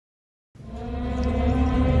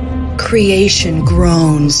creation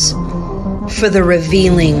groans for the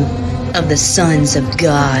revealing of the sons of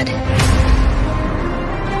God.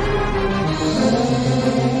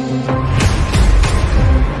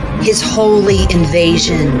 His holy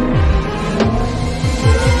invasion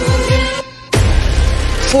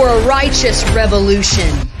for a righteous revolution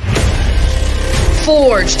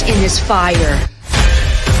forged in his fire,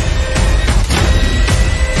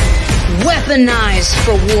 weaponized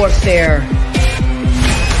for warfare,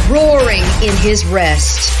 roaring in his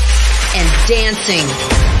rest and dancing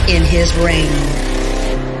in his reign.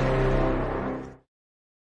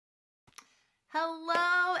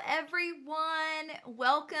 Hello, everyone.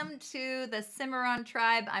 Welcome to the Cimarron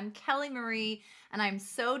Tribe. I'm Kelly Marie, and I'm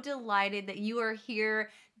so delighted that you are here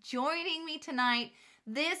joining me tonight.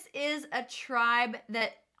 This is a tribe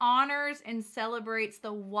that honors and celebrates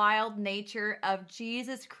the wild nature of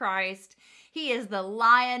Jesus Christ. He is the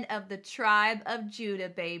Lion of the tribe of Judah,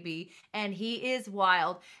 baby, and he is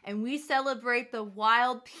wild. And we celebrate the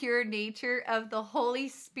wild, pure nature of the Holy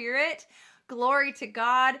Spirit. Glory to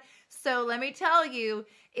God. So let me tell you,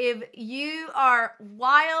 if you are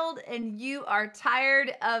wild and you are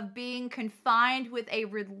tired of being confined with a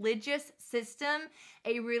religious system,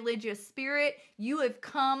 a religious spirit, you have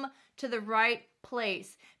come to the right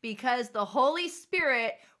place, because the Holy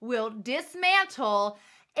Spirit will dismantle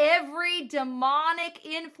every demonic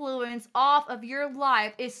influence off of your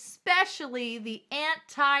life, especially the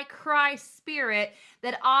antichrist spirit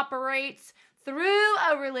that operates through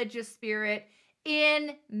a religious spirit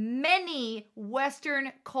in many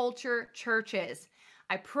Western culture churches.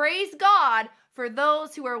 I praise God for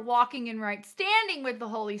those who are walking in right standing with the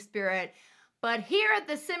Holy Spirit, but here at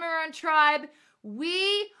the Cimarron Tribe,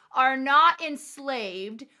 we are not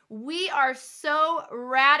enslaved. We are so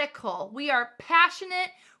radical. We are passionate.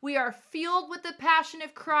 We are fueled with the passion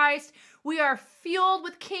of Christ. We are fueled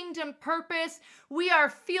with kingdom purpose. We are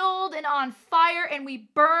fueled and on fire, and we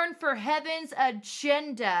burn for heaven's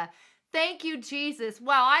agenda. Thank you, Jesus.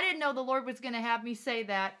 Wow, I didn't know the Lord was going to have me say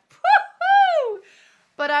that. Woo-hoo!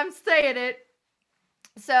 But I'm saying it.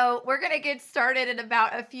 So we're going to get started in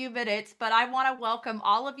about a few minutes, but I want to welcome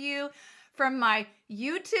all of you from my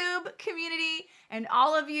YouTube community and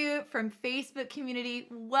all of you from Facebook community.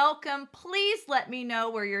 Welcome. Please let me know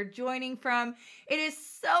where you're joining from. It is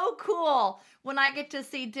so cool when I get to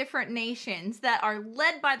see different nations that are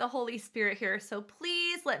led by the Holy Spirit here. So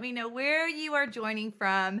please let me know where you are joining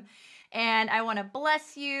from. And I want to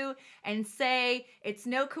bless you and say it's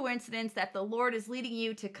no coincidence that the Lord is leading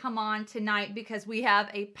you to come on tonight, because we have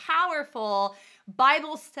a powerful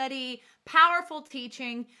Bible study, powerful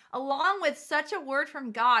teaching, along with such a word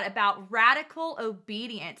from God about radical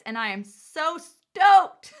obedience. And I am so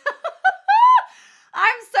stoked.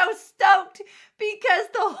 I'm so stoked because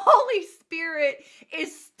the Holy Spirit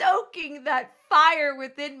is stoking that fire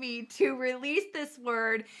within me to release this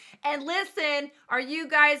word. And listen, are you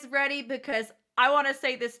guys ready? Because I want to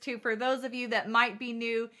say this too, for those of you that might be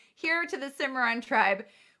new here to the Cimarron Tribe,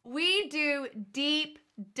 we do deep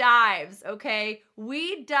dives, okay?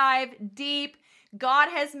 We dive deep. God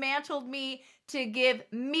has mantled me to give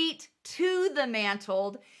meat to the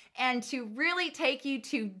mantled and to really take you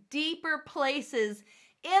to deeper places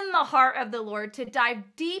in the heart of the Lord, to dive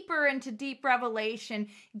deeper into deep revelation,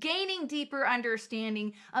 gaining deeper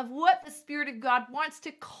understanding of what the Spirit of God wants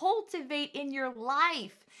to cultivate in your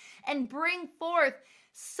life and bring forth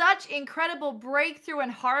such incredible breakthrough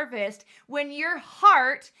and harvest when your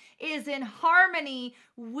heart is in harmony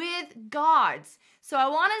with God's. So I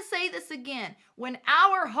want to say this again. When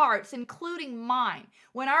our hearts, including mine,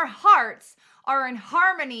 when our hearts are in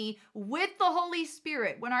harmony with the Holy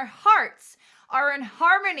Spirit, when our hearts are in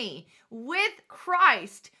harmony with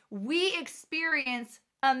Christ, we experience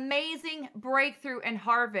amazing breakthrough and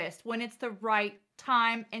harvest when it's the right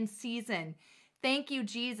time and season. Thank you,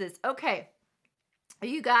 Jesus. Okay.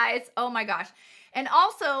 You guys, oh my gosh. And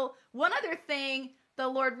also, one other thing the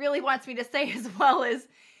Lord really wants me to say as well is,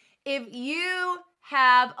 if you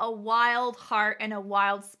have a wild heart and a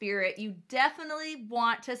wild spirit, you definitely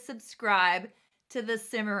want to subscribe to the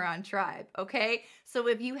Cimarron Tribe, okay? So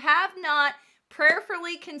if you have not,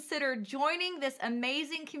 prayerfully consider joining this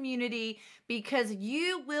amazing community, because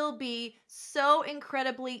you will be so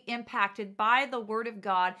incredibly impacted by the Word of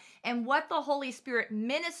God and what the Holy Spirit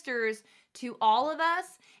ministers to all of us,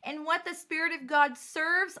 and what the Spirit of God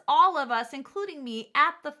serves all of us, including me,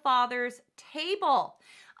 at the Father's table.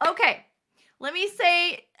 Okay, let me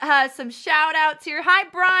say some shout outs here. Hi,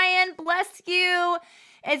 Brian. Bless you.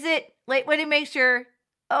 Is it, wait to make sure.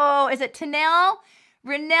 Oh, is it Tanel?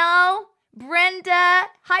 Renelle? Brenda?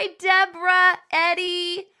 Hi, Deborah.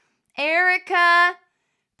 Eddie? Erica?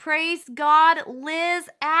 Praise God. Liz,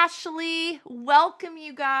 Ashley, welcome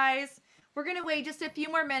you guys. We're going to wait just a few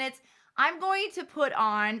more minutes. I'm going to put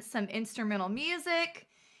on some instrumental music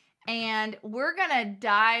and we're going to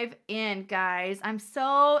dive in, guys. I'm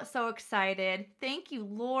so excited. Thank you,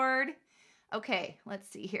 Lord. Okay, let's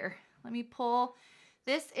see here. Let me pull.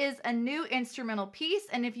 This is a new instrumental piece,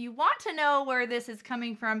 and if you want to know where this is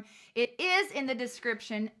coming from, it is in the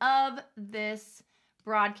description of this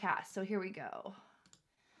broadcast. So here we go.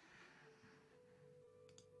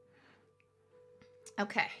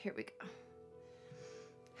 Okay, here we go.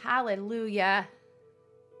 Hallelujah.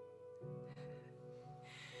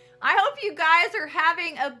 I hope you guys are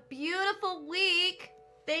having a beautiful week.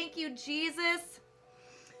 Thank you, Jesus.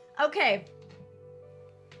 Okay.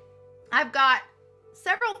 I've got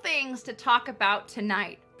several things to talk about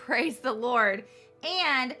tonight. Praise the Lord.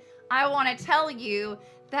 And I want to tell you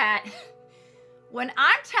that when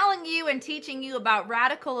I'm telling you and teaching you about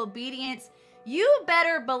radical obedience, you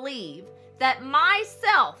better believe that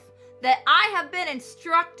myself, that I have been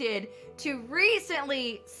instructed to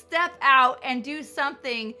recently step out and do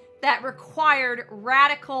something that required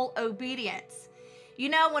radical obedience. You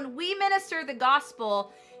know, when we minister the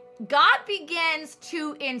gospel, God begins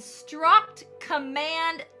to instruct,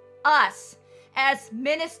 command us as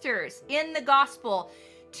ministers in the gospel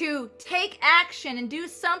to take action and do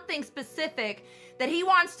something specific that he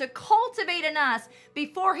wants to cultivate in us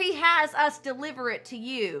before he has us deliver it to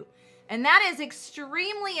you. And that is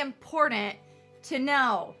extremely important to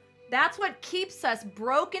know. That's what keeps us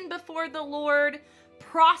broken before the Lord,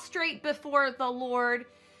 prostrate before the Lord.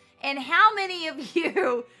 And how many of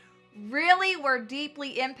you really were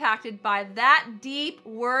deeply impacted by that deep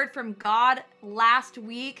word from God last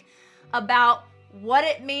week about what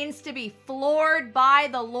it means to be floored by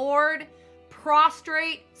the Lord,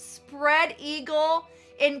 prostrate, spread eagle,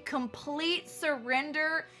 in complete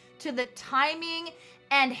surrender to the timing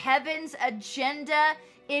and heaven's agenda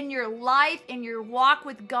in your life, in your walk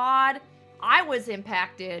with God? I was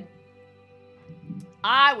impacted.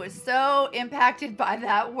 I was so impacted by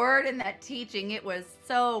that word and that teaching. It was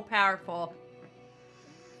so powerful.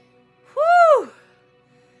 Whew.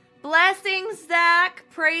 Blessings, Zach.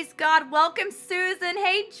 Praise God. Welcome, Susan.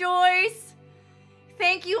 Hey, Joyce.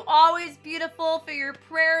 Thank you, always beautiful, for your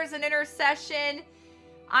prayers and intercession.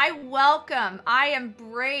 I welcome, I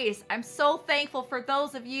embrace. I'm so thankful for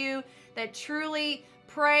those of you that truly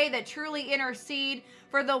pray, that truly intercede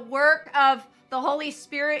for the work of the Holy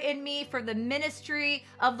Spirit in me, for the ministry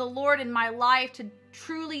of the Lord in my life to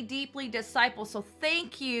truly deeply disciple. So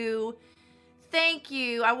thank you. Thank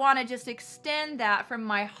you. I want to just extend that from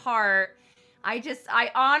my heart. I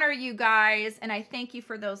honor you guys and I thank you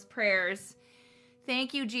for those prayers.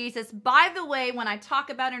 Thank you, Jesus. By the way, when I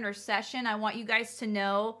talk about intercession, I want you guys to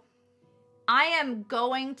know I am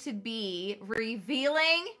going to be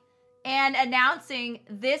revealing and announcing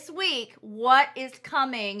this week what is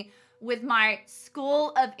coming with my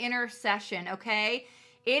School of Intercession, okay?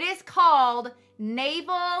 It is called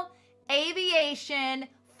Naval Aviation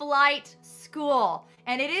Flight School,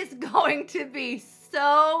 and it is going to be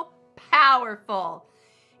so powerful.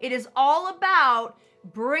 It is all about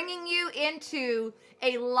bringing you into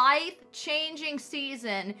a life-changing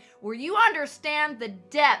season where you understand the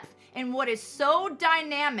depth and what is so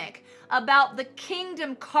dynamic about the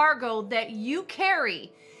kingdom cargo that you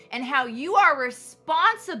carry and how you are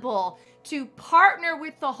responsible to partner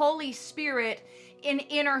with the Holy Spirit in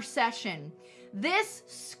intercession. This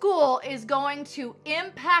school is going to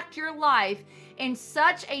impact your life in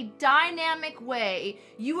such a dynamic way.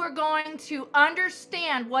 You are going to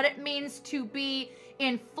understand what it means to be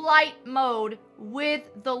in flight mode with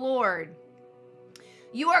the Lord.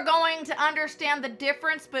 You are going to understand the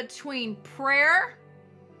difference between prayer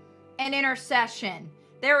and intercession.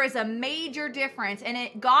 There is a major difference, and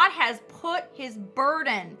God has put his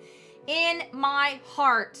burden in my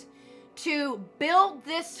heart to build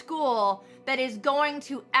this school that is going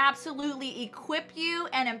to absolutely equip you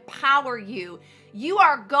and empower you. You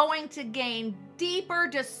are going to gain deeper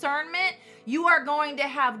discernment. You are going to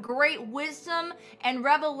have great wisdom and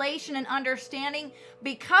revelation and understanding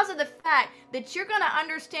because of the fact that you're going to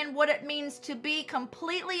understand what it means to be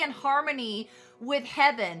completely in harmony with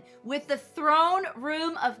heaven, with the throne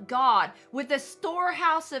room of God, with the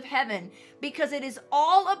storehouse of heaven, because it is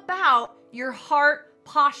all about your heart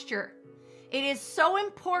posture. It is so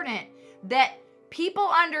important that people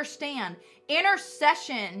understand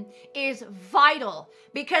intercession is vital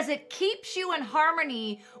because it keeps you in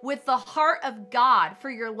harmony with the heart of God for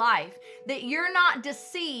your life. That you're not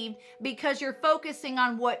deceived because you're focusing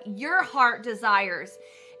on what your heart desires.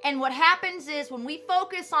 And what happens is when we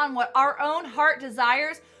focus on what our own heart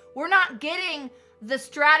desires, we're not getting the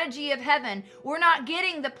strategy of heaven. We're not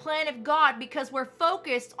getting the plan of God because we're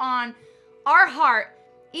focused on our heart.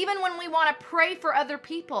 Even when we want to pray for other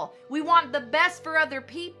people, we want the best for other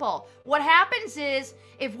people. What happens is,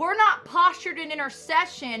 if we're not postured in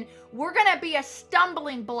intercession, we're going to be a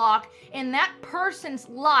stumbling block in that person's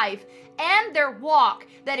life and their walk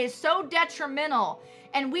that is so detrimental.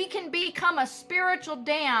 And we can become a spiritual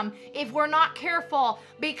dam if we're not careful,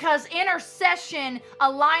 because intercession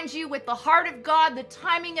aligns you with the heart of God, the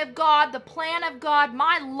timing of God, the plan of God.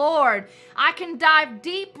 My Lord, I can dive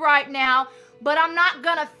deep right now, but I'm not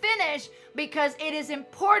going to finish because it is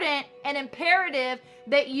important and imperative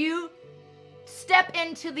that you step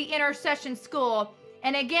into the intercession school.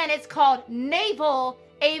 And again, it's called Naval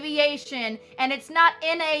Aviation, and it's not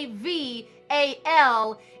Naval.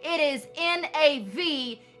 It is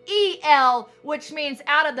Navel, which means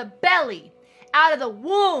out of the belly, out of the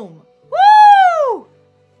womb. Woo!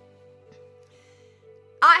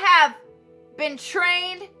 I have been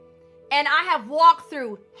trained and I have walked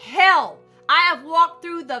through hell. I have walked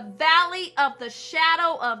through the valley of the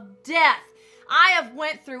shadow of death. I have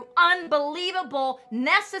went through unbelievable,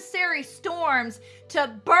 necessary storms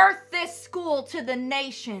to birth this school to the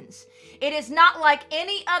nations. It is not like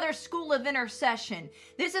any other school of intercession.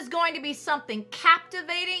 This is going to be something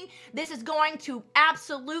captivating. This is going to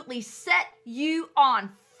absolutely set you on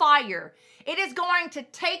fire. It is going to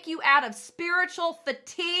take you out of spiritual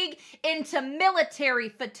fatigue into military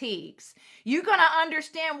fatigues. You're going to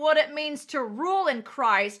understand what it means to rule in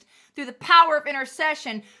Christ through the power of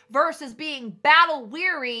intercession versus being battle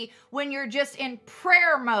weary when you're just in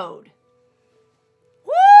prayer mode.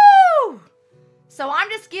 Woo! So I'm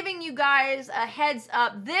just giving you guys a heads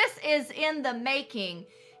up. This is in the making,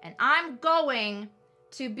 and I'm going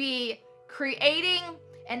to be creating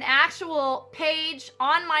an actual page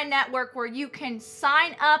on my network where you can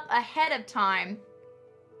sign up ahead of time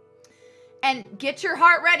and get your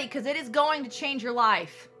heart ready, because it is going to change your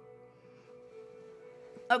life.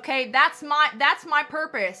 Okay, that's my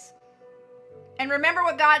purpose. And remember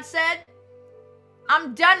what God said?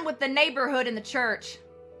 I'm done with the neighborhood in the church.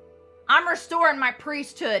 I'm restoring my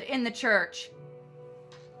priesthood in the church.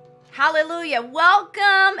 Hallelujah.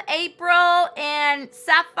 Welcome, April and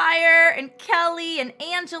Sapphire and Kelly and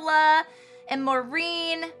Angela and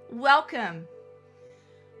Maureen. Welcome.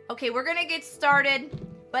 Okay, we're going to get started.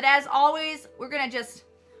 But as always, we're going to just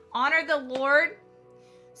honor the Lord.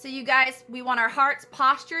 So you guys, we want our hearts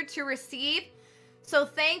postured to receive. So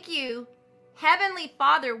thank you, Heavenly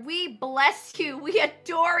Father. We bless you. We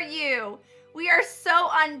adore you. We are so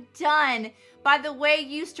undone by the way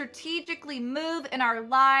you strategically move in our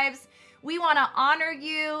lives. We want to honor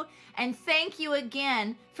you and thank you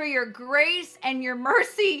again for your grace and your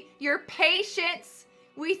mercy, your patience.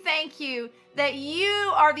 We thank you that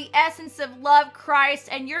you are the essence of love, Christ,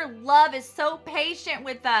 and your love is so patient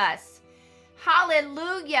with us.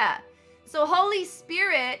 Hallelujah. So Holy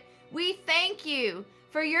Spirit, we thank you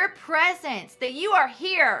for your presence, that you are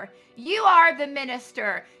here. You are the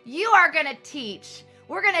minister. You are going to teach.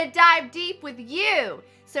 We're going to dive deep with you.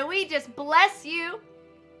 So we just bless you.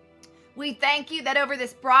 We thank you that over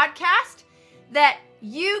this broadcast, that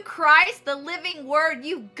you, Christ, the living word,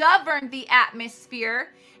 you govern the atmosphere,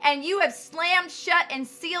 and you have slammed shut and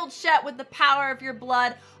sealed shut with the power of your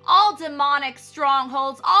blood all demonic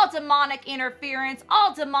strongholds, all demonic interference,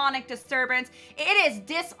 all demonic disturbance. It is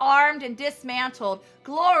disarmed and dismantled.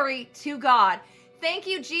 Glory to God. Thank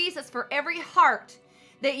you, Jesus, for every heart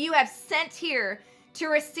that you have sent here to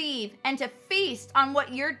receive and to feast on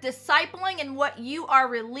what you're discipling and what you are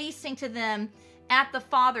releasing to them at the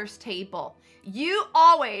Father's table. You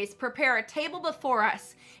always prepare a table before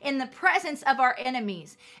us in the presence of our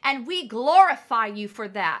enemies, and we glorify you for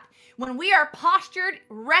that. When we are postured,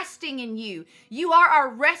 resting in you, you are our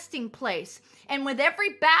resting place. And with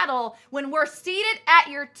every battle, when we're seated at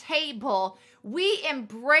your table, we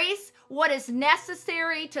embrace what is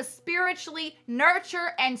necessary to spiritually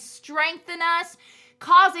nurture and strengthen us,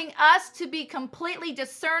 causing us to be completely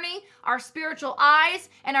discerning, our spiritual eyes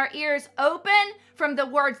and our ears open from the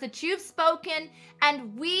words that you've spoken.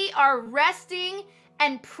 And we are resting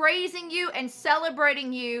and praising you and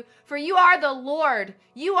celebrating you, for you are the Lord.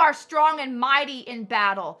 You are strong and mighty in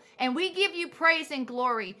battle. And we give you praise and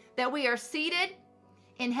glory that we are seated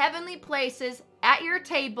in heavenly places at your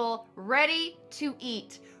table, ready to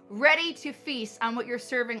eat, ready to feast on what you're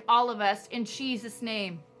serving all of us in Jesus'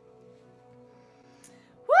 name.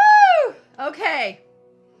 Woo! Okay.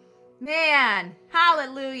 Man,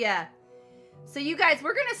 hallelujah. So you guys,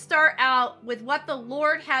 we're going to start out with what the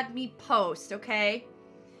Lord had me post, okay?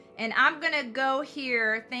 And I'm going to go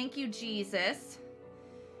here. Thank you, Jesus.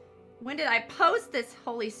 When did I post this,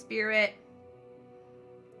 Holy Spirit?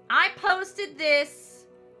 I posted this,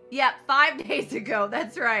 5 days ago.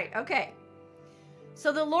 That's right. Okay.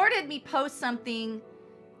 So the Lord had me post something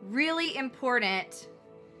really important,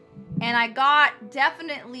 and I got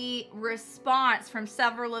definitely response from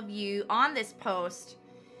several of you on this post.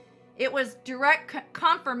 It was direct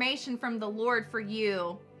confirmation from the Lord for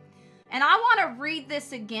you. And I want to read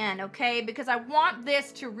this again, okay? Because I want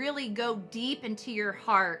this to really go deep into your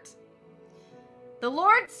heart. The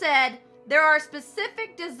Lord said, there are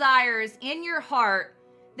specific desires in your heart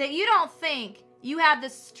that you don't think you have the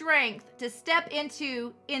strength to step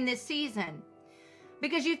into in this season.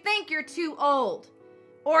 Because you think you're too old,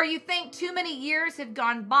 or you think too many years have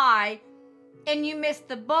gone by and you missed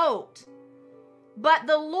the boat. But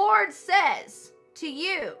the Lord says to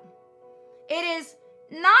you, it is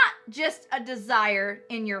not just a desire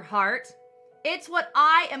in your heart. It's what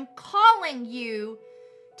I am calling you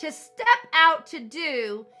to step out to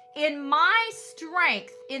do in my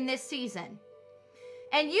strength in this season.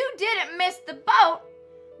 And you didn't miss the boat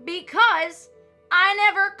because I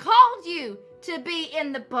never called you to be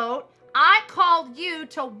in the boat. I called you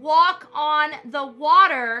to walk on the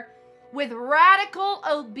water with radical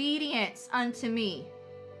obedience unto me.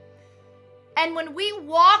 And when we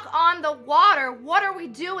walk on the water, what are we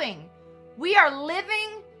doing? We are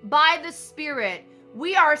living by the Spirit.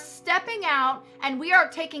 We are stepping out and we are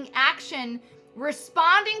taking action,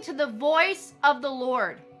 responding to the voice of the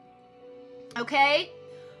Lord. Okay?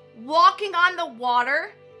 Walking on the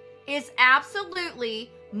water is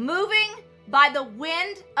absolutely moving by the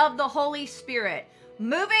wind of the Holy Spirit,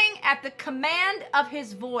 moving at the command of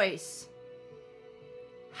His voice.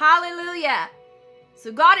 Hallelujah.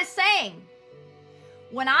 So God is saying,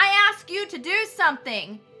 when I ask you to do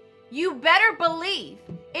something, you better believe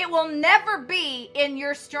it will never be in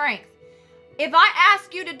your strength. If I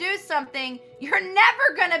ask you to do something, you're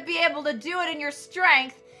never going to be able to do it in your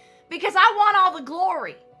strength because I want all the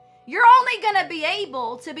glory. You're only going to be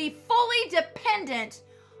able to be fully dependent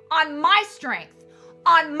on my strength,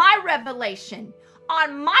 on my revelation,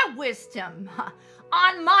 on my wisdom,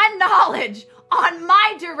 on my knowledge, on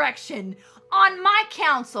my direction, on my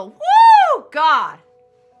counsel. Woo, God.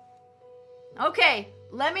 Okay,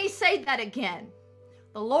 let me say that again.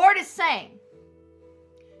 The Lord is saying,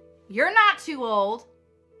 you're not too old.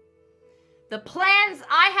 The plans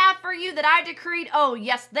I have for you that I decreed, oh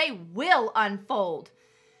yes, they will unfold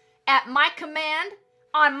at my command,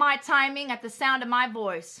 on my timing, at the sound of my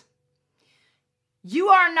voice. You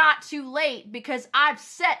are not too late because I've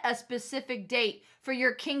set a specific date for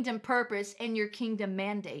your kingdom purpose and your kingdom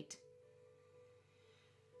mandate.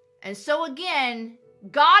 And so again,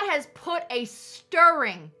 God has put a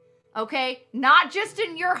stirring, okay, not just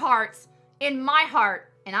in your hearts, in my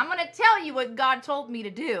heart. And I'm going to tell you what God told me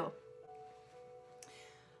to do.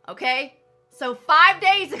 Okay, so 5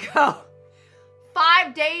 days ago,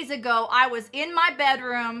 I was in my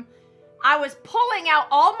bedroom. I was pulling out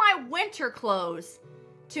all my winter clothes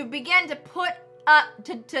to begin to put up,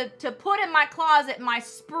 to put in my closet my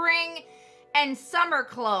spring and summer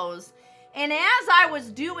clothes. And as I was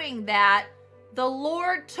doing that, the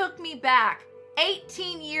Lord took me back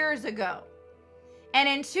 18 years ago. And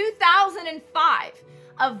in 2005,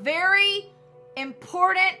 a very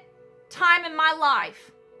important time in my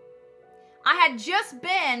life, I had just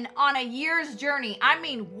been on a year's journey. I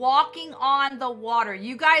mean, walking on the water.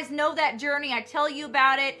 You guys know that journey. I tell you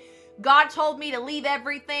about it. God told me to leave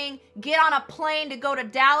everything, get on a plane to go to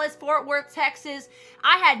Dallas, Fort Worth, Texas.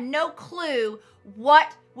 I had no clue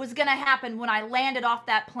what was going to happen when I landed off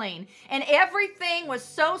that plane. And everything was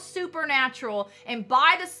so supernatural and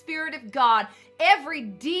by the Spirit of God, every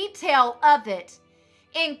detail of it,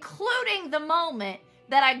 including the moment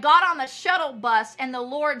that I got on the shuttle bus and the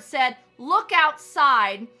Lord said, look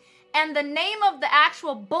outside. And the name of the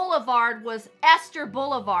actual boulevard was Esther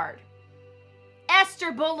Boulevard.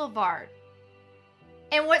 Esther Boulevard.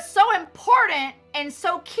 And what's so important and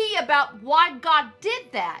so key about why God did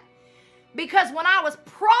that, because when I was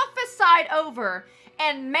prophesied over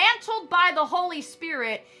and mantled by the Holy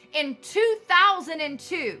Spirit in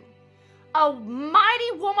 2002, a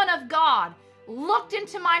mighty woman of God looked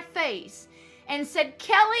into my face and said,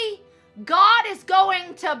 Kelly, God is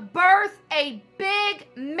going to birth a big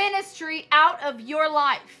ministry out of your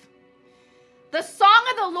life. The song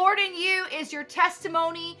of the Lord in you is your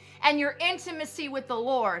testimony and your intimacy with the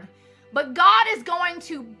Lord. But God is going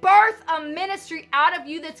to birth a ministry out of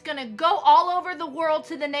you that's going to go all over the world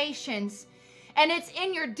to the nations. And it's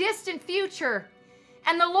in your distant future.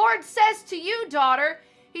 And the Lord says to you, daughter,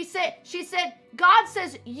 She said, God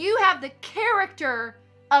says you have the character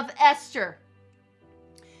of Esther.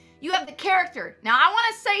 You have the character. Now, I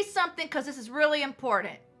want to say something because this is really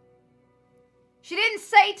important. She didn't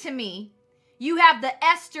say to me, you have the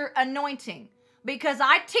Esther anointing, because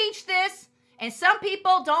I teach this, and some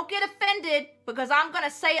people don't get offended because I'm going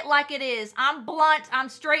to say it like it is. I'm blunt. I'm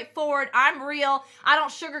straightforward. I'm real. I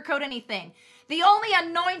don't sugarcoat anything. The only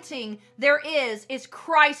anointing there is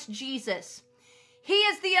Christ Jesus. He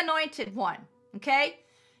is the anointed one, okay?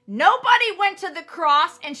 Nobody went to the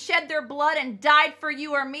cross and shed their blood and died for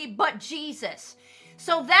you or me but Jesus.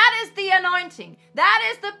 So that is the anointing.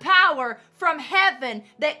 That is the power from heaven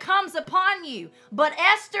that comes upon you. But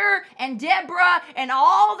Esther and Deborah and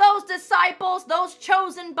all those disciples, those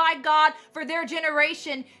chosen by God for their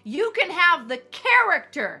generation, you can have the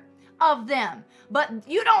character of them, but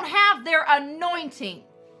you don't have their anointing.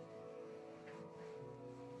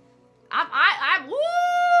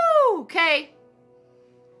 Okay.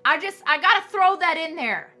 I got to throw that in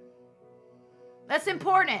there. That's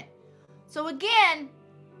important. So again,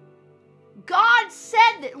 God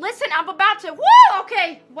said that. Listen, I'm about to.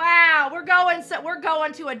 Okay. Wow, we're going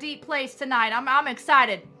to a deep place tonight. I'm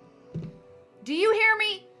excited. Do you hear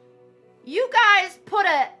me? You guys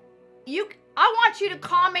I want you to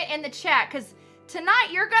comment in the chat, because tonight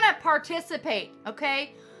you're going to participate,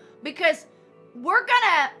 okay? Because we're going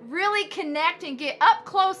to really connect and get up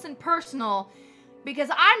close and personal, because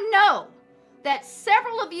I know that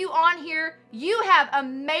several of you on here, you have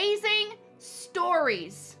amazing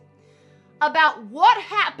stories about what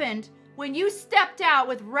happened when you stepped out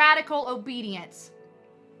with radical obedience.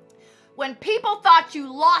 When people thought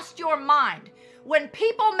you lost your mind, when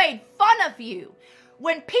people made fun of you,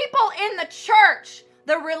 when people in the church,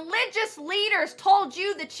 the religious leaders told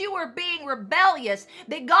you that you were being rebellious,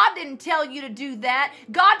 that God didn't tell you to do that.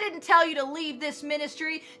 God didn't tell you to leave this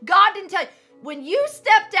ministry. God didn't tell you. When you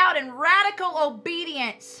stepped out in radical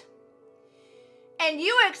obedience and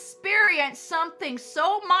you experienced something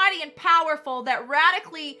so mighty and powerful that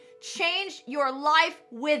radically changed your life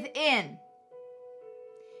within,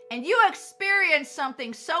 and you experienced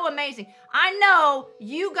something so amazing, I know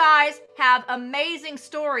you guys have amazing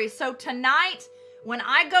stories. So tonight, when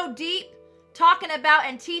I go deep, talking about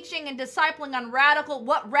and teaching and discipling on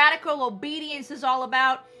what radical obedience is all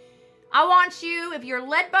about, I want you, if you're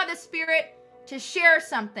led by the Spirit, to share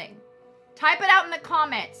something. Type it out in the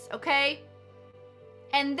comments, okay?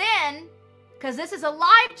 And then, because this is a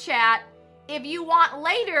live chat, if you want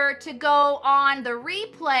later to go on the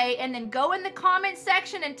replay and then go in the comment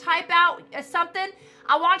section and type out something,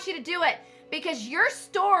 I want you to do it, because your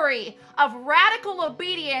story of radical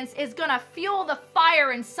obedience is going to fuel the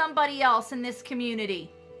fire in somebody else in this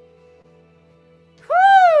community.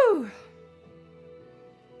 Whew!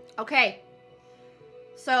 Okay.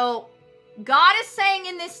 So God is saying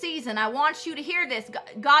in this season, I want you to hear this.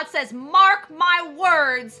 God says, mark my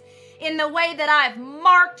words in the way that I've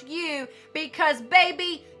marked you, because,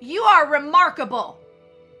 baby, you are remarkable.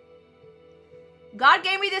 God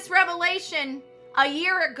gave me this revelation a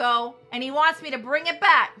year ago, and he wants me to bring it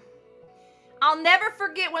back. I'll never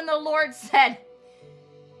forget when the Lord said,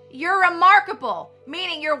 you're remarkable,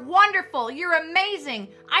 meaning you're wonderful, you're amazing.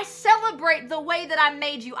 I celebrate the way that I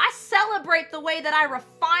made you. I celebrate the way that I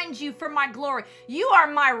refined you for my glory. You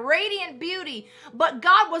are my radiant beauty. But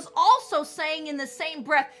God was also saying in the same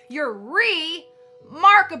breath, you're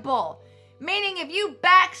remarkable. Meaning if you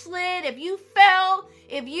backslid, if you fell,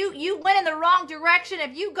 if you went in the wrong direction,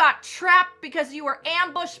 if you got trapped because you were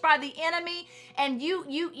ambushed by the enemy and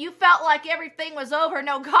you felt like everything was over.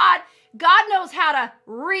 No, God knows how to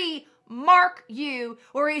remark you,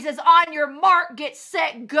 where he says, on your mark, get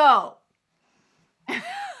set, go. And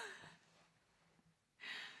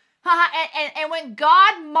when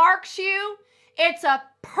God marks you, it's a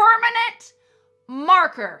permanent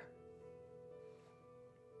marker.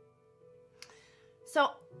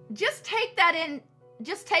 So just take that in.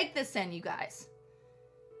 Just take this in, you guys.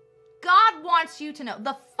 God wants you to know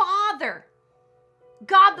the Father,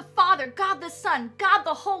 God the Father, God the Son, God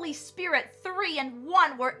the Holy Spirit, 3 in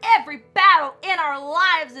 1, where every battle in our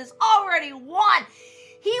lives is already won.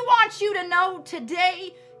 He wants you to know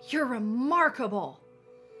today you're remarkable.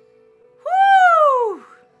 Woo!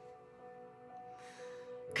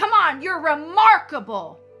 Come on, you're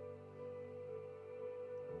remarkable.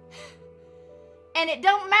 And it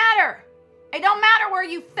don't matter. It don't matter where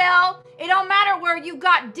you fell. It don't matter where you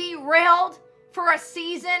got derailed for a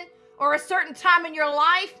season or a certain time in your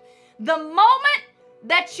life. The moment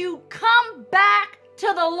that you come back to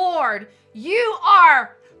the Lord, you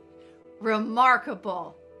are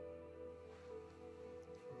remarkable.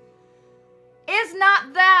 Is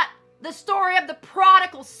not that the story of the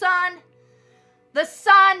prodigal son? The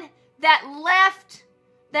son that left,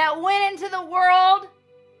 that went into the world,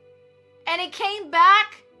 and he came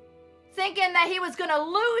back thinking that he was going to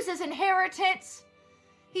lose his inheritance.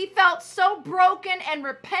 He felt so broken and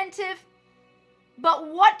repentive. But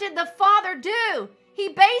what did the father do? He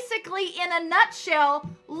basically, in a nutshell,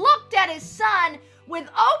 looked at his son with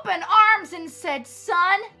open arms and said,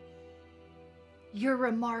 "Son, you're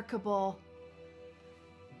remarkable."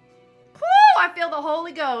 Woo, I feel the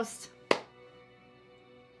Holy Ghost.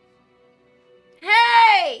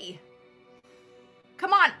 Hey!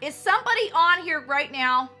 Come on, is somebody on here right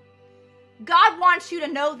now? God wants you to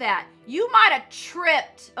know that. You might have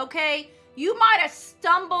tripped, okay? You might have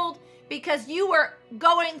stumbled because you were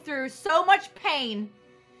going through so much pain.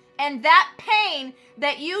 And that pain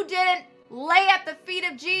that you didn't lay at the feet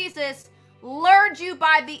of Jesus lured you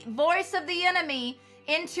by the voice of the enemy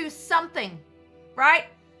into something, right?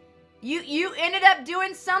 You ended up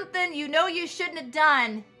doing something you know you shouldn't have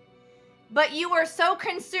done, but you were so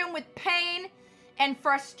consumed with pain and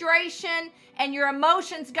frustration and your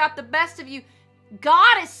emotions got the best of you.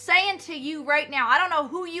 God is saying to you right now, I don't know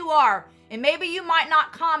who you are, and maybe you might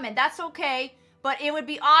not comment. That's okay, but it would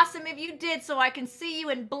be awesome if you did so I can see you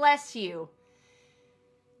and bless you.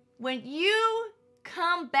 When you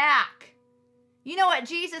come back, you know what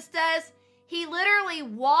Jesus does? He literally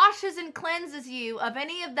washes and cleanses you of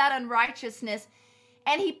any of that unrighteousness,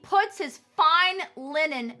 and he puts his fine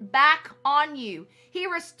linen back on you. He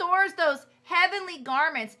restores those heavenly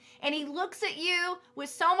garments, and he looks at you with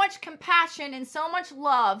so much compassion and so much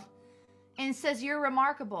love and says, "You're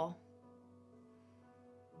remarkable."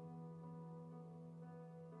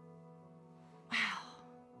 Wow.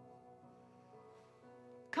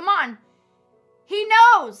 Come on. He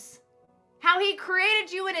knows how he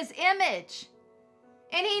created you in his image.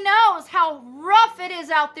 And he knows how rough it is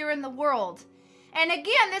out there in the world. And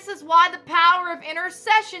again, this is why the power of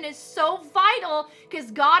intercession is so vital, because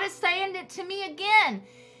God is saying it to me again.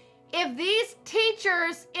 If these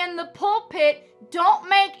teachers in the pulpit don't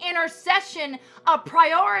make intercession a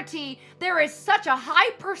priority, there is such a high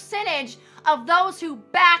percentage of those who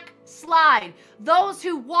backslide, those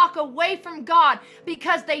who walk away from God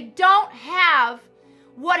because they don't have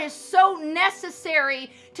what is so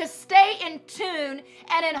necessary to stay in tune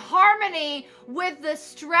and in harmony with the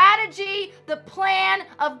strategy, the plan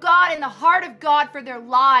of God and the heart of God for their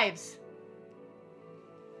lives.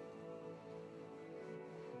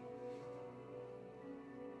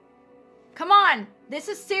 Come on, this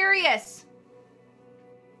is serious.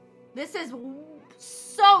 This is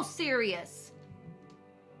so serious.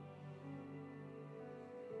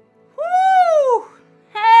 Woo!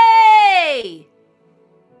 Hey!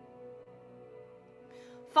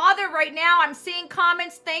 Father, right now I'm seeing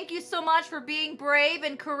comments. Thank you so much for being brave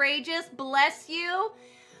and courageous. Bless you.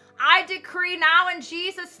 I decree now in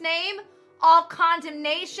Jesus' name, all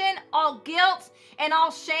condemnation, all guilt, and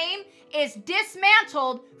all shame is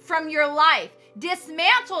dismantled from your life.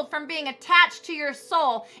 Dismantled from being attached to your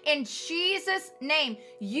soul. In Jesus' name,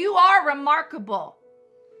 you are remarkable.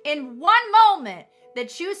 In one moment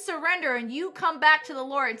that you surrender and you come back to the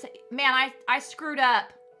Lord and say, "Man, I screwed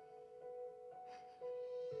up."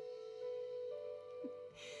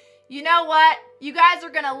 You know what? You guys are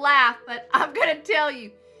going to laugh, but I'm going to tell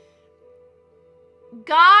you.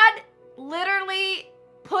 God literally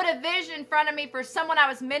put a vision in front of me for someone I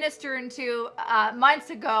was ministering to months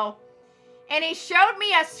ago. And he showed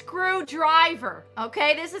me a screwdriver.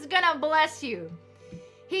 Okay, this is going to bless you.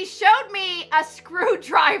 He showed me a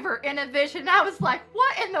screwdriver in a vision. I was like,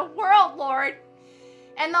 what in the world, Lord?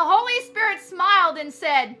 And the Holy Spirit smiled and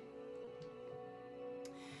said,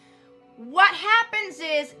 what happens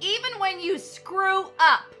is, even when you screw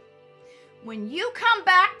up, when you come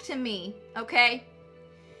back to me, okay,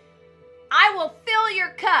 I will fill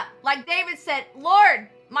your cup. Like David said, Lord,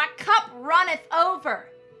 my cup runneth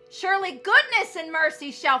over. Surely goodness and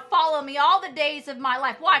mercy shall follow me all the days of my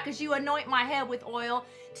life. Why? Because you anoint my head with oil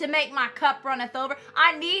to make my cup runneth over.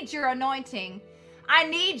 I need your anointing. I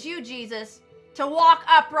need you, Jesus, to walk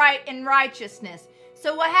upright in righteousness.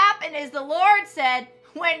 So what happened is the Lord said,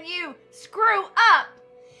 when you screw up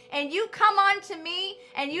and you come unto me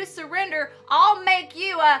and you surrender, I'll make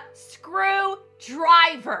you a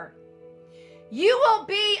screwdriver. You will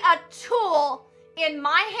be a tool in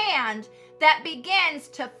my hand that begins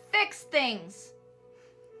to fix things.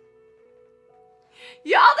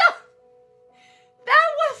 Y'all know, that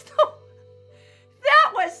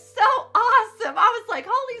was so awesome. I was like,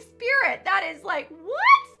 Holy Spirit, that is like,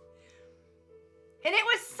 what? And it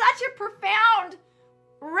was such a profound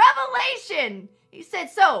revelation. He said,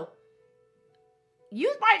 so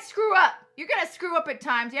you might screw up. You're going to screw up at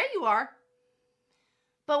times. Yeah, you are.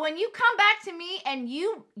 But when you come back to me and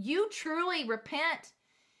you truly repent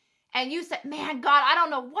and you say, man, God, I don't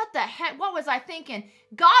know what the heck, what was I thinking?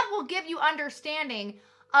 God will give you understanding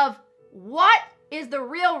of what is the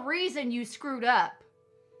real reason you screwed up.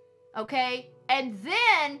 Okay? And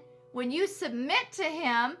then when you submit to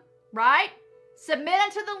him, right? Submit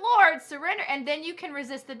unto the Lord, surrender, and then you can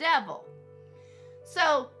resist the devil.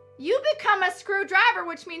 So you become a screwdriver,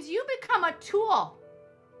 which means you become a tool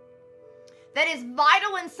that is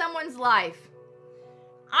vital in someone's life.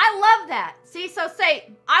 I love that. See, so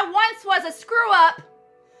say, I once was a screw up,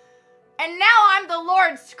 and now I'm the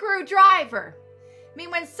Lord's screwdriver. I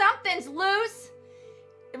mean, when something's loose,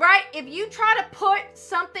 right? If you try to put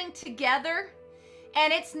something together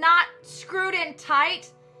and it's not screwed in tight,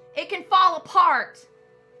 it can fall apart.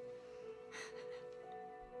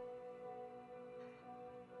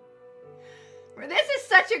 This is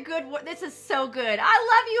such a good one. This is so good. I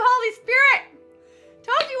love you, Holy Spirit.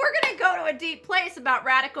 Told you we're going to go to a deep place about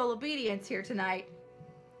radical obedience here tonight.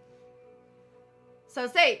 So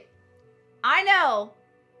say, I know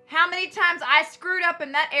how many times I screwed up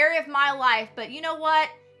in that area of my life, but you know what?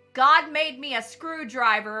 God made me a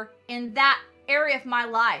screwdriver in that area of my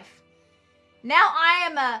life. Now I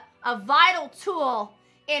am a vital tool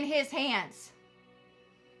in his hands.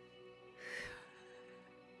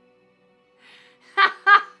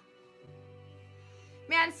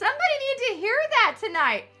 Man, somebody need to hear that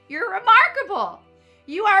tonight. You're remarkable.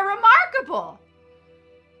 You are remarkable.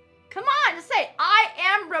 Come on, just say, I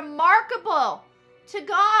am remarkable to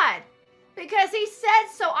God because he said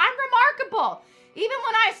so. I'm remarkable. Even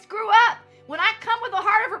when I screw up, when I come with a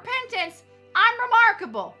heart of repentance, I'm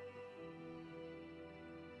remarkable.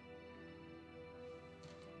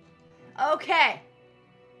 Okay.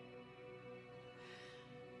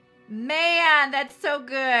 Man, that's so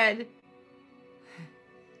good.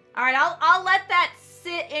 All right, I'll let that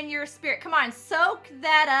sit in your spirit. Come on, soak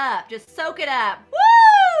that up. Just soak it up.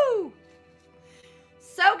 Woo!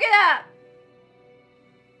 Soak it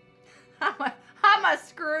up. I'm a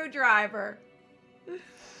screwdriver.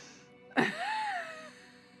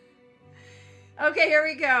 Okay, here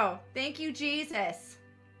we go. Thank you, Jesus.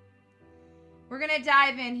 We're going to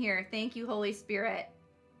dive in here. Thank you, Holy Spirit.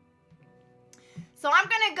 So I'm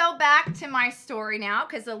going to go back to my story now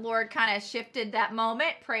because the Lord kind of shifted that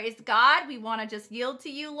moment. Praise God. We want to just yield to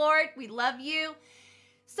you, Lord. We love you.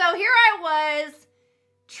 So here I was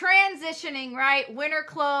transitioning, right? Winter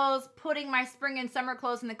clothes, putting my spring and summer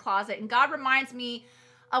clothes in the closet. And God reminds me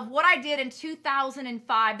of what I did in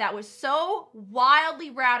 2005 that was so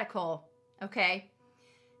wildly radical, okay?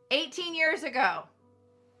 18 years ago.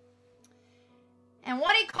 And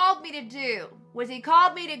what he called me to do was he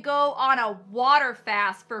called me to go on a water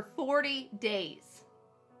fast for 40 days.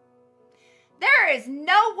 There is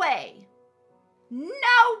no way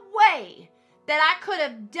that I could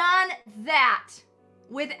have done that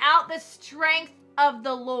without the strength of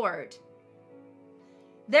the Lord.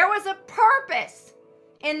 There was a purpose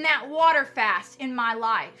in that water fast in my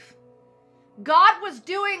life. God was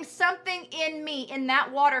doing something in me in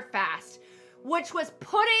that water fast, which was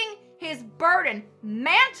putting his burden,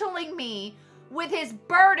 mantling me with his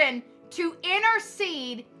burden to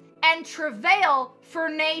intercede and travail for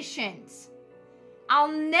nations.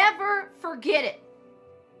 I'll never forget it.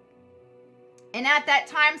 And at that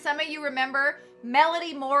time, some of you remember,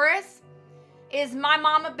 Melody Morris is my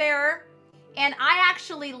mama bear, and I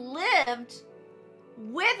actually lived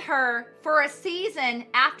with her for a season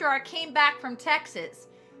after I came back from Texas,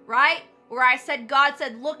 right? Where I said, God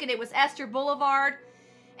said, look, and it was Esther Boulevard.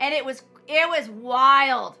 And it was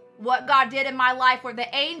wild what God did in my life, where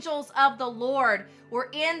the angels of the Lord were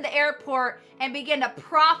in the airport and began to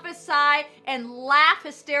prophesy and laugh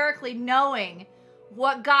hysterically, knowing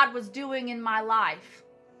what God was doing in my life.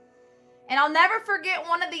 And I'll never forget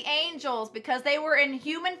one of the angels, because they were in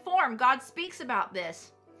human form. God speaks about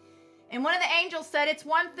this. And one of the angels said, it's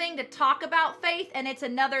one thing to talk about faith, and it's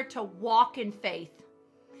another to walk in faith.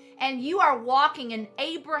 And you are walking an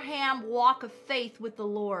Abraham walk of faith with the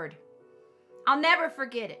Lord. I'll never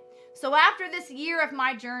forget it. So after this year of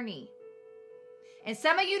my journey, and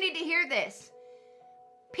some of you need to hear this,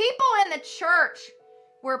 people in the church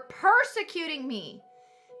were persecuting me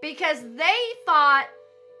because they thought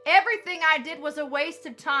everything I did was a waste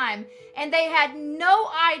of time, and they had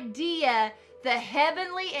no idea the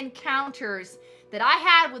heavenly encounters that I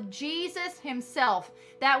had with Jesus himself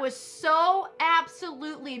that was so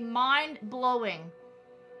absolutely mind-blowing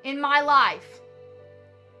in my life.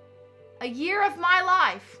 A year of my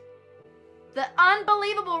life. The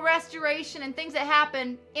unbelievable restoration and things that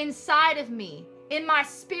happened inside of me in my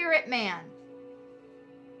spirit, man.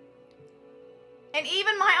 And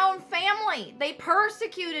even my own family, they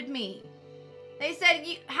persecuted me. They said,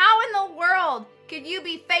 how in the world could you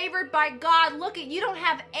be favored by God? Look at you, don't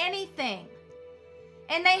have anything.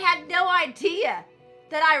 And they had no idea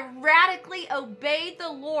that I radically obeyed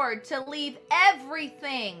the Lord to leave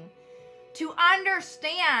everything, to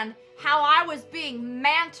understand how I was being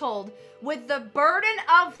mantled with the burden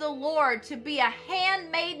of the Lord to be a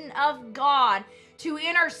handmaiden of God to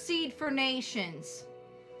intercede for nations.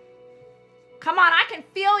 Come on, I can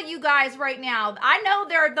feel you guys right now. I know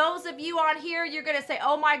there are those of you on here, you're going to say,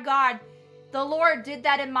 oh my God, the Lord did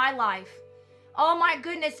that in my life. Oh my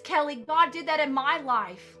goodness, Kelly, God did that in my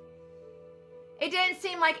life. It didn't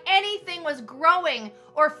seem like anything was growing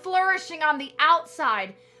or flourishing on the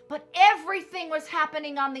outside, but everything was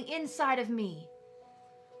happening on the inside of me.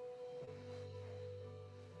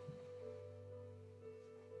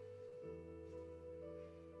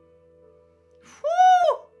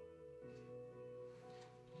 Whew!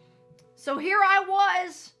 So here I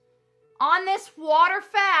was on this water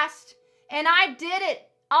fast, and I did it.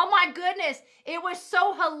 Oh my goodness. It was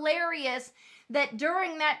so hilarious that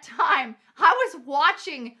during that time, I was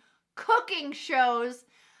watching cooking shows,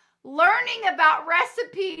 learning about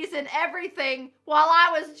recipes and everything while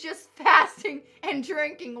I was just fasting and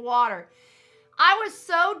drinking water. I was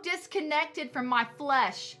so disconnected from my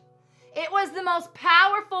flesh. It was the most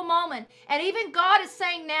powerful moment. And even God is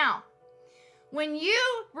saying now, when you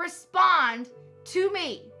respond to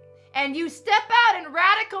me and you step out in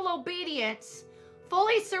radical obedience,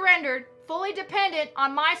 fully surrendered, fully dependent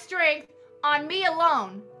on my strength, on me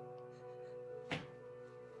alone.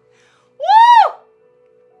 Woo!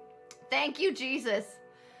 Thank you, Jesus.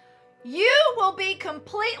 You will be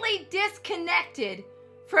completely disconnected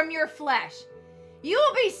from your flesh. You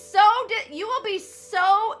will be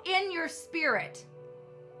so in your spirit.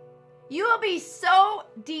 You will be so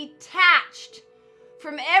detached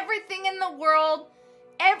from everything in the world,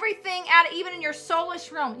 everything out, even in your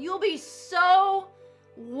soulish realm. You'll be so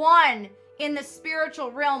one in the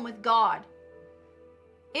spiritual realm with God.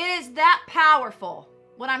 It is that powerful,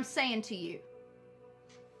 what I'm saying to you.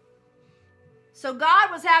 So God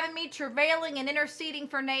was having me travailing and interceding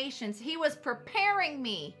for nations. He was preparing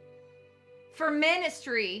me for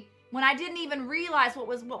ministry when I didn't even realize what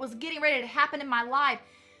was getting ready to happen in my life.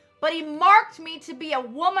 But he marked me to be a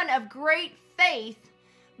woman of great faith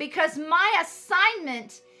because my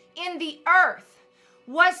assignment in the earth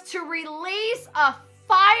was to release a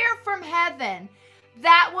fire from heaven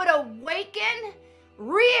that would awaken,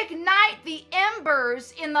 reignite the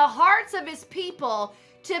embers in the hearts of his people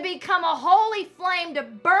to become a holy flame to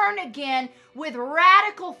burn again with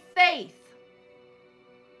radical faith.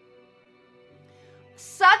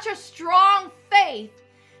 Such a strong faith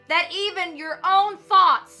that even your own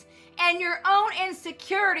thoughts and your own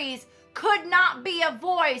insecurities could not be a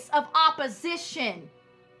voice of opposition.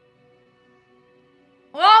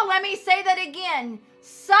 Well, let me say that again.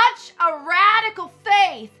 Such a radical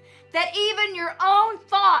faith that even your own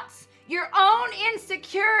thoughts, your own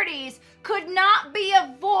insecurities could not be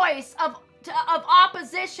a voice of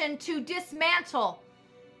opposition to dismantle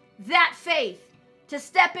that faith, to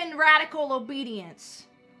step in radical obedience.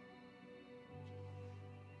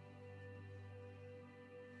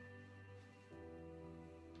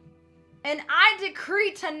 And I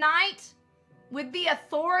decree tonight, with the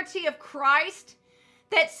authority of Christ,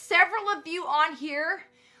 that several of you on here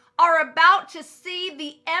are about to see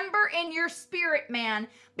the ember in your spirit, man,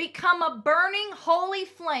 become a burning holy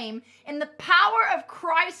flame in the power of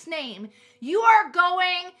Christ's name. You are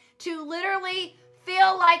going to literally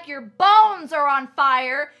feel like your bones are on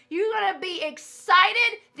fire. You're going to be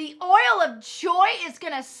excited. The oil of joy is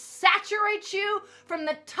going to saturate you from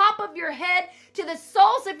the top of your head to the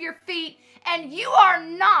soles of your feet. And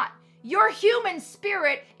your human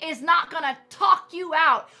spirit is not going to talk you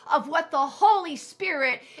out of what the Holy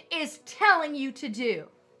Spirit is telling you to do.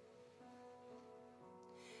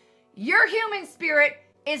 Your human spirit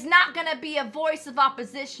is not going to be a voice of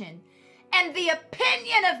opposition. And the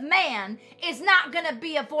opinion of man is not going to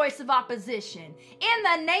be a voice of opposition. In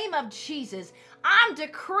the name of Jesus, I'm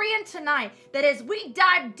decreeing tonight that as we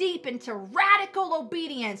dive deep into radical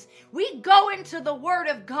obedience, we go into the Word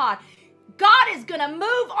of God. God is going to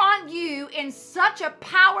move on you in such a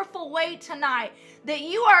powerful way tonight that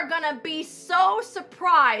you are going to be so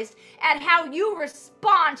surprised at how you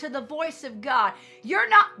respond to the voice of God.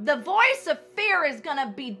 The voice of fear is going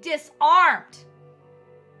to be disarmed.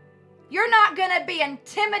 You're not going to be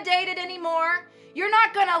intimidated anymore. You're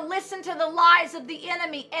not going to listen to the lies of the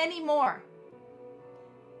enemy anymore.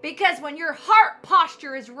 Because when your heart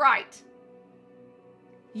posture is right,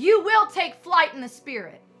 you will take flight in the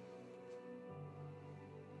Spirit.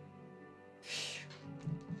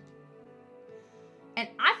 And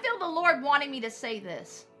I feel the Lord wanting me to say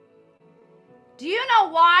this. Do you know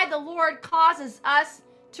why the Lord causes us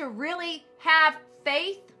to really have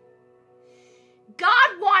faith?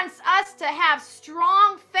 God wants us to have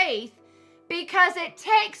strong faith because it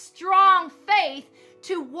takes strong faith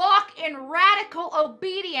to walk in radical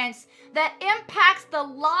obedience that impacts the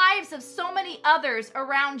lives of so many others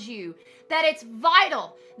around you, that it's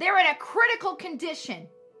vital. They're in a critical condition.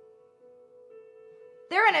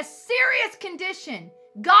 They're in a serious condition.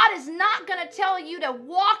 God is not going to tell you to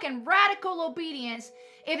walk in radical obedience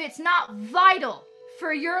if it's not vital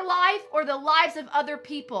for your life or the lives of other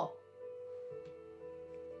people.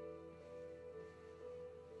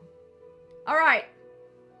 All right.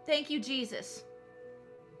 Thank you, Jesus.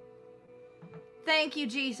 Thank you,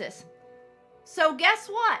 Jesus. So guess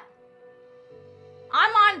what?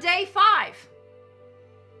 I'm on day 5.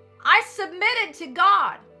 I submitted to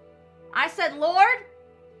God. I said, Lord,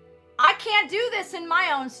 I can't do this in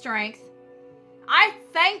my own strength. I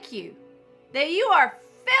thank you that you are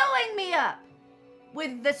filling me up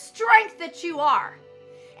with the strength that you are.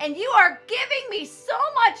 And you are giving me so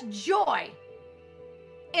much joy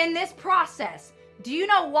in this process. Do you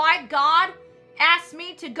know why God asked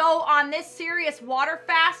me to go on this serious water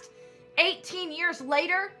fast 18 years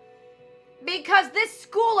later? Because this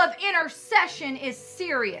school of intercession is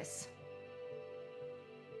serious.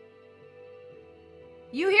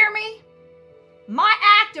 You hear me? My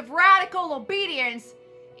act of radical obedience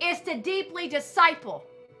is to deeply disciple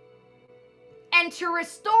and to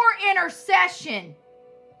restore intercession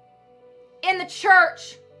in the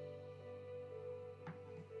church.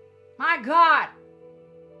 My God,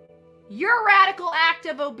 your radical act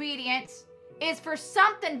of obedience is for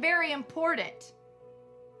something very important.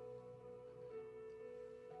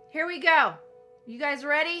 Here we go. You guys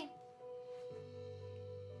ready?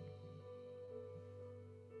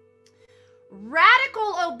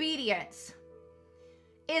 Radical obedience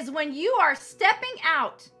is when you are stepping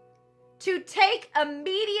out to take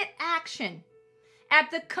immediate action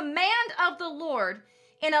at the command of the Lord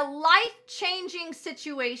in a life-changing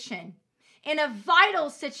situation, in a vital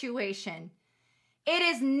situation. It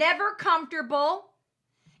is never comfortable.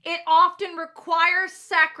 It often requires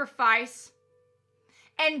sacrifice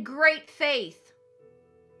and great faith.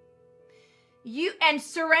 And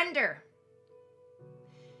surrender.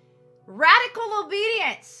 Radical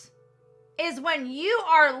obedience is when you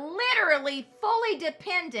are literally fully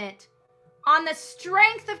dependent on the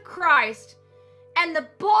strength of Christ and the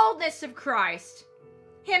boldness of Christ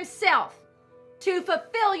Himself to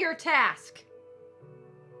fulfill your task.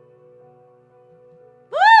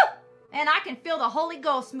 Woo! And I can feel the Holy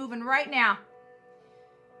Ghost moving right now.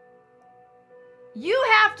 You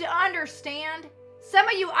have to understand, some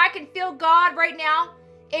of you, I can feel God right now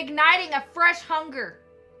igniting a fresh hunger.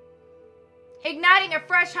 Igniting a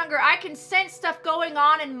fresh hunger. I can sense stuff going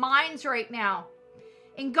on in minds right now.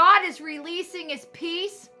 And God is releasing His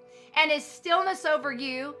peace and His stillness over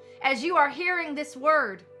you as you are hearing this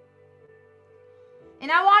word.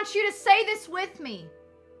 And I want you to say this with me.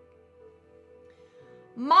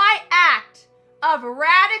 My act of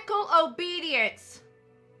radical obedience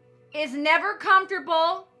is never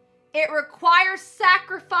comfortable. It requires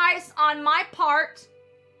sacrifice on my part,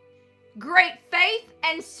 great faith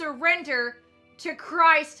and surrender to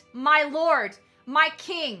Christ, my Lord, my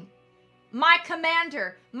King, my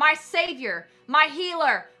commander, my Savior, my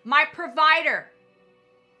healer, my provider,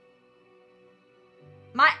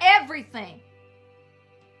 my everything.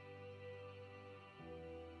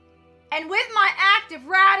 And with my act of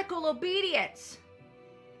radical obedience,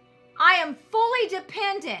 I am fully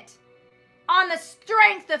dependent on the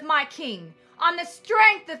strength of my King, on the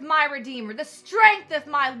strength of my Redeemer, the strength of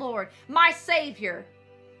my Lord, my Savior,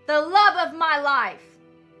 the love of my life,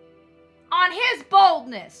 on His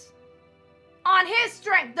boldness, on His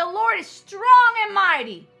strength. The Lord is strong and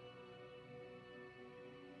mighty.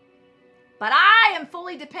 But I am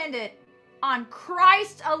fully dependent on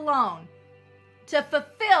Christ alone to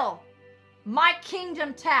fulfill my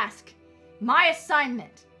kingdom task, my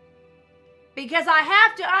assignment. Because I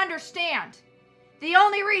have to understand, the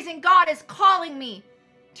only reason God is calling me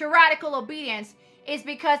to radical obedience is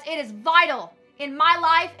because it is vital in my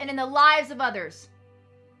life and in the lives of others.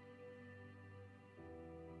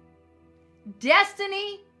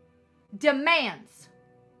 Destiny demands.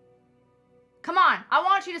 Come on, I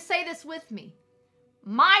want you to say this with me.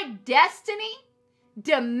 My destiny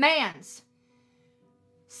demands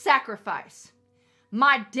sacrifice.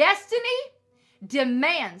 My destiny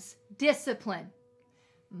demands discipline.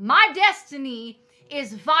 My destiny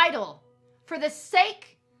is vital for the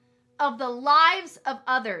sake of the lives of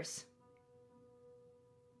others.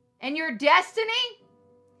 And your destiny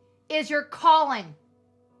is your calling.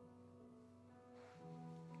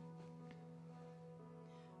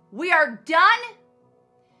 We are done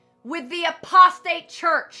with the apostate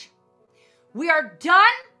church. We are done.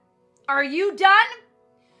 Are you done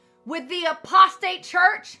with the apostate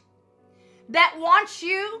church that wants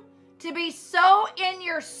you to be so in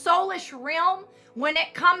your soulish realm when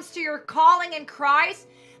it comes to your calling in Christ?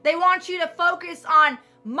 They want you to focus on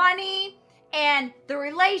money and the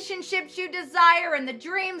relationships you desire and the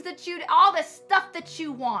dreams that all the stuff that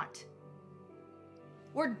you want.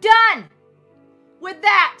 We're done with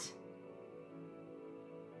that.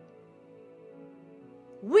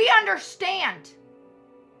 We understand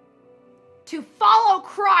to follow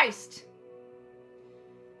Christ,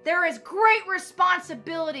 there is great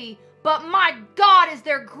responsibility, but my God, is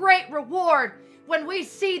there great reward when we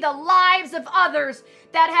see the lives of others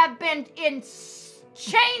that have been in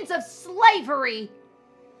chains of slavery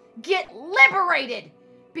get liberated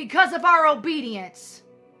because of our obedience.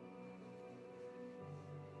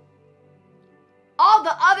 All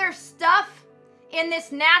the other stuff in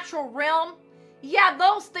this natural realm, yeah,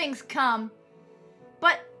 those things come.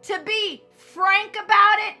 But to be frank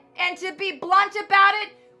about it and to be blunt about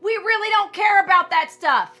it, we really don't care about that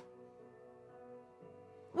stuff.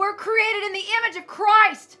 We're created in the image of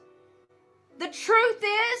Christ. The truth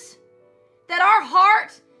is that our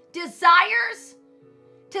heart desires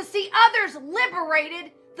to see others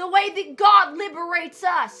liberated the way that God liberates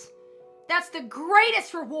us. That's the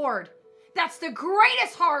greatest reward. That's the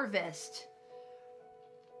greatest harvest.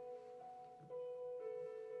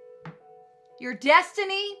 Your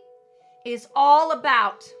destiny is all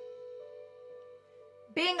about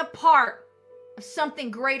being a part of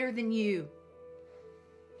something greater than you.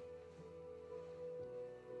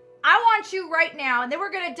 I want you right now, and then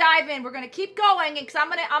we're going to dive in. We're going to keep going because I'm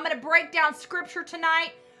going to break down scripture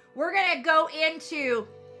tonight. We're going to go into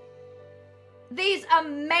these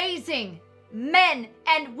amazing men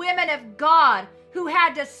and women of God who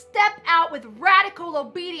had to step out with radical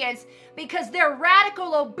obedience because their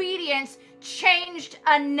radical obedience changed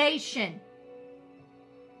a nation.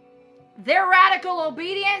 Their radical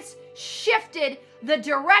obedience shifted the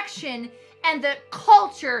direction and the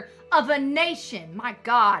culture of a nation. My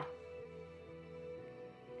God.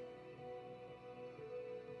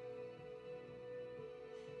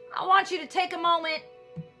 I want you to take a moment.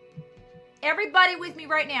 Everybody with me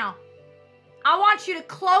right now. I want you to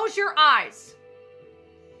close your eyes.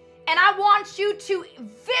 And I want you to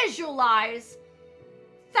visualize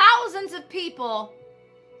thousands of people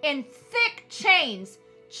in thick chains.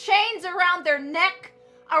 Chains around their neck,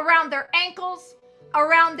 around their ankles,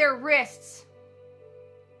 around their wrists.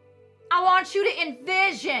 I want you to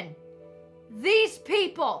envision these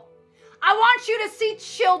people. I want you to see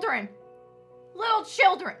children, little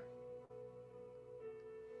children.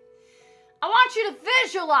 I want you to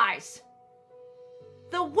visualize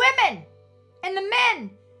the women and the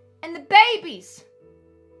men and the babies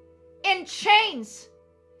in chains,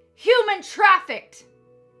 human trafficked,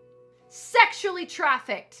 sexually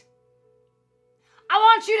trafficked. I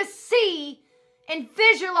want you to see and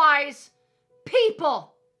visualize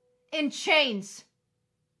people in chains.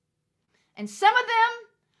 And some of them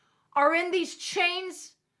are in these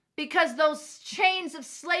chains because those chains of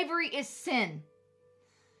slavery is sin.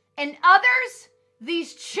 And others,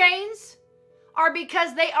 these chains are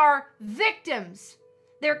because they are victims.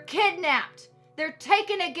 They're kidnapped. They're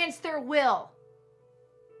taken against their will.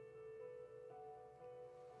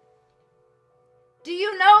 Do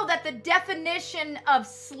you know that the definition of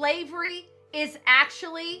slavery is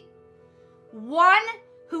actually one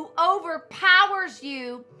who overpowers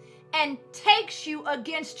you and takes you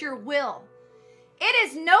against your will? It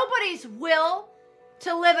is nobody's will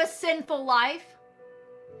to live a sinful life.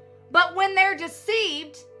 But when they're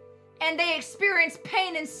deceived and they experience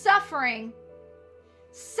pain and suffering,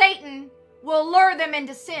 Satan will lure them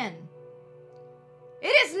into sin. It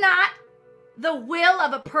is not the will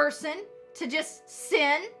of a person to just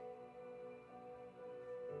sin.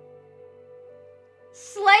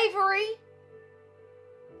 Slavery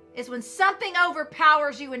is when something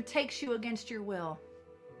overpowers you and takes you against your will.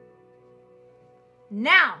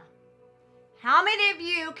 Now, how many of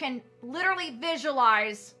you can literally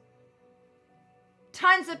visualize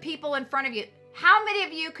tons of people in front of you? How many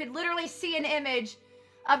of you could literally see an image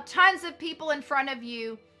of tons of people in front of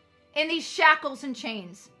you in these shackles and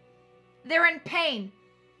chains? They're in pain.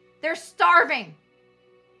 They're starving.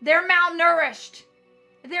 They're malnourished.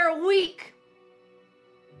 They're weak.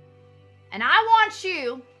 And I want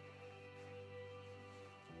you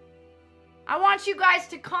I want you guys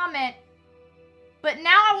to comment, but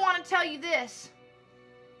now I want to tell you this.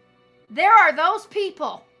 There are those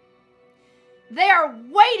people, they are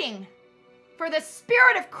waiting for the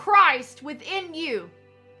Spirit of Christ within you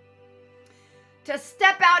to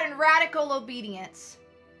step out in radical obedience.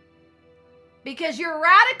 Because your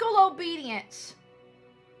radical obedience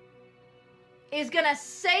is going to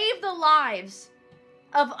save the lives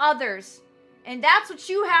of others. And that's what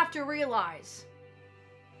you have to realize.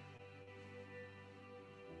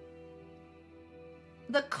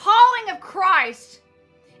 The calling of Christ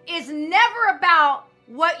is never about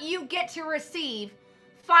what you get to receive.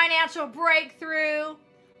 Financial breakthrough,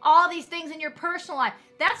 all these things in your personal life.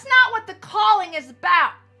 That's not what the calling is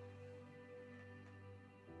about.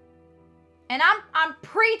 And I'm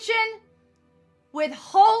preaching with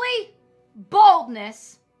holy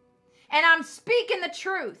boldness, and I'm speaking the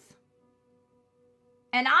truth.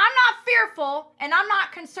 And I'm not fearful, and I'm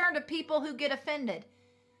not concerned of people who get offended.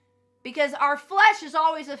 Because our flesh is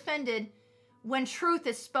always offended when truth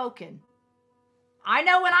is spoken. I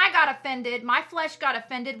know when I got offended, my flesh got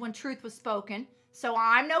offended when truth was spoken. So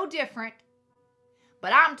I'm no different.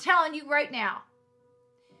 But I'm telling you right now,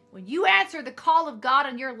 when you answer the call of God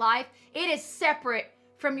in your life, it is separate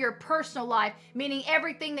from your personal life, meaning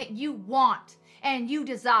everything that you want and you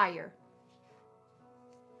desire.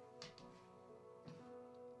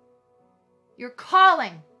 Your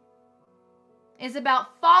calling is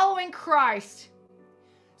about following Christ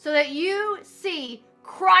so that you see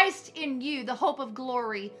Christ in you, the hope of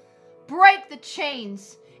glory, break the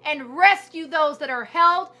chains and rescue those that are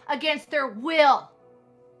held against their will.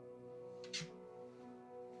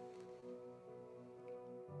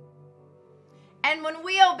 And when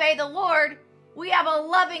we obey the Lord, we have a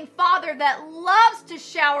loving Father that loves to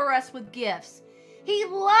shower us with gifts. He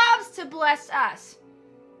loves to bless us.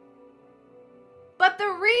 But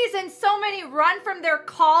the reason so many run from their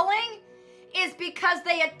calling is because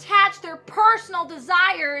they attach their personal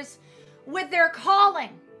desires with their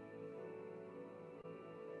calling.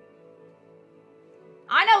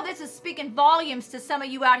 I know this is speaking volumes to some of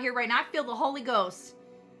you out here right now. I feel the Holy Ghost.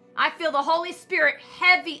 I feel the Holy Spirit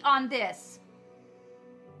heavy on this.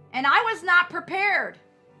 And I was not prepared.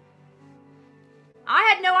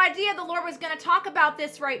 I had no idea the Lord was going to talk about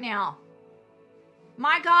this right now.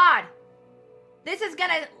 My God. This is going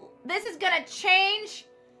to change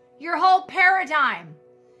your whole paradigm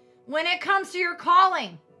when it comes to your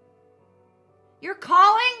calling. Your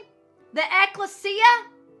calling, the ecclesia,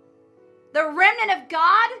 the remnant of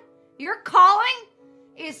God, your calling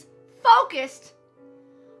is focused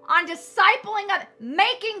on discipling,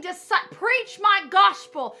 preach my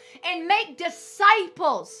gospel and make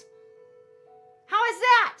disciples. How is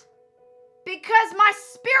that? Because my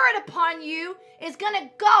Spirit upon you is going to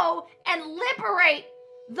go and liberate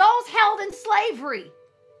those held in slavery.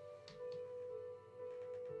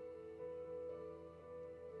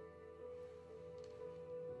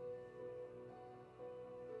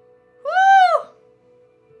 Woo!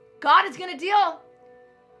 God is going to deal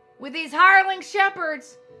with these hireling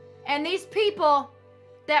shepherds and these people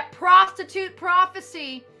that prostitute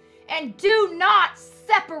prophecy and do not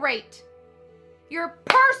separate your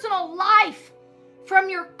personal life from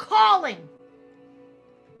your calling.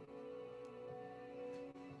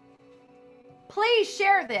 Please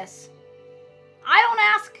share this. I'm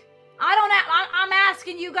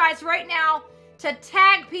asking you guys right now to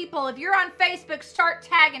tag people. If you're on Facebook, start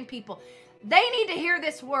tagging people. They need to hear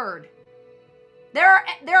this word. There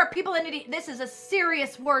are people that need to, this is a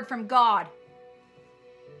serious word from God.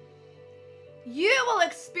 You will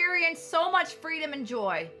experience so much freedom and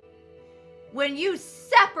joy when you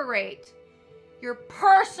separate your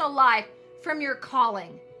personal life from your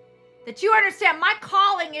calling. That you understand my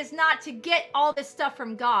calling is not to get all this stuff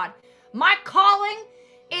from God. My calling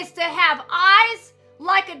is to have eyes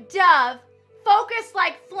like a dove, focus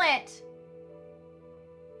like flint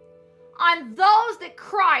on those that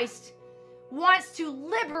Christ wants to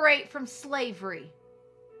liberate from slavery.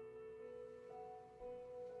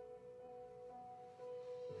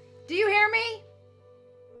 Do you hear me?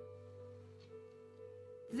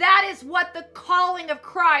 That is what the calling of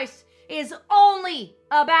Christ is only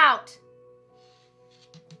about.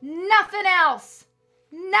 Nothing else.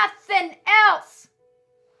 Nothing else.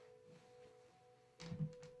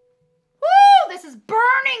 Woo! This is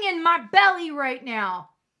burning in my belly right now.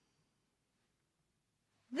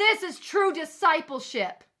 This is true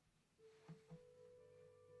discipleship.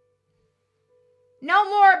 No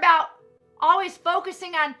more about always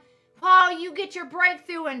focusing on, oh, you get your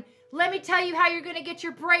breakthrough and let me tell you how you're going to get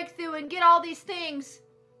your breakthrough and get all these things.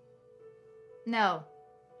 No.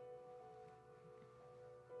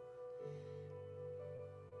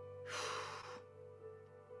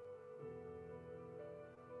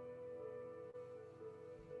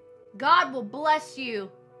 God will bless you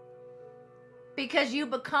because you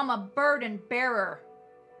become a burden bearer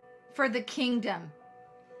for the kingdom.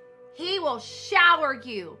 He will shower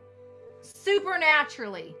you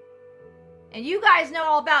supernaturally. And you guys know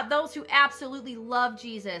all about those who absolutely love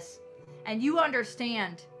Jesus, and you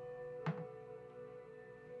understand.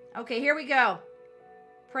 Okay, here we go.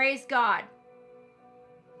 Praise God.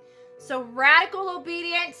 So radical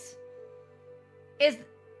obedience is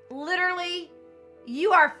literally,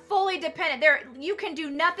 you are fully dependent. You can do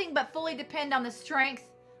nothing but fully depend on the strength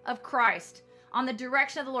of Christ, on the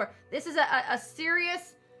direction of the Lord. This is a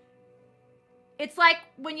serious, it's like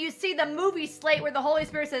when you see the movie slate where the Holy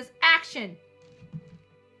Spirit says, action.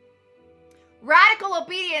 Radical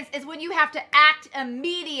obedience is when you have to act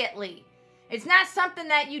immediately. It's not something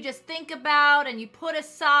that you just think about and you put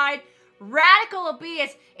aside. Radical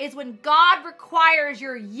obedience is when God requires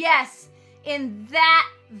your yes in that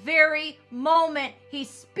very moment He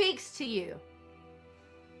speaks to you.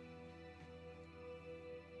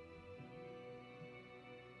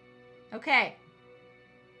 Okay.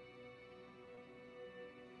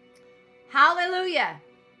 Hallelujah.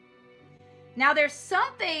 Now there's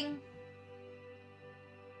something.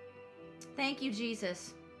 Thank you,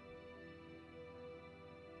 Jesus.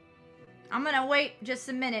 I'm going to wait just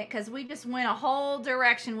a minute because we just went a whole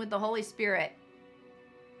direction with the Holy Spirit.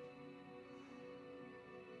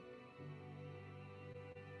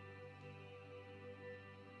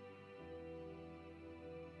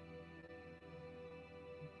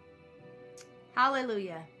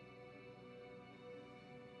 Hallelujah.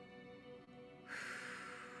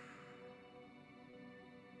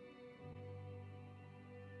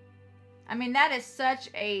 I mean, that is such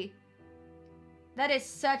a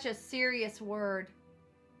serious word.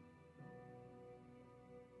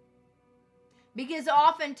 Because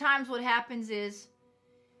oftentimes what happens is,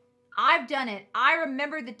 I've done it. I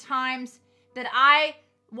remember the times that I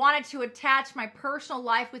wanted to attach my personal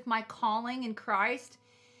life with my calling in Christ.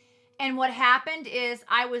 And what happened is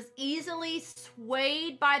I was easily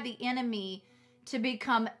swayed by the enemy to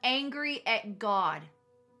become angry at God.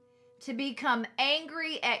 To become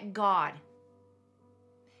angry at God.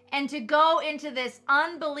 And to go into this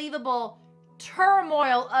unbelievable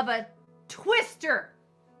turmoil of a twister.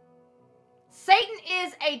 Satan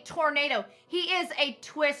is a tornado. He is a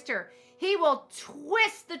twister. He will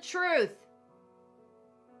twist the truth.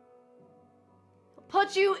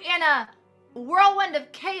 Put you in a whirlwind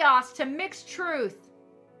of chaos to mix truth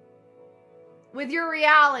with your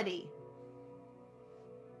reality.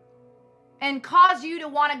 And cause you to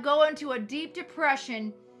want to go into a deep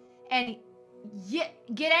depression and get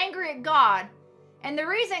angry at God. And the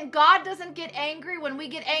reason God doesn't get angry when we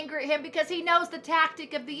get angry at Him, because He knows the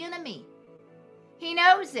tactic of the enemy. He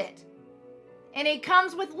knows it. And He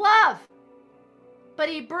comes with love. But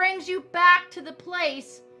He brings you back to the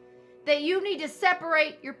place that you need to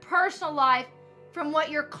separate your personal life from what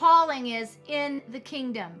your calling is in the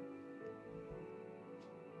kingdom.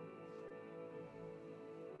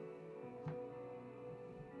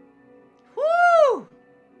 Woo!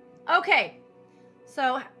 Okay.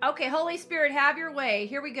 So, okay, Holy Spirit, have your way.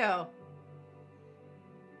 Here we go.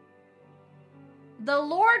 The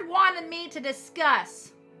Lord wanted me to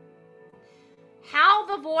discuss how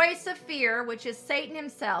the voice of fear, which is Satan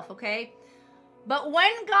himself, okay? But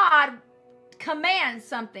when God commands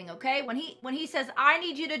something, okay? When he says, I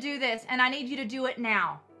need you to do this and I need you to do it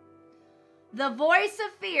now. The voice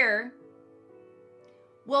of fear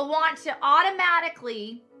will want to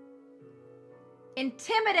automatically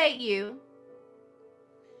intimidate you,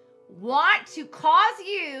 want to cause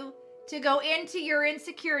you to go into your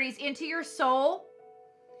insecurities, into your soul,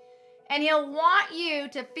 and he'll want you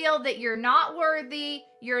to feel that you're not worthy,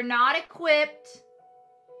 you're not equipped,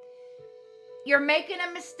 you're making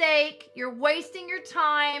a mistake, you're wasting your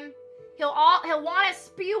time. He'll want to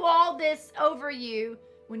spew all this over you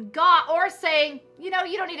when God, or saying, you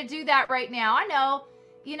don't need to do that right now. I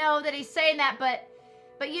know, that he's saying that, but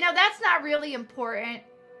that's not really important.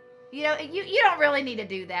 You don't really need to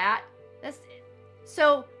do that.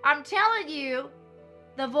 So I'm telling you,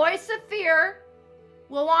 the voice of fear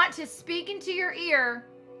will want to speak into your ear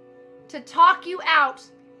to talk you out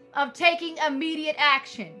of taking immediate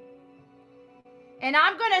action. And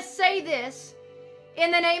I'm going to say this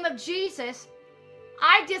in the name of Jesus.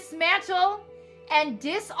 I dismantle and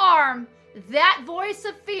disarm that voice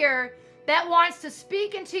of fear that wants to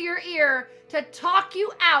speak into your ear to talk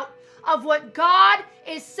you out of what God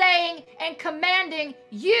is saying and commanding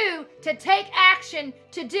you to take action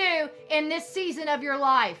to do in this season of your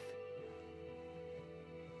life.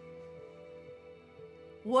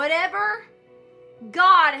 Whatever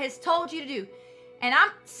God has told you to do. And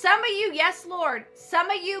some of you, yes, Lord, some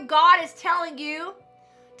of you, God is telling you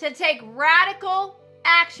to take radical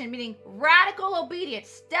action, meaning radical obedience.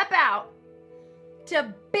 Step out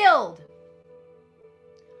to build.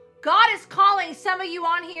 God is calling some of you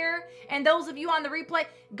on here and those of you on the replay.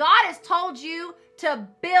 God has told you to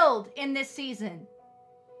build in this season.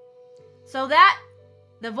 So that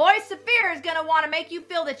the voice of fear is going to want to make you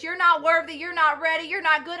feel that you're not worthy, you're not ready, you're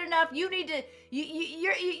not good enough. You need to,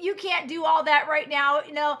 you can't do all that right now.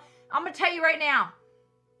 You know, I'm going to tell you right now.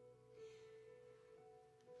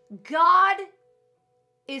 God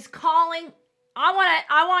is calling.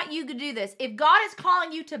 I want you to do this. If God is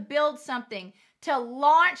calling you to build something, to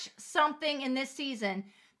launch something in this season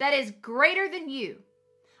that is greater than you,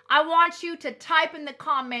 I want you to type in the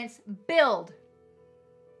comments, build.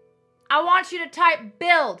 I want you to type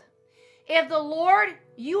build. If the Lord,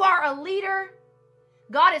 you are a leader,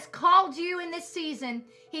 God has called you in this season.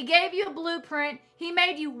 He gave you a blueprint. He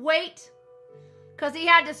made you wait because he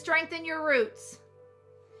had to strengthen your roots.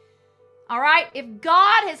 All right? If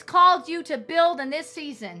God has called you to build in this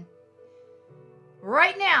season,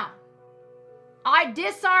 right now, I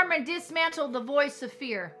disarm and dismantle the voice of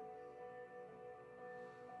fear.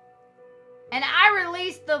 And I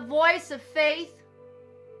release the voice of faith.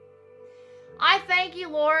 I thank you,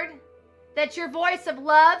 Lord, that your voice of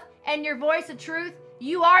love and your voice of truth,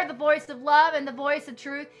 you are the voice of love and the voice of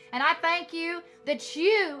truth. And I thank you that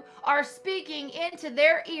you are speaking into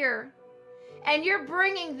their ear and you're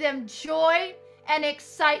bringing them joy and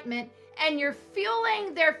excitement and you're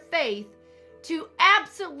fueling their faith to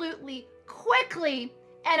absolutely quickly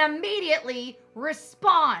and immediately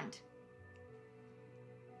respond.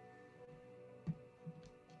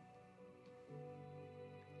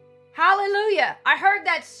 Hallelujah. I heard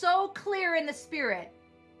that so clear in the spirit.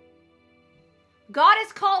 God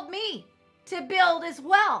has called me to build as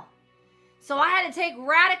well. So I had to take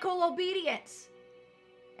radical obedience.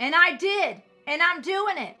 And I did. And I'm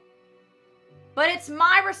doing it. But it's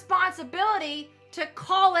my responsibility to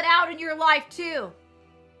call it out in your life too.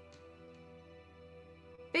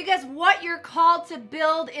 Because what you're called to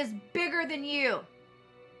build is bigger than you.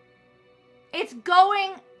 It's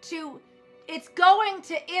going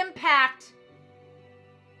to impact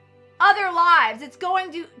other lives. It's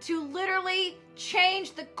going to literally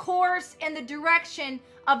change the course and the direction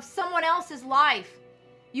of someone else's life.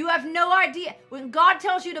 You have no idea. When God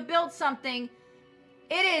tells you to build something,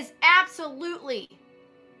 it is absolutely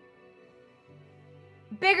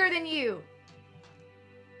bigger than you.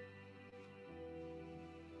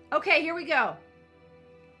 Okay, here we go.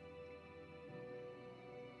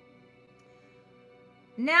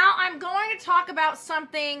 Now I'm going to talk about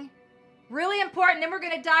something really important. Then we're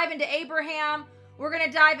going to dive into Abraham. We're going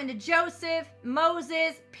to dive into Joseph,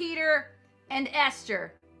 Moses, Peter, and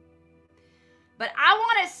Esther. But I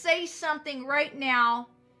want to say something right now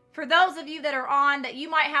for those of you that are on that you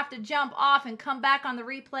might have to jump off and come back on the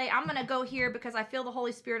replay. I'm going to go here because I feel the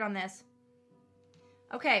Holy Spirit on this.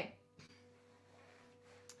 Okay.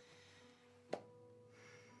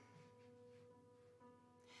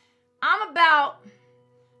 I'm about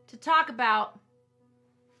to talk about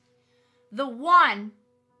the one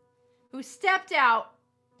who stepped out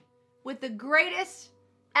with the greatest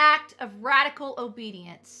act of radical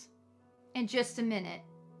obedience in just a minute.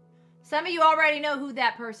 Some of you already know who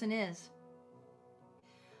that person is.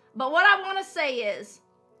 But what I want to say is,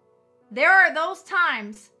 there are those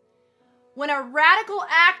times when a radical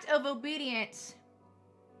act of obedience,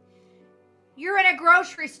 you're in a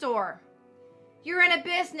grocery store, you're in a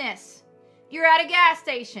business, you're at a gas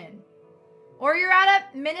station, or you're at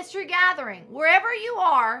a ministry gathering, wherever you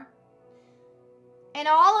are, and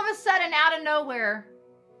all of a sudden, out of nowhere,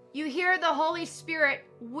 you hear the Holy Spirit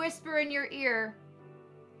whisper in your ear,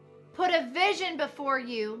 put a vision before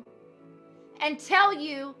you, and tell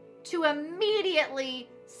you to immediately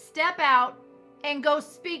step out and go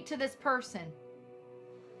speak to this person.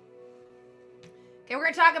 Okay, we're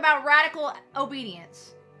going to talk about radical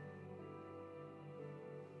obedience.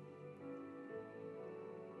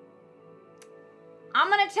 I'm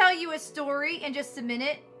going to tell you a story in just a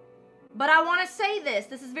minute, but I want to say this.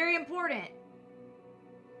 This is very important.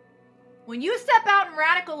 When you step out in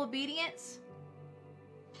radical obedience,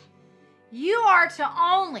 you are to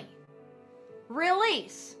only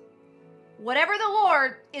release whatever the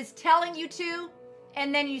Lord is telling you to,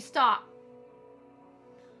 and then you stop.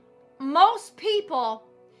 Most people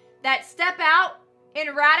that step out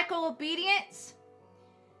in radical obedience,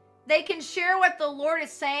 they can share what the Lord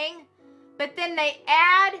is saying, but then they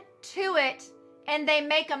add to it and they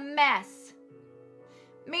make a mess.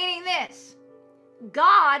 Meaning this,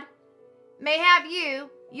 God may have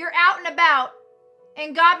you're out and about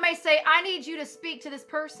And God may say, I need you to speak to this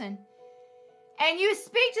person. And you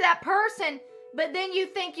speak to that person, but then you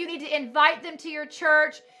think you need to invite them to your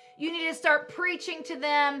church. You need to start preaching to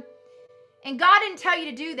them. And God didn't tell you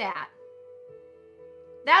to do that.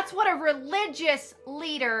 That's what a religious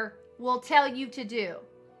leader will tell you to do.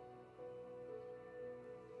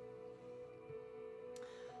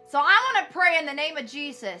 So I want to pray in the name of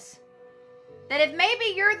Jesus that if maybe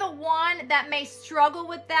you're the one that may struggle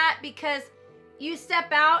with that because you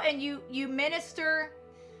step out and you minister,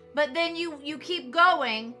 but then you keep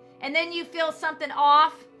going and then you feel something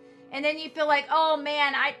off and then you feel like, oh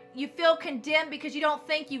man, you feel condemned because you don't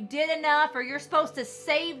think you did enough or you're supposed to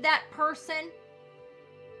save that person.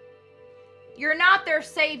 You're not their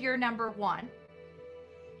savior, number one.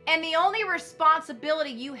 And the only responsibility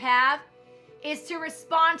you have is to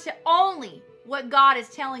respond to only what God is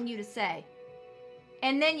telling you to say.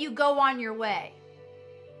 And then you go on your way.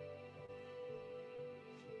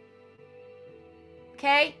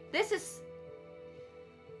 Okay?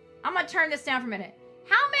 I'm going to turn this down for a minute.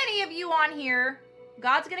 How many of you on here,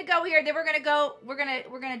 God's going to go here, then we're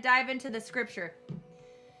going to dive into the scripture.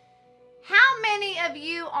 How many of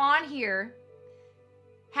you on here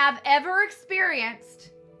have ever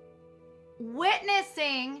experienced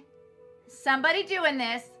witnessing somebody doing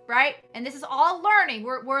this, right? And this is all learning.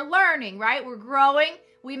 We're learning, right? We're growing.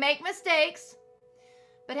 We make mistakes.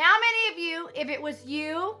 But how many of you, if it was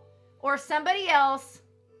you or somebody else,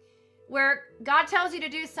 where God tells you to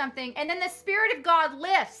do something, and then the Spirit of God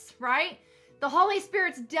lifts, right? The Holy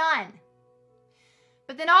Spirit's done.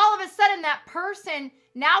 But then all of a sudden that person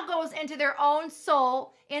now goes into their own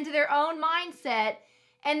soul, into their own mindset,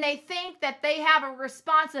 and they think that they have a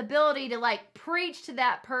responsibility to like preach to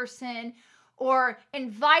that person or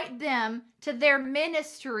invite them to their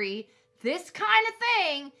ministry, this kind of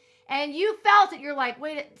thing, and you felt it, you're like,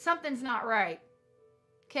 wait, something's not right.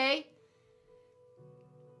 Okay?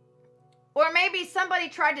 Or maybe somebody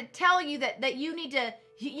tried to tell you that you need to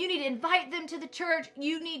invite them to the church,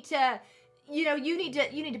 you need to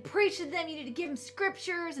preach to them, you need to give them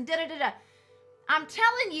scriptures and da-da-da-da. I'm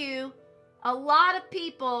telling you, a lot of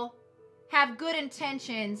people have good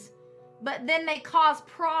intentions, but then they cause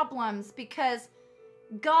problems because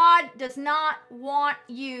God does not want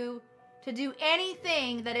you to do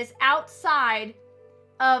anything that is outside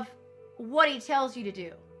of what He tells you to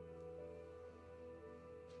do.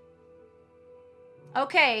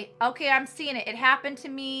 Okay, I'm seeing it. It happened to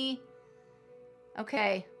me.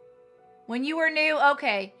 Okay. When you were new,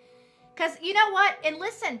 okay. Because you know what? And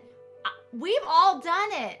listen, we've all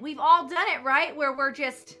done it. We've all done it, right? Where we're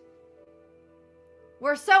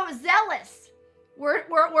so zealous.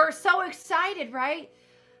 We're so excited, right?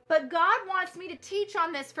 But God wants me to teach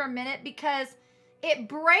on this for a minute because it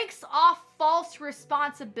breaks off false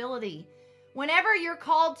responsibility. Whenever you're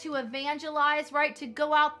called to evangelize, right, to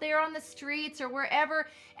go out there on the streets or wherever,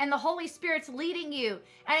 and the Holy Spirit's leading you,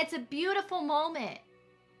 and it's a beautiful moment.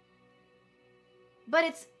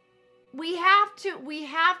 But we have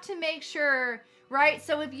to make sure, right?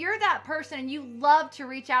 So if you're that person and you love to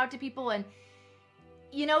reach out to people and,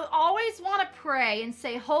 always want to pray and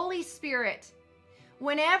say, Holy Spirit,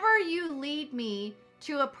 whenever you lead me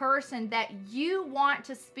to a person that you want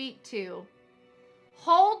to speak to,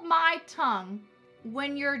 hold my tongue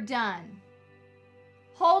when you're done.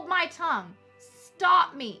 Hold my tongue.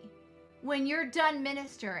 Stop me when you're done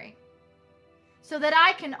ministering so that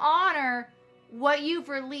I can honor what you've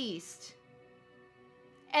released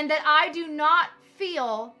and that I do not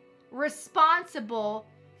feel responsible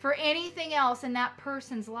for anything else in that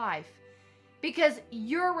person's life because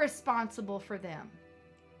you're responsible for them.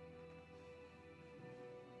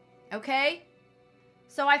 Okay?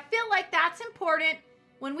 So I feel like that's important.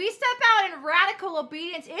 When we step out in radical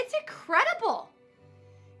obedience, it's incredible.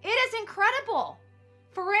 It is incredible.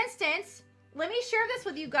 For instance, let me share this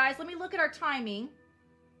with you guys. Let me look at our timing.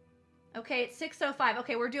 Okay, it's 6:05.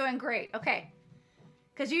 Okay, we're doing great. Okay.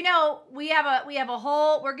 Because we have a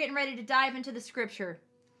whole, we're getting ready to dive into the scripture.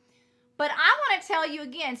 But I want to tell you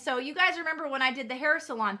again, so you guys remember when I did the hair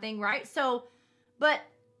salon thing, right? But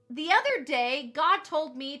the other day, God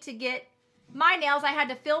told me to get my nails. I had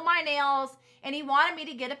to fill my nails, and He wanted me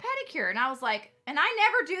to get a pedicure. And I was like, and I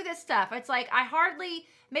never do this stuff. It's like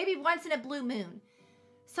maybe once in a blue moon.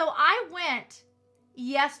 So I went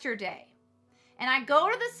yesterday, and I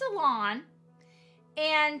go to the salon,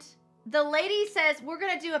 and the lady says, we're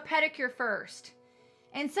going to do a pedicure first.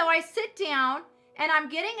 And so I sit down, and I'm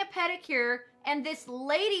getting a pedicure, and this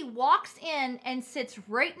lady walks in and sits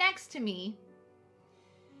right next to me.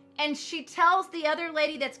 And she tells the other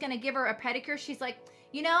lady that's going to give her a pedicure, she's like,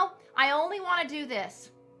 I only want to do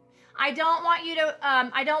this. I don't want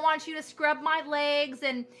you to scrub my legs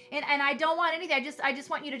and I don't want anything. I just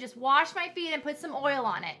want you to just wash my feet and put some oil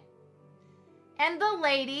on it. And the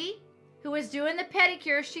lady who was doing the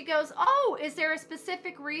pedicure, she goes, "Oh, is there a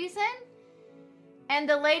specific reason?" And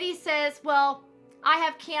the lady says, "Well, I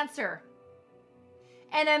have cancer."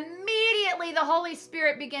 And immediately the Holy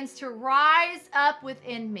Spirit begins to rise up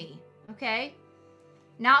within me, okay?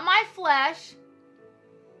 Not my flesh.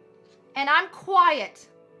 And I'm quiet.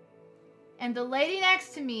 And the lady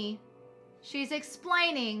next to me, she's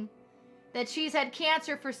explaining that she's had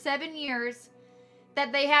cancer for 7 years,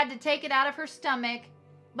 that they had to take it out of her stomach,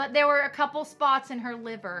 but there were a couple spots in her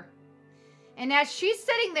liver. And as she's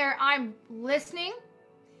sitting there, I'm listening.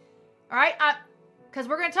 All right? Because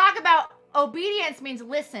we're going to talk about obedience means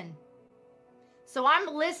listen. So I'm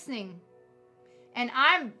listening. And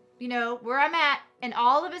I'm, where I'm at. And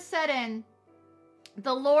all of a sudden,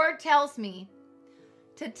 the Lord tells me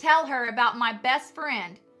to tell her about my best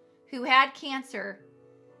friend who had cancer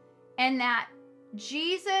and that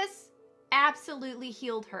Jesus absolutely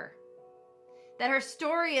healed her. That her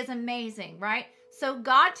story is amazing, right? So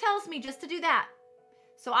God tells me just to do that.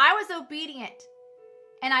 So I was obedient.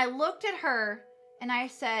 And I looked at her and I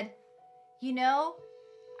said,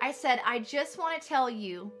 I just want to tell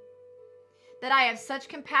you that I have such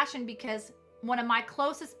compassion because one of my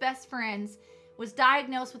closest best friends was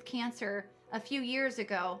diagnosed with cancer a few years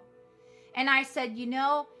ago. And I said,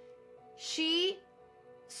 she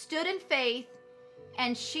stood in faith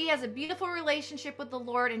and she has a beautiful relationship with the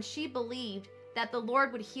Lord, and she believed that the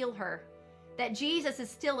Lord would heal her, that Jesus is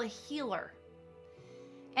still a healer.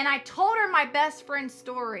 And I told her my best friend's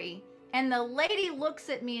story, and the lady looks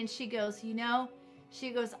at me and she goes,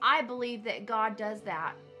 I believe that God does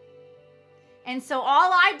that. And so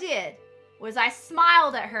all I did was I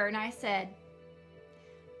smiled at her and I said,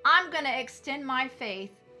 I'm going to extend my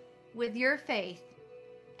faith with your faith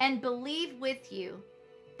and believe with you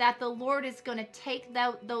that the Lord is going to take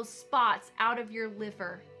those spots out of your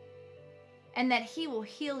liver and that he will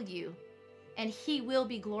heal you and he will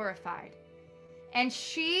be glorified. And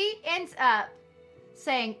she ends up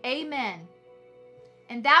saying amen.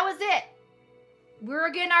 And that was it. We were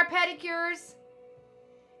getting our pedicures.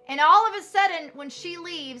 And all of a sudden, when she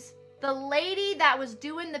leaves, the lady that was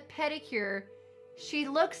doing the pedicure, she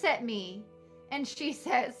looks at me and she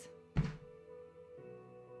says,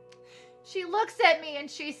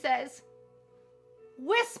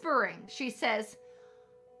 whispering, she says,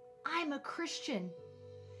 I'm a Christian.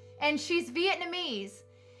 And she's Vietnamese.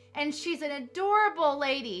 And she's an adorable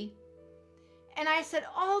lady. And I said,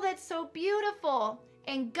 oh, that's so beautiful.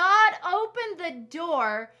 And God opened the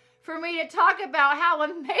door for me to talk about how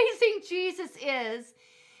amazing Jesus is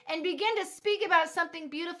and begin to speak about something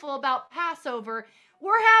beautiful about Passover.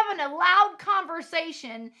 We're having a loud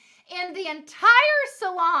conversation in the entire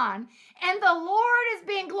salon, and the Lord is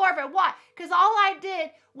being glorified. Why? Because all I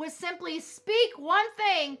did was simply speak one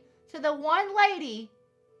thing to the one lady,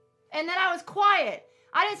 and then I was quiet.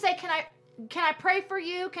 I didn't say, can I pray for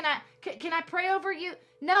you? Can I pray over you?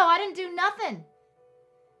 No, I didn't do nothing.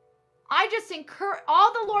 I just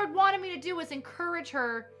all the Lord wanted me to do was encourage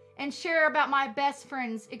her and share about my best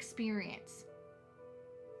friend's experience.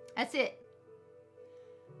 That's it.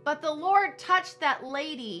 But the Lord touched that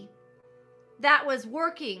lady that was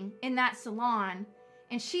working in that salon,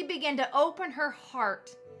 and she began to open her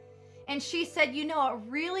heart. And she said, it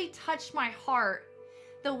really touched my heart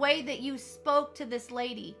the way that you spoke to this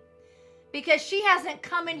lady, because she hasn't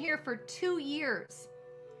come in here for 2 years.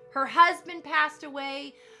 Her husband passed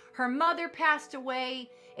away. Her mother passed away.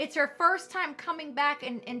 It's her first time coming back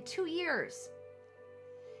in 2 years.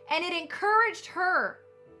 And it encouraged her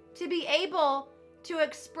to be able to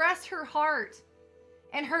express her heart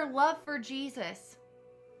and her love for Jesus.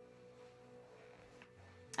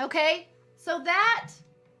 Okay? But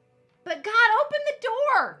God opened the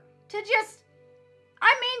door to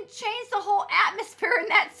change the whole atmosphere in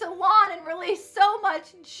that salon and release so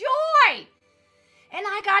much joy. And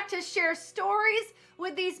I got to share stories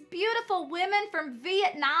with these beautiful women from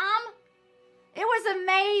Vietnam. It was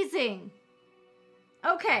amazing.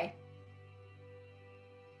 Okay.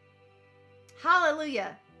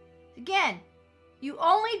 Hallelujah. Again, you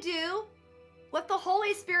only do what the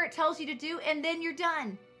Holy Spirit tells you to do, and then you're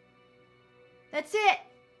done. That's it.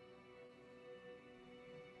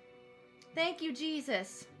 Thank you,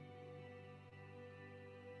 Jesus.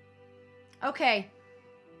 Okay.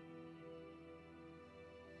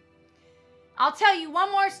 I'll tell you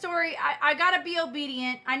one more story. I got to be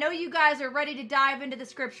obedient. I know you guys are ready to dive into the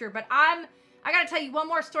scripture, but I got to tell you one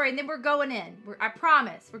more story, and then we're going in. I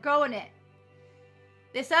promise. We're going in.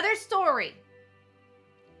 This other story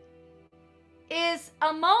is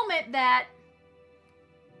a moment that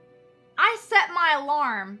I set my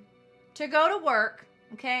alarm to go to work,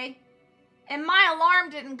 okay? And my alarm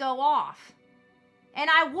didn't go off. And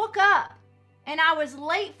I woke up and I was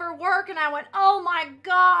late for work and I went, oh my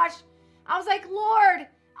gosh. I was like, Lord,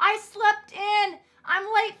 I slept in. I'm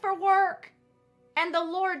late for work. And the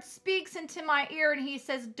Lord speaks into my ear and he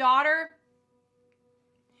says, daughter,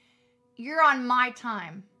 you're on my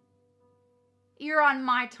time. You're on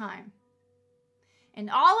my time. And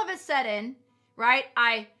all of a sudden, right,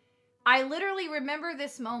 I literally remember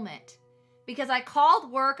this moment because I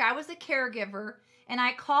called work. I was a caregiver and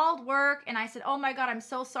I called work and I said, oh my God, I'm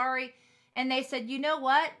so sorry. And they said, you know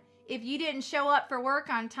what? If you didn't show up for work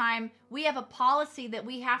on time, we have a policy that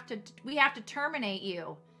we have to terminate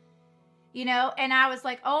you. You know, and I was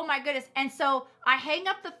like, oh my goodness. And so I hang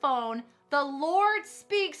up the phone. The Lord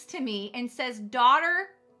speaks to me and says,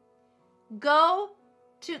 daughter, go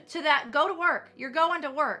to work. You're going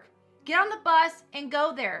to work. Get on the bus and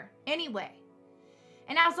go there anyway.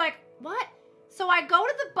 And I was like, what? So I go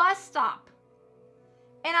to the bus stop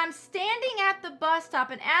and I'm standing at the bus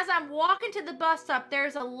stop. And as I'm walking to the bus stop,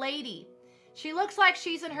 there's a lady. She looks like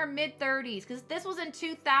she's in her mid-30s because this was in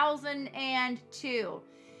 2002.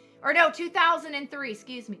 Or no, 2003,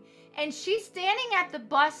 excuse me. And she's standing at the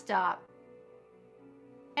bus stop.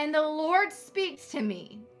 And the Lord speaks to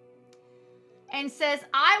me and says,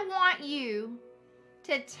 I want you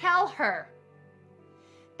to tell her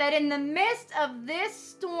that in the midst of this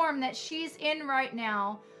storm that she's in right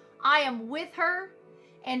now, I am with her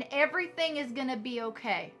and everything is going to be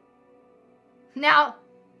okay. Now,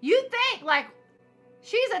 you think like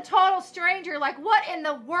she's a total stranger. Like, what in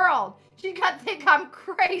the world? She got to think I'm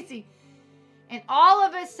crazy. And all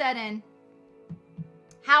of a sudden,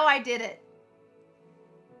 how I did it.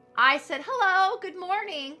 I said, hello, good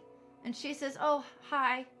morning. And she says, oh,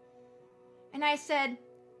 hi. And I said,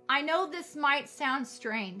 I know this might sound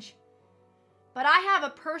strange, but I have a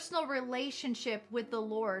personal relationship with the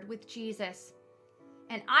Lord, with Jesus.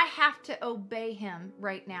 And I have to obey him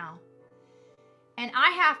right now. And I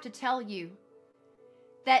have to tell you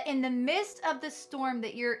that in the midst of the storm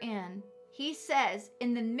that you're in, he says,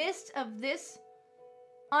 in the midst of this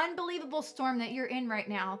unbelievable storm that you're in right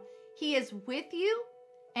now, he is with you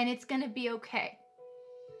and it's going to be okay.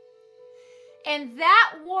 And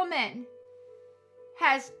that woman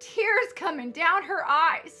has tears coming down her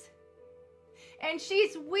eyes and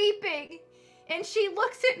she's weeping and she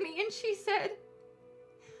looks at me and she said,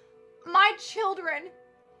 my children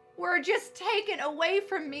were just taken away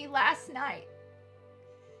from me last night.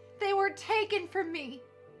 They were taken from me.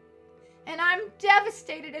 And I'm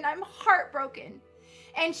devastated and I'm heartbroken.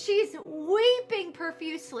 And she's weeping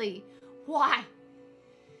profusely. Why?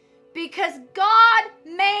 Because God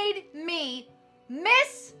made me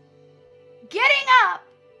miss getting up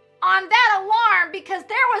on that alarm because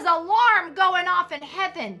there was an alarm going off in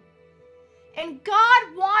heaven. And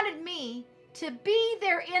God wanted me to be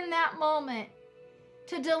there in that moment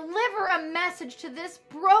to deliver a message to this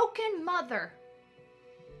broken mother.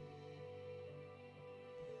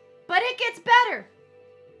 But it gets better.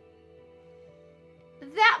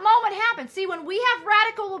 That moment happened. See, when we have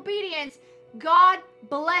radical obedience, God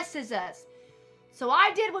blesses us. So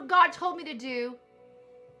I did what God told me to do.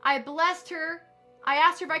 I blessed her. I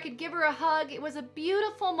asked her if I could give her a hug. It was a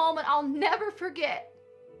beautiful moment I'll never forget.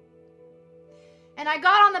 And I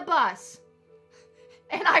got on the bus.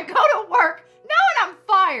 And I go to work knowing I'm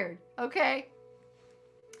fired, okay?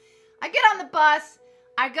 I get on the bus.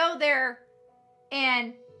 I go there.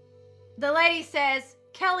 And the lady says,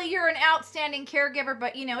 Kelly, you're an outstanding caregiver,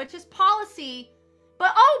 but you know, it's just policy.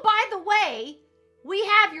 But oh, by the way, we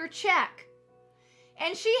have your check.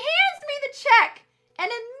 And she hands me the check.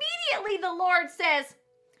 And immediately the Lord says,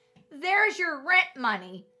 there's your rent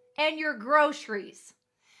money and your groceries.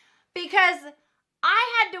 Because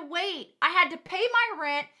I had to wait. I had to pay my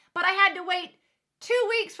rent, but I had to wait 2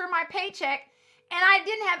 weeks for my paycheck. And I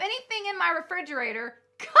didn't have anything in my refrigerator.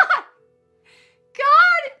 God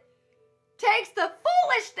takes the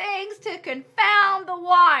foolish things to confound the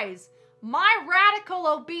wise. My radical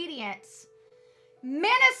obedience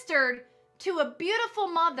ministered to a beautiful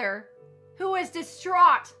mother who is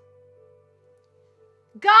distraught.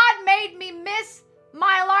 God made me miss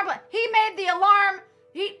my alarm. He made the alarm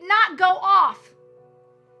not go off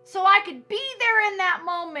so I could be there in that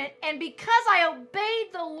moment. And because I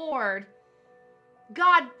obeyed the Lord,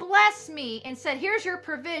 God blessed me and said, here's your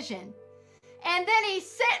provision. And then he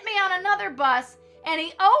sent me on another bus and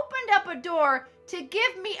he opened up a door to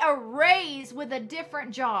give me a raise with a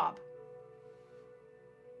different job.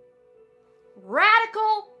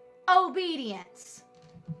 Radical obedience.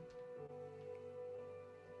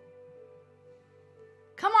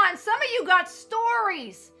 some of you got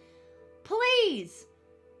stories. Please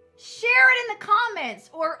share it in the comments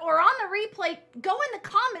or on the replay. Go in the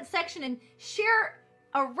comment section and share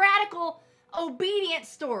a radical obedient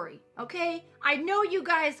story, okay? I know you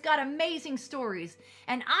guys got amazing stories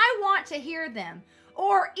and I want to hear them.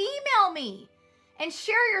 Or email me and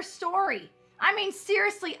share your story. I mean,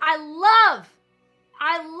 seriously, I love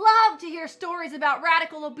to hear stories about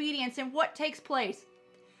radical obedience and what takes place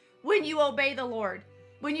when you obey the Lord,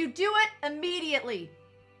 when you do it immediately.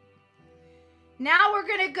 Now we're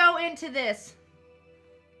going to go into this.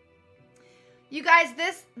 You guys,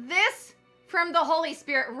 this from the Holy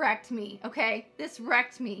Spirit wrecked me, okay? This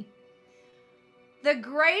wrecked me. The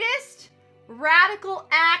greatest radical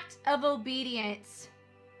act of obedience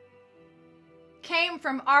came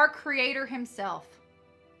from our Creator himself.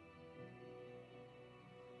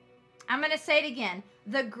 I'm going to say it again.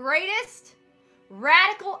 The greatest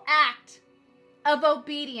radical act of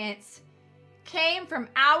obedience came from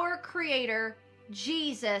our Creator,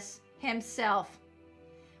 Jesus himself.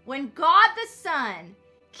 When God the Son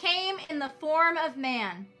came in the form of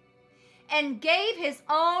man and gave his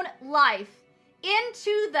own life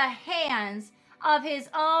into the hands of his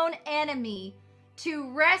own enemy to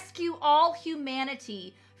rescue all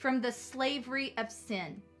humanity from the slavery of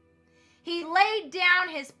sin. He laid down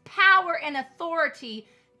his power and authority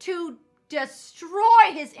to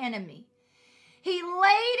destroy his enemy. He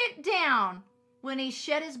laid it down when he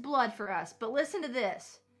shed his blood for us. But listen to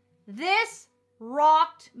this. This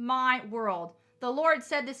rocked my world. The Lord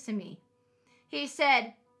said this to me. He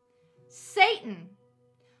said, Satan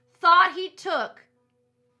thought he took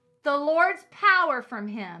the Lord's power from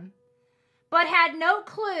him, but had no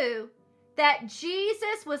clue that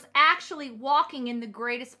Jesus was actually walking in the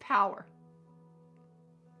greatest power.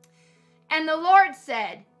 And the Lord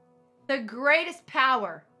said, the greatest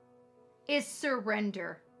power is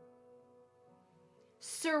surrender.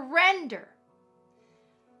 Surrender.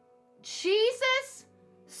 Jesus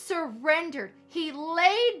surrendered. He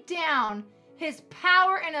laid down his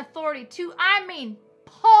power and authority to,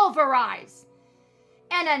 pulverize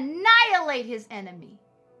and annihilate his enemy.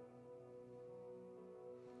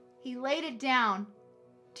 He laid it down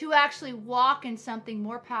to actually walk in something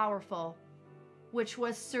more powerful, which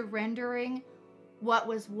was surrendering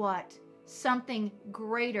something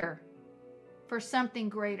greater, for something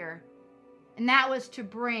greater. And that was to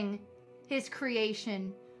bring his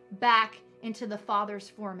creation back into the Father's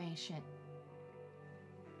formation.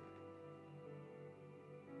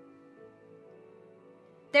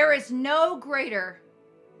 There is no greater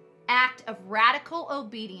act of radical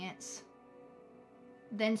obedience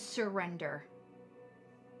than surrender.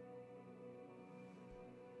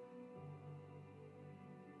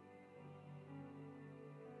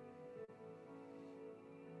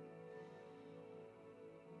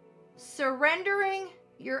 Surrendering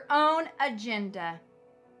your own agenda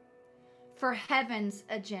for heaven's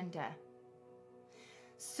agenda.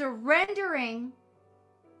 Surrendering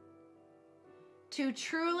to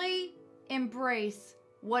truly embrace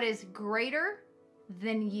what is greater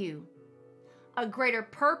than you. A greater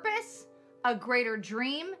purpose, a greater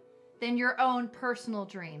dream than your own personal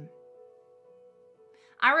dream.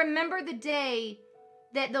 I remember the day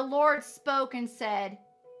that the Lord spoke and said,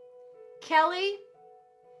 Kelly,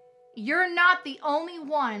 you're not the only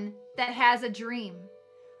one that has a dream.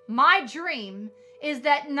 My dream is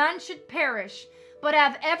that none should perish, but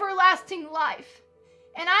have everlasting life.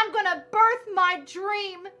 And I'm going to birth my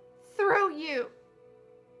dream through you.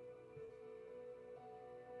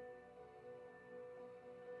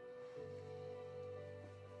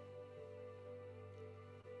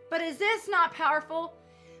 But is this not powerful?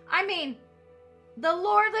 The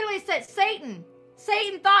Lord literally said, Satan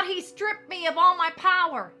thought he stripped me of all my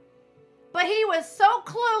power. But he was so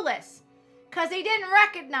clueless because he didn't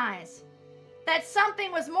recognize that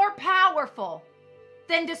something was more powerful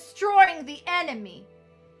than destroying the enemy,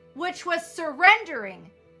 which was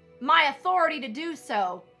surrendering my authority to do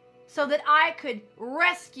so that I could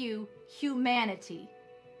rescue humanity.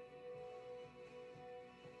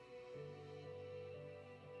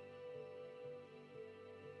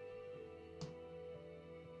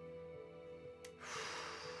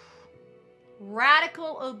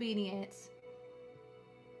 Radical obedience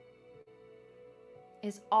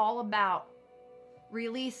is all about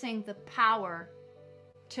releasing the power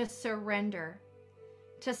to surrender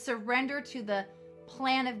to the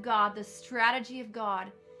plan of God, the strategy of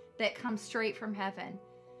God that comes straight from heaven.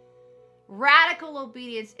 Radical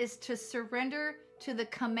obedience is to surrender to the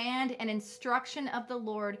command and instruction of the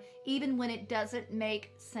Lord, even when it doesn't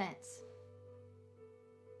make sense.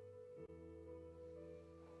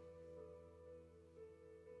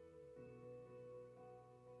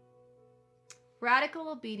 Radical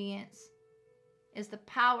obedience is the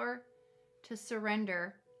power to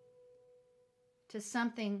surrender to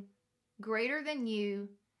something greater than you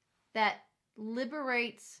that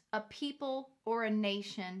liberates a people or a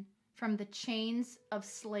nation from the chains of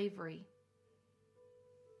slavery.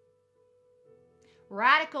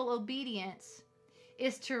 Radical obedience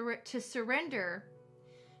is to surrender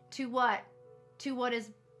to what? To what is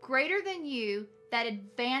greater than you, that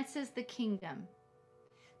advances the kingdom,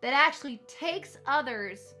 that actually takes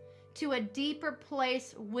others to a deeper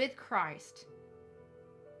place with Christ.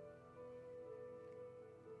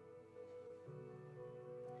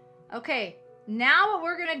 Okay, now what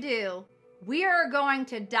we're going to do, we are going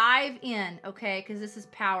to dive in, okay, because this is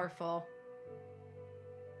powerful.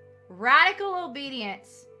 Radical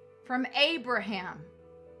obedience from Abraham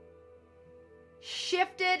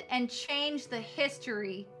shifted and changed the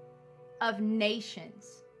history of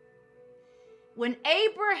nations. When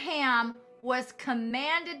Abraham was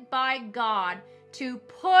commanded by God to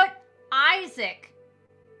put Isaac,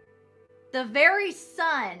 the very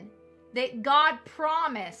son that God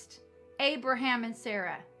promised Abraham and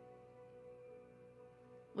Sarah,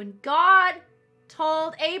 when God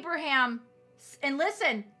told Abraham, and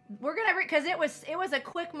listen, we're going to read, because it was a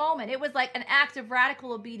quick moment. It was like an act of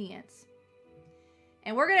radical obedience.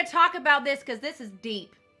 And we're going to talk about this because this is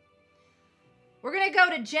deep. We're going to go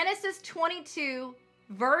to Genesis 22,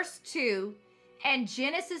 verse 2, and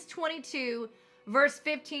Genesis 22, verse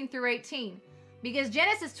 15 through 18. Because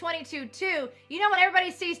Genesis 22, 2, you know when everybody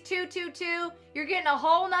sees 2, 2, 2, you're getting a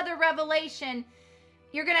whole nother revelation.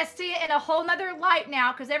 You're going to see it in a whole nother light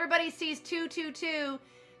now, because everybody sees 2, 2, 2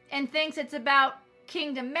 and thinks it's about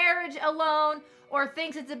kingdom marriage alone, or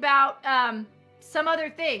thinks it's about some other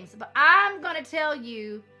things. But I'm going to tell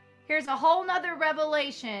you, here's a whole nother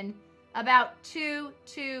revelation about 2,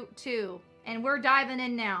 2, 2. And we're diving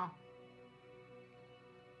in now.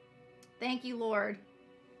 Thank you, Lord.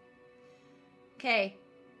 Okay.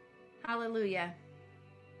 Hallelujah.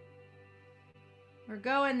 We're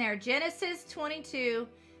going there. Genesis 22.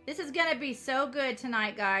 This is going to be so good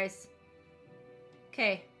tonight, guys.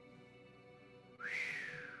 Okay.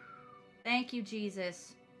 Thank you,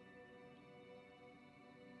 Jesus.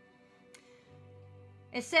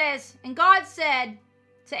 It says, and God said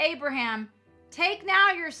to Abraham, take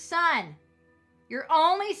now your son, your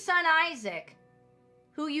only son Isaac,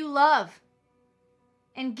 who you love,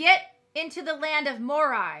 and get into the land of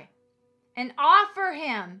Moriah, and offer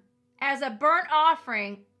him as a burnt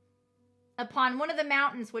offering upon one of the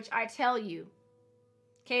mountains which I tell you.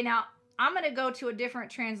 Okay, now I'm going to go to a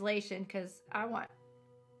different translation because I want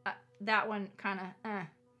that one kind of,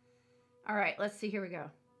 All right, let's see. Here we go.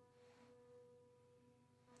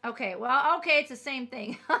 Okay, well, okay, it's the same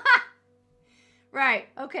thing. Right,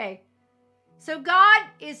 okay. So God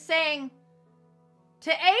is saying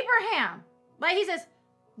to Abraham, like he says,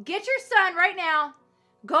 get your son right now,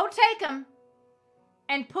 go take him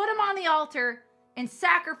and put him on the altar and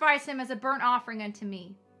sacrifice him as a burnt offering unto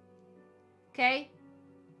me. Okay?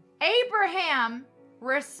 Abraham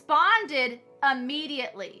responded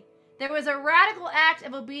immediately. There was a radical act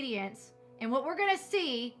of obedience. And what we're going to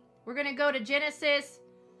see, we're going to go to Genesis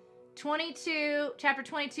 22, chapter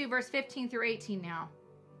 22, verse 15 through 18 now.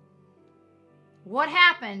 What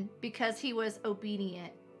happened because he was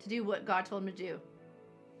obedient to do what God told him to do?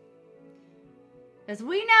 As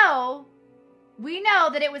we know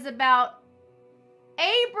that it was about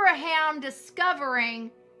Abraham discovering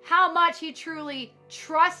how much he truly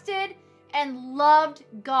trusted and loved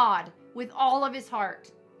God with all of his heart.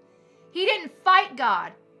 He didn't fight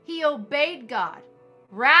God. He obeyed God.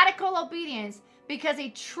 Radical obedience because he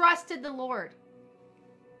trusted the Lord.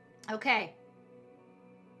 Okay.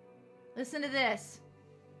 Listen to this.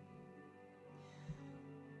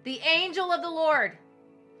 The angel of the Lord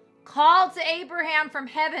called to Abraham from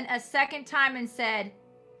heaven a second time and said,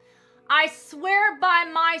 I swear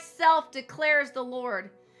by myself, declares the Lord,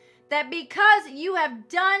 that because you have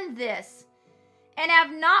done this and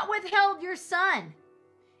have not withheld your son,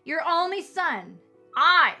 your only son,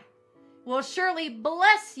 I will surely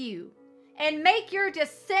bless you and make your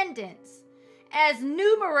descendants as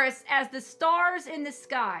numerous as the stars in the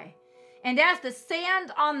sky and as the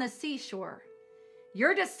sand on the seashore.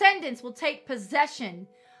 Your descendants will take possession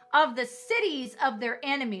of the cities of their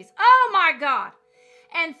enemies. Oh my God.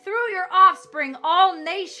 And through your offspring, all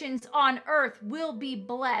nations on earth will be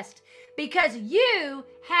blessed because you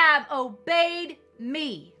have obeyed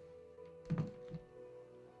me.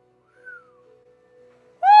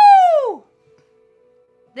 Woo!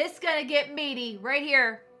 This is going to get meaty right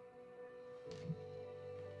here.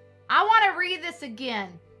 I want to read this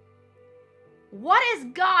again. What is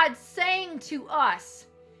God saying to us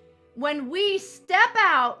when we step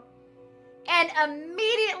out and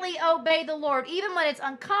immediately obey the Lord, even when it's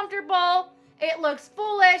uncomfortable, it looks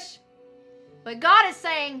foolish, but God is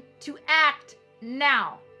saying to act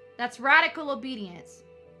now. That's radical obedience.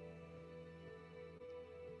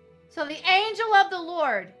 So the angel of the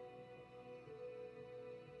Lord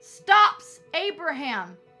stops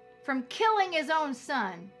Abraham from killing his own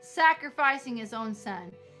son, sacrificing his own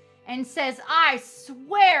son, and says, I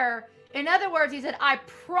swear, in other words, he said, I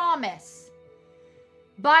promise,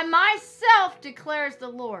 by myself declares the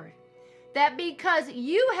Lord, that because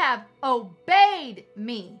you have obeyed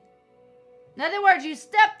me, in other words, you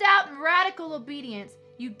stepped out in radical obedience,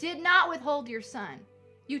 you did not withhold your son,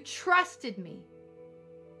 you trusted me.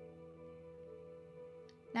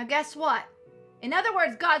 Now guess what? In other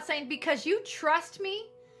words, God's saying, because you trust me,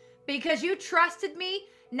 because you trusted me,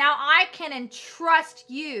 now I can entrust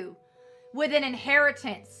you with an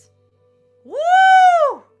inheritance.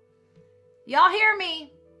 Woo! Y'all hear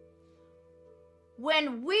me?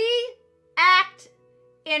 When we act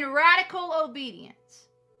in radical obedience,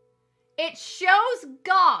 it shows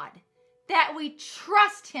God that we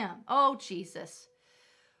trust him. Oh, Jesus.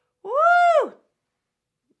 Woo!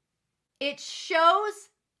 It shows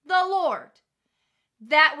the Lord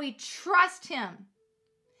that we trust him.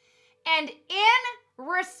 And in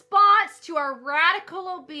response to our radical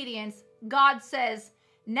obedience, God says,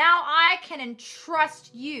 now I can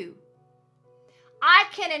entrust you. I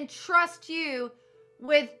can entrust you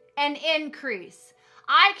with an increase.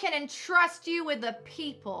 I can entrust you with the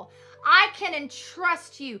people. I can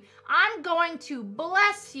entrust you. I'm going to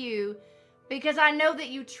bless you because I know that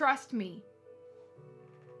you trust me.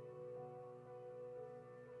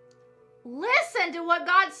 Listen to what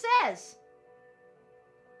God says.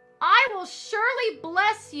 I will surely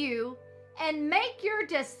bless you and make your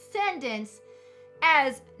descendants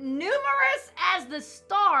as numerous as the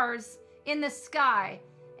stars in the sky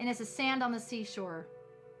and as the sand on the seashore.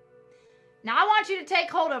 Now I want you to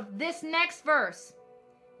take hold of this next verse.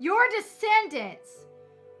 Your descendants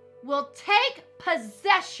will take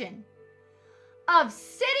possession of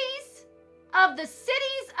the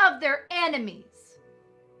cities of their enemies.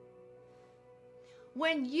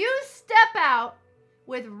 When you step out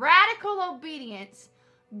with radical obedience,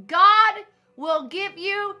 God will give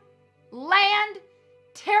you land,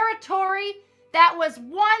 territory that was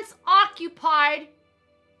once occupied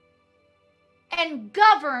and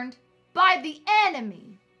governed by the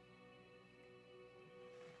enemy.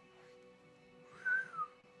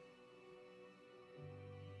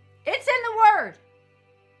 It's in the word.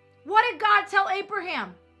 What did God tell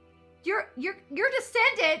Abraham? Your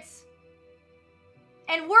descendants,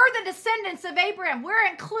 and we're the descendants of Abraham. We're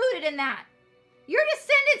included in that. Your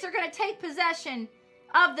descendants are going to take possession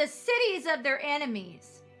of the cities of their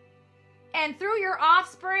enemies. And through your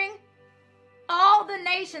offspring, all the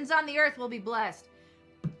nations on the earth will be blessed.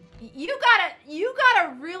 You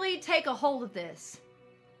gotta really take a hold of this.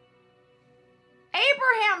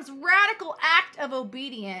 Abraham's radical act of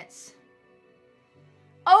obedience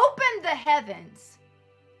opened the heavens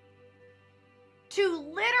to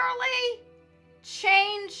literally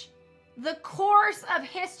change the course of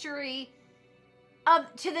history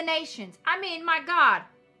to the nations. I mean, my God.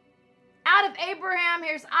 Out of Abraham,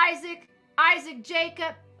 here's Isaac,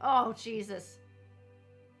 Jacob. Oh, Jesus.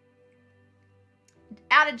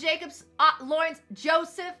 Out of Jacob's loins,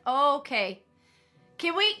 Joseph. Oh, okay.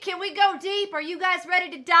 Can we go deep? Are you guys ready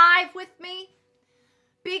to dive with me?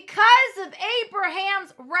 Because of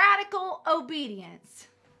Abraham's radical obedience,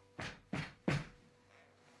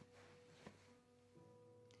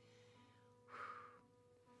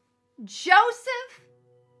 Joseph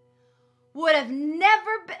would have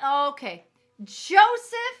never been, okay.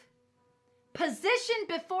 Joseph positioned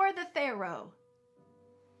before the Pharaoh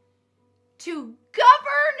to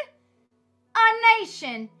govern a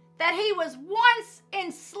nation that he was once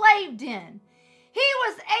enslaved in. He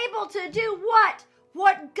was able to do what?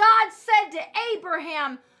 What God said to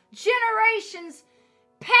Abraham generations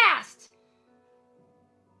past.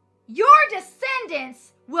 Your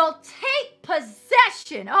descendants will take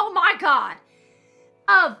possession, oh my God,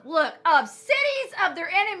 of cities of their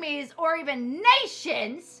enemies or even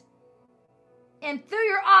nations. And through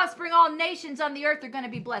your offspring, all nations on the earth are going to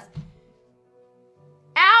be blessed.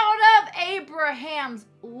 Out of Abraham's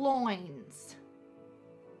loins,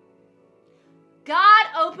 God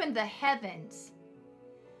opened the heavens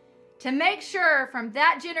to make sure from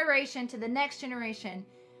that generation to the next generation,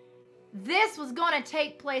 this was going to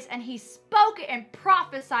take place, and he spoke it and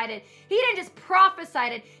prophesied it. He didn't just prophesy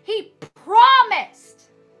it, he promised.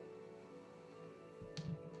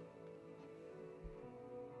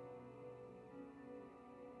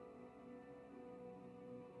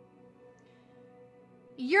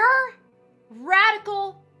 your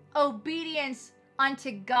radical obedience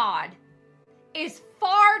unto God is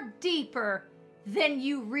far deeper than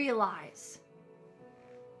you realize.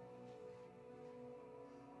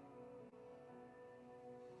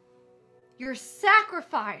 Your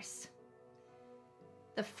sacrifice,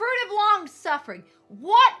 the fruit of long suffering,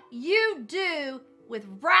 what you do with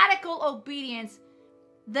radical obedience,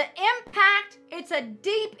 the impact, it's a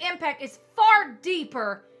deep impact. It's far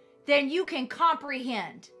deeper than you can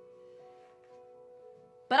comprehend.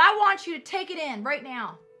 But I want you to take it in right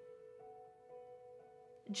now.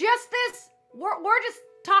 Just this, we're just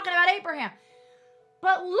talking about Abraham.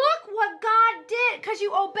 But look what God did because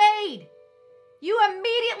you obeyed. You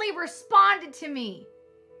immediately responded to me.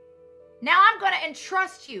 Now I'm going to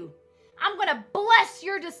entrust you. I'm going to bless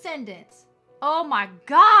your descendants. Oh my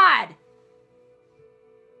God.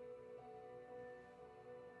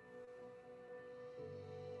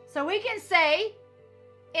 So we can say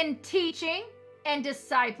in teaching and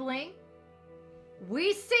discipling,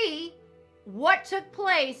 we see what took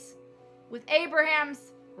place with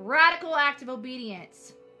Abraham's radical act of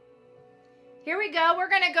obedience. Here we go. We're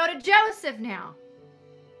going to go to Joseph now.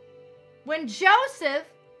 When Joseph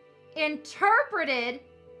interpreted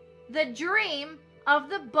the dream of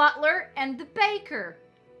the butler and the baker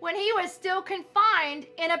when he was still confined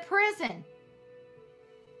in a prison.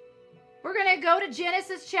 We're going to go to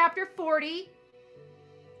Genesis chapter 40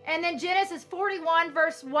 and then Genesis 41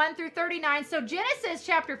 verse 1 through 39. So Genesis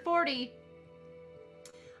chapter 40,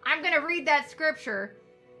 I'm going to read that scripture.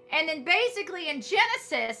 And then basically in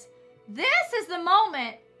Genesis, this is the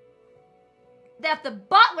moment that the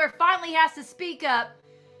butler finally has to speak up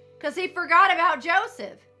because he forgot about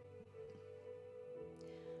Joseph.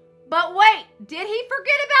 But wait, did he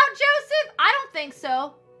forget about Joseph? I don't think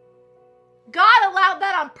so. God allowed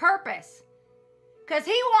that on purpose because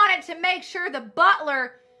he wanted to make sure the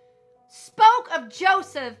butler spoke of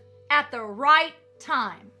Joseph at the right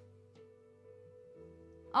time.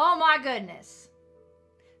 Oh my goodness.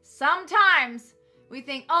 Sometimes we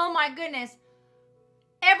think, oh my goodness,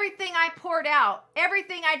 everything I poured out,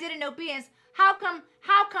 everything I did in obedience, how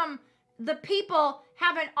come the people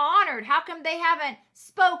haven't honored? How come they haven't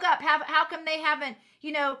spoke up? How come they haven't,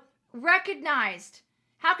 recognized?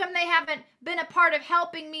 How come they haven't been a part of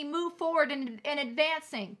helping me move forward and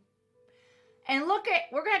advancing? And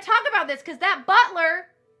we're going to talk about this because that butler,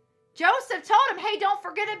 Joseph told him, hey, don't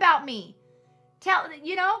forget about me. Tell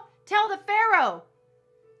the Pharaoh.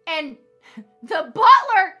 And the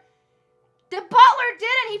butler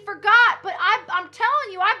didn't. He forgot. But I'm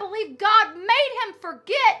telling you, I believe God made him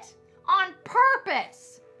forget on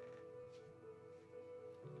purpose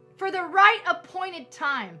for the right appointed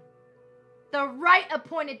time. The right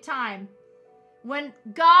appointed time when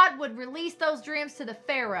God would release those dreams to the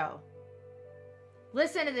Pharaoh.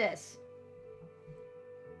 Listen to this.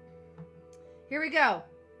 Here we go.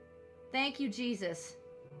 Thank you, Jesus.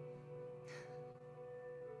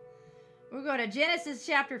 We'll go to Genesis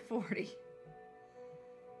chapter 40.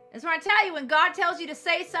 That's what I tell you, when God tells you to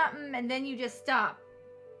say something and then you just stop.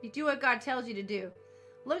 You do what God tells you to do.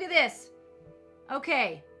 Look at this.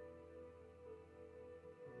 Okay.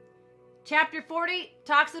 Chapter 40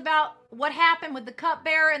 talks about what happened with the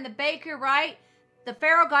cupbearer and the baker, right? The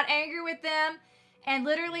Pharaoh got angry with them. And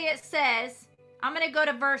literally it says, I'm going to go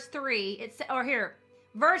to verse 3.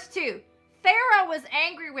 Verse 2. Pharaoh was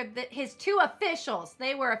angry with his two officials.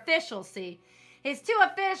 They were officials, see. His two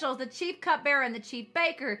officials, the chief cupbearer and the chief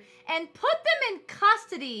baker, and put them in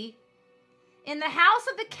custody in the house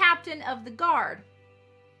of the captain of the guard,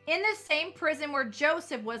 in the same prison where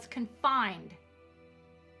Joseph was confined.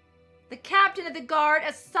 The captain of the guard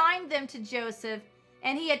assigned them to Joseph,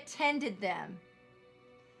 and he attended them.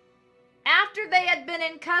 After they had been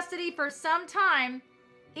in custody for some time,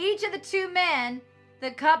 each of the two men,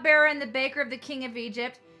 the cupbearer and the baker of the king of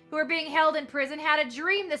Egypt, who were being held in prison, had a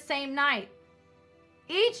dream the same night.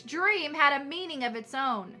 Each dream had a meaning of its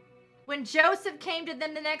own. When Joseph came to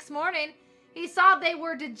them the next morning, he saw they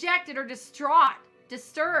were dejected or distraught,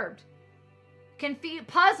 disturbed, confused,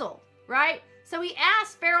 puzzled, right? So he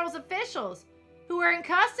asked Pharaoh's officials who were in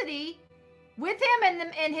custody with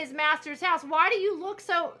him in his master's house, why do you look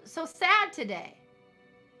so sad today?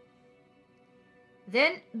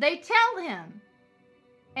 Then they tell him.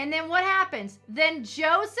 And then what happens? Then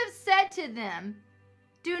Joseph said to them,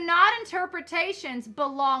 do not interpretations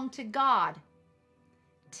belong to God?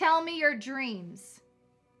 Tell me your dreams.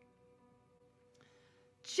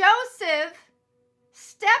 Joseph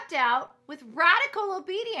stepped out with radical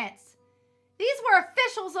obedience. These were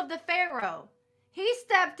officials of the Pharaoh. He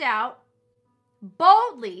stepped out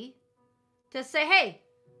boldly to say, hey,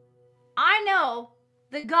 I know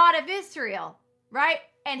the God of Israel, right?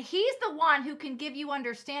 And he's the one who can give you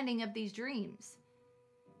understanding of these dreams.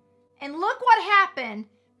 And look what happened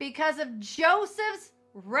because of Joseph's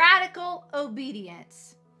radical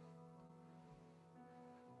obedience.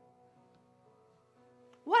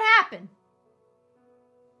 What happened?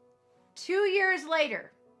 2 years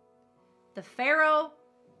later, the Pharaoh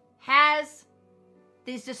has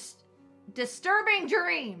these disturbing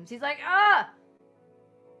dreams. He's like,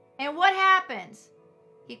 And what happens?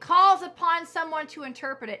 He calls upon someone to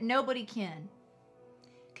interpret it. Nobody can.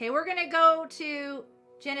 Okay, we're going to go to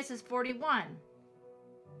Genesis 41.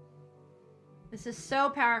 This is so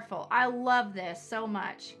powerful. I love this so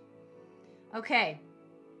much. Okay.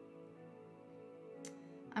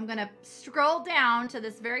 I'm going to scroll down to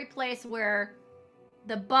this very place where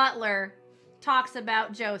the butler talks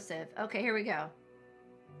about Joseph. Okay, here we go.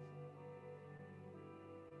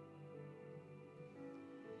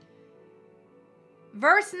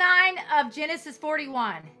 Verse 9 of Genesis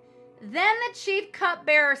 41. Then the chief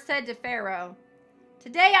cupbearer said to Pharaoh,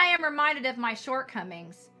 "Today I am reminded of my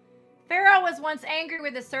shortcomings. Pharaoh was once angry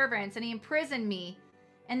with the servants, and he imprisoned me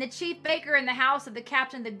and the chief baker in the house of the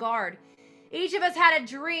captain of the guard. Each of us had a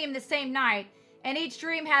dream the same night, and each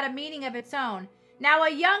dream had a meaning of its own. Now a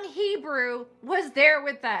young Hebrew was there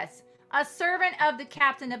with us, a servant of the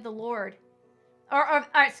captain of the Lord,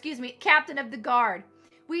 captain of the guard.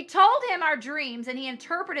 We told him our dreams, and he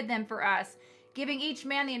interpreted them for us, giving each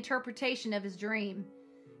man the interpretation of his dream.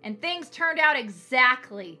 And things turned out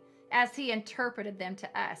exactly as he interpreted them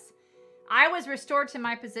to us. I was restored to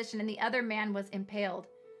my position, and the other man was impaled.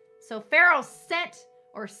 So Pharaoh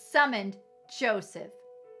summoned Joseph."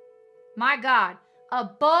 My God, a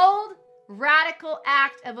bold, radical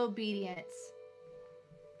act of obedience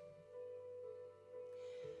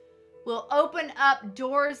will open up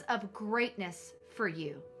doors of greatness for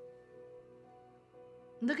you.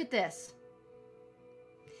 Look at this.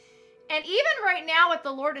 And even right now, what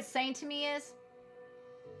the Lord is saying to me is,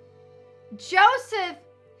 Joseph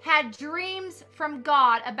had dreams from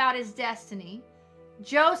God about his destiny.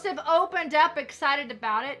 Joseph opened up excited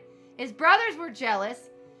about it. His brothers were jealous.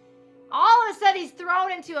 All of a sudden, he's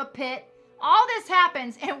thrown into a pit. All this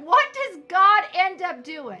happens. And what does God end up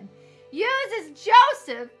doing? Uses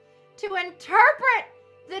Joseph to interpret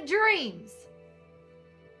the dreams.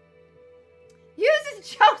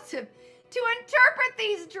 Uses Joseph to interpret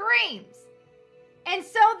these dreams. And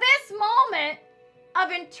so this moment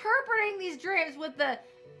of interpreting these dreams with the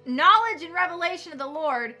knowledge and revelation of the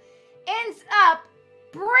Lord ends up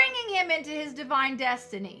bringing him into his divine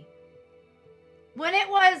destiny. When it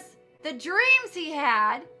was the dreams he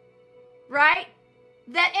had, right,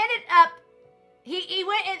 that ended up, he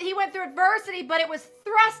went through adversity, but it was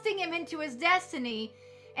thrusting him into his destiny.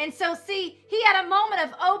 And so, see, he had a moment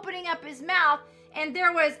of opening up his mouth, and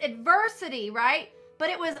there was adversity, right? But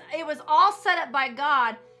it was all set up by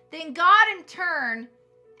God. Then God, in turn,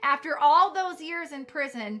 after all those years in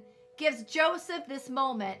prison, gives Joseph this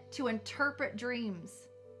moment to interpret dreams.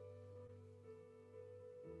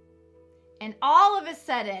 And all of a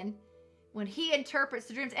sudden, when he interprets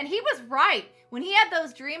the dreams, and he was right. When he had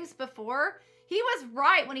those dreams before, he was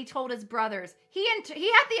right when he told his brothers. He had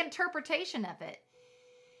the interpretation of it.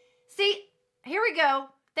 See, here we go.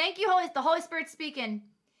 Thank you, the Holy Spirit speaking.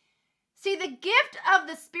 See, the gift of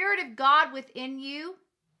the Spirit of God within you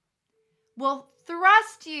will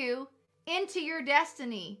thrust you into your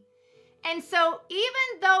destiny. And so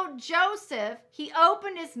even though Joseph, he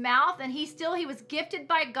opened his mouth and he was gifted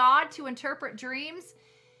by God to interpret dreams,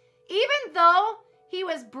 even though he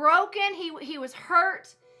was broken, he was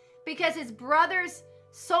hurt because his brothers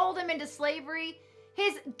sold him into slavery,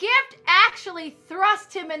 his gift actually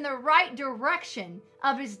thrust him in the right direction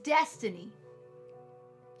of his destiny.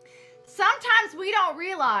 Sometimes we don't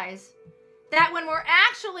realize that when we're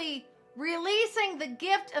actually releasing the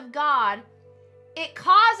gift of God, it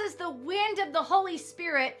causes the wind of the Holy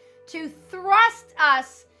Spirit to thrust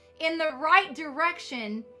us in the right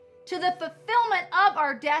direction to the fulfillment of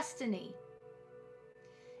our destiny.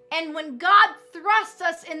 And when God thrusts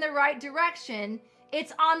us in the right direction,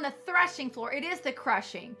 it's on the threshing floor. It is the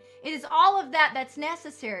crushing. It is all of that that's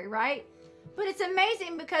necessary, right? But it's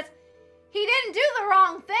amazing because he didn't do the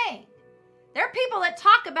wrong thing. There are people that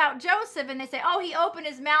talk about Joseph and they say, oh, he opened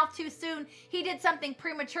his mouth too soon. He did something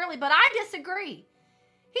prematurely, but I disagree.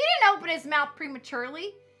 He didn't open his mouth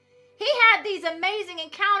prematurely. He had these amazing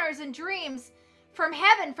encounters and dreams from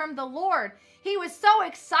heaven, from the Lord. He was so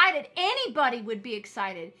excited. Anybody would be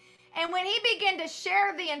excited. And when he began to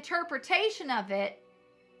share the interpretation of it,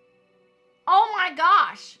 oh my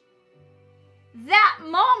gosh, that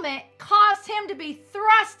moment caused him to be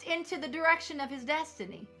thrust into the direction of his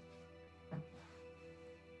destiny.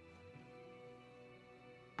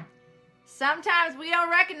 Sometimes we don't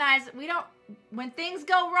recognize it. When things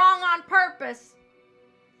go wrong on purpose.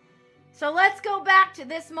 So let's go back to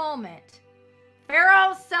this moment.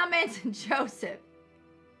 Pharaoh summons Joseph.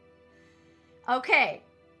 Okay.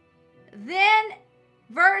 Then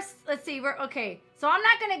okay. So I'm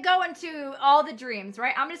not going to go into all the dreams,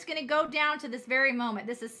 right? I'm just going to go down to this very moment.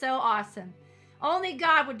 This is so awesome. Only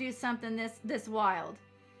God would do something this wild.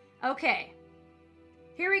 Okay.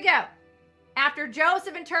 Here we go. After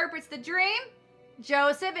Joseph interprets the dream,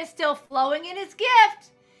 Joseph is still flowing in his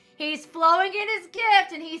gift. He's flowing in his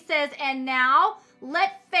gift, and he says, and now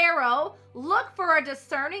let Pharaoh look for a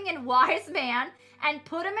discerning and wise man and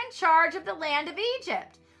put him in charge of the land of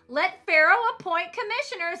Egypt. Let Pharaoh appoint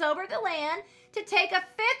commissioners over the land to take a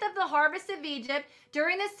fifth of the harvest of Egypt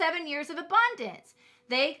during the 7 years of abundance.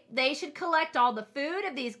 They should collect all the food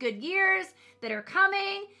of these good years that are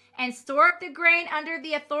coming and store up the grain under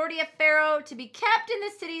the authority of Pharaoh to be kept in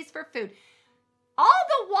the cities for food. All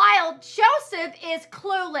the while, Joseph is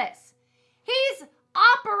clueless. He's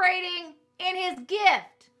operating in his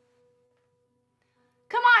gift.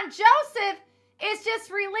 Come on, Joseph is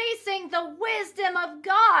just releasing the wisdom of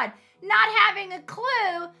God, not having a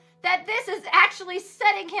clue that this is actually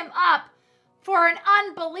setting him up for an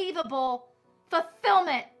unbelievable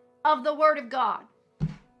fulfillment of the word of God.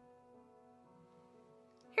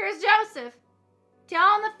 Here's Joseph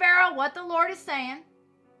telling the Pharaoh what the Lord is saying.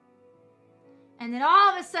 And then all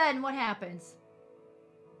of a sudden, what happens?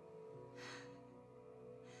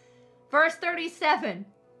 Verse 37,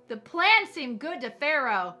 the plan seemed good to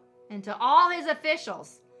Pharaoh and to all his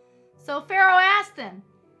officials. So Pharaoh asked them,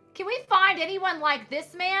 can we find anyone like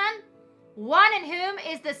this man? One in whom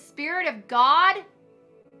is the Spirit of God?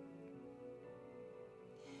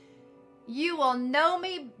 You will know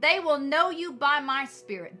me. They will know you by my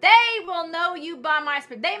Spirit. They will know you by my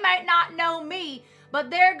Spirit. They might not know me, but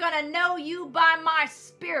they're going to know you by my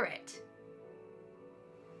Spirit.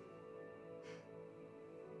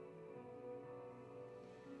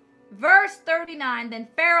 Verse 39, then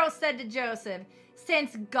Pharaoh said to Joseph,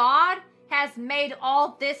 since God has made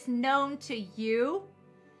all this known to you,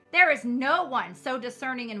 there is no one so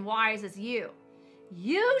discerning and wise as you.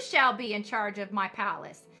 You shall be in charge of my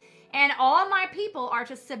palace, and all my people are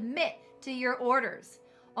to submit to your orders.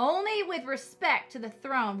 Only with respect to the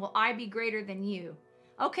throne will I be greater than you.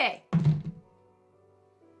 Okay.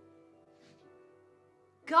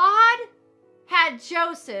 God had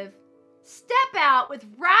Joseph step out with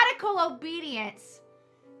radical obedience,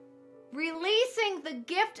 releasing the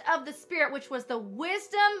gift of the Spirit, which was the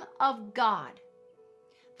wisdom of God,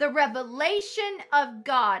 the revelation of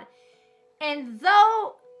God. And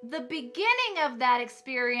though the beginning of that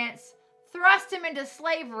experience thrust him into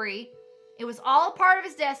slavery, it was all a part of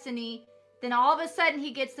his destiny, then all of a sudden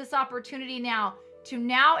he gets this opportunity now to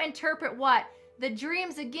interpret what? The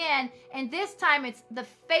dreams again, and this time it's the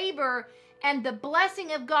favor and the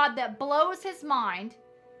blessing of God that blows his mind,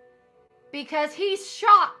 because he's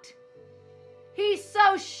shocked. He's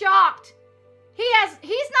so shocked.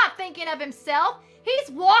 He's not thinking of himself. He's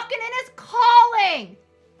walking in his calling.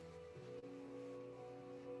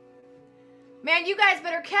 Man, you guys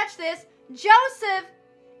better catch this. Joseph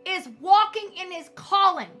is walking in his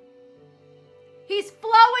calling. He's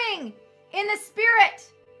flowing in the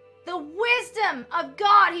Spirit, the wisdom of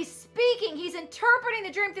God. He's speaking. He's interpreting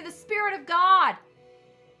the dream through the Spirit of God.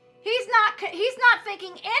 He's not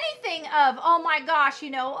thinking anything of, oh my gosh,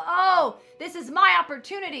 oh, this is my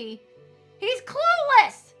opportunity. He's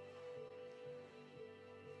clueless.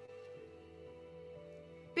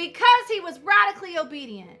 Because he was radically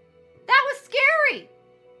obedient. That was scary.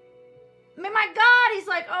 I mean, my God, he's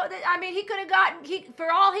like, he could have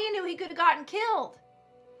for all he knew, he could have gotten killed.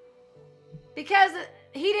 Because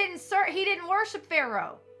he didn't worship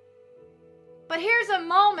Pharaoh. But here's a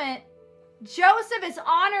moment, Joseph is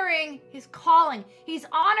honoring his calling. He's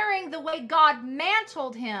honoring the way God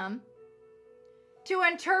mantled him to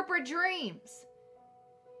interpret dreams.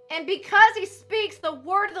 And because he speaks the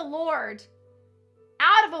word of the Lord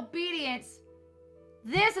out of obedience,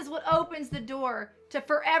 this is what opens the door to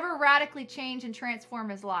forever radically change and transform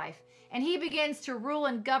his life. And he begins to rule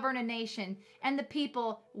and govern a nation and the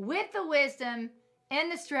people with the wisdom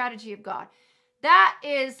and the strategy of God. That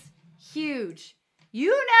is huge.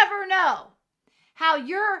 You never know how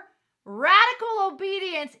your radical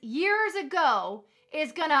obedience years ago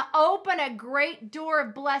is going to open a great door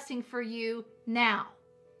of blessing for you now.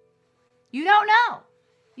 You don't know.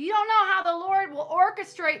 You don't know how the Lord will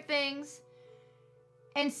orchestrate things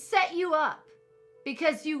and set you up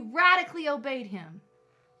because you radically obeyed him.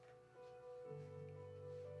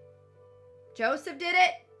 Joseph did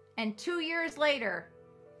it, and 2 years later,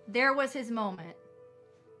 there was his moment.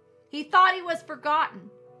 He thought he was forgotten.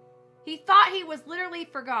 He thought he was literally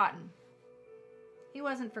forgotten. He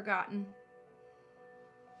wasn't forgotten.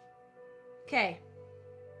 Okay.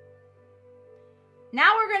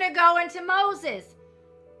 Now we're going to go into Moses.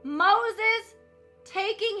 Moses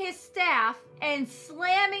taking his staff and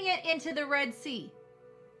slamming it into the Red Sea.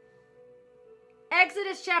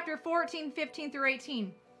 Exodus chapter 14, 15 through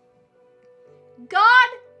 18. God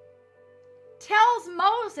tells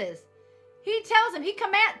Moses, he tells him, he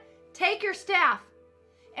commands, take your staff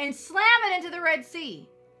and slam it into the Red Sea.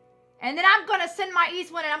 And then I'm going to send my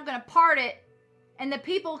east wind and I'm going to part it. And the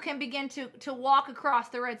people can begin to walk across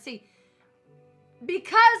the Red Sea.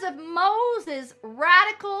 Because of Moses'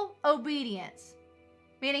 radical obedience.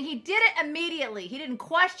 Meaning he did it immediately. He didn't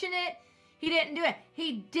question it. He didn't do it.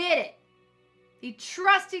 He did it. He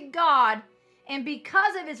trusted God. And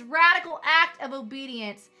because of his radical act of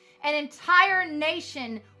obedience, an entire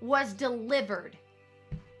nation was delivered.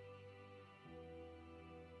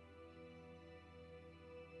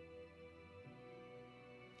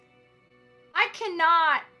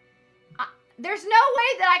 There's no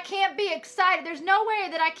way that I can't be excited. There's no way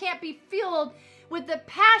that I can't be filled with the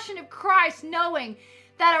passion of Christ, knowing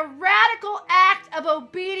that a radical act of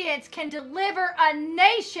obedience can deliver a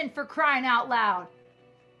nation, for crying out loud.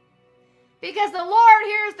 Because the Lord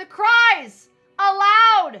hears the cries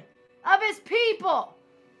aloud of his people.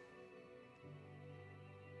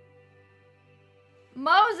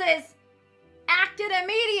 Moses acted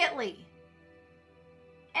immediately.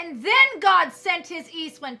 And then God sent his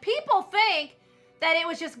east wind. People think that it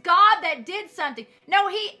was just God that did something. No,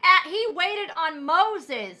 he waited on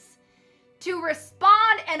Moses to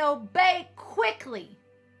respond and obey quickly.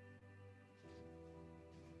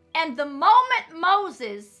 And the moment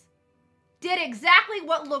Moses did exactly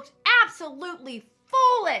what looked absolutely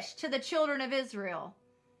foolish to the children of Israel,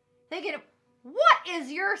 thinking, what is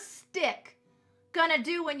your stick gonna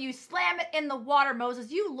do when you slam it in the water,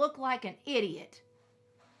 Moses? You look like an idiot.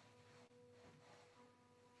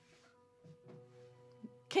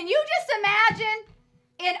 Can you just imagine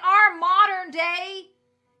in our modern day,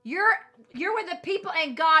 you're with the people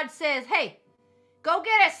and God says, hey, go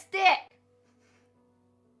get a stick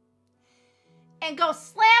and go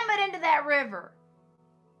slam it into that river.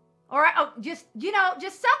 Or just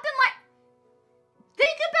something like,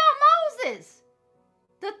 think about Moses.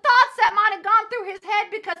 The thoughts that might have gone through his head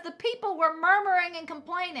because the people were murmuring and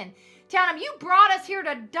complaining, telling him, you brought us here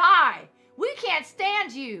to die. We can't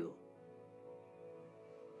stand you.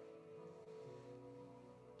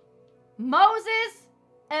 Moses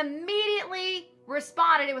immediately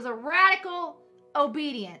responded. It was a radical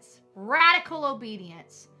obedience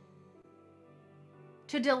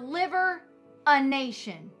to deliver a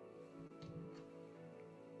nation.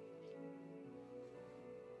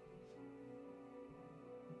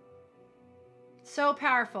 So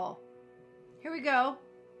powerful. Here we go.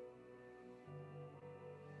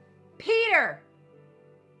 Peter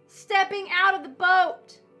stepping out of the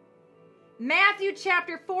boat. Matthew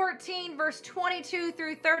chapter 14, verse 22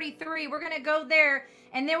 through 33. We're going to go there,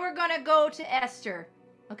 and then we're going to go to Esther.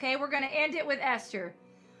 Okay, we're going to end it with Esther.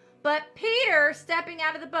 But Peter stepping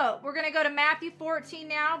out of the boat. We're going to go to Matthew 14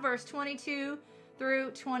 now, verse 22 through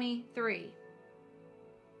 23.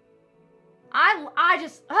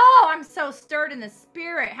 I'm so stirred in the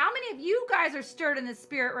spirit. How many of you guys are stirred in the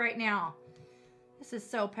spirit right now? This is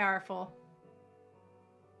so powerful.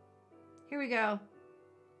 Here we go.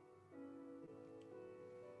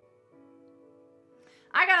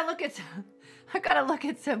 I gotta look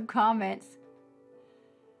at some comments.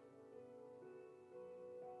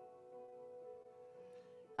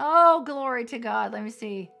 Oh, glory to God. Let me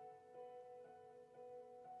see.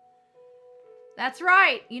 That's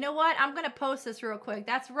right. You know what? I'm going to post this real quick.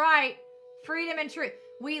 That's right. Freedom and truth.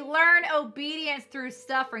 We learn obedience through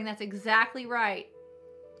suffering. That's exactly right.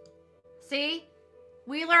 See?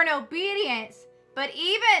 We learn obedience, but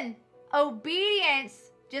even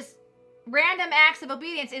obedience, just random acts of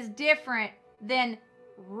obedience, is different than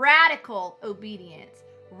radical obedience.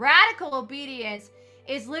 Radical obedience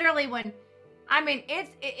is literally when,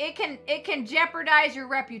 it can jeopardize your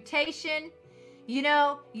reputation. You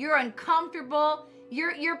know, you're uncomfortable.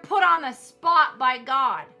 You're put on the spot by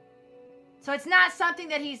God. So it's not something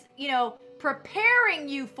that he's, preparing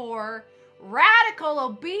you for. Radical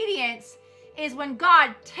obedience is when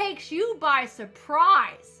God takes you by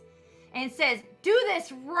surprise and says, do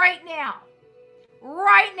this right now.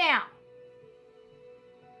 Right now.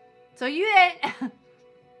 So you didn't.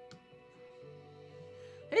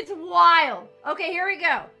 It's wild. Okay, here we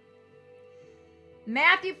go.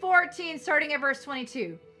 Matthew 14, starting at verse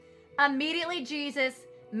 22. Immediately Jesus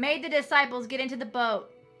made the disciples get into the boat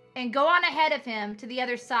and go on ahead of him to the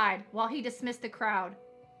other side while he dismissed the crowd.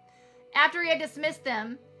 After he had dismissed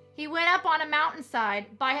them, he went up on a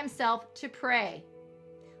mountainside by himself to pray.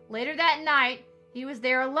 Later that night, he was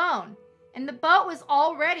there alone, and the boat was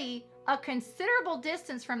already a considerable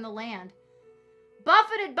distance from the land,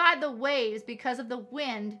 buffeted by the waves because of the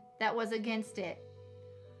wind that was against it.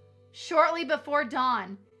 Shortly before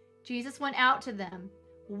dawn, Jesus went out to them,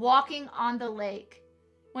 walking on the lake.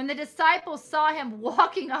 When the disciples saw him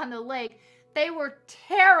walking on the lake, they were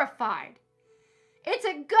terrified. "It's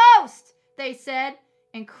a ghost," they said,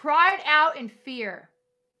 and cried out in fear.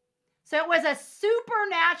 So it was a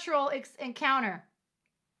supernatural encounter.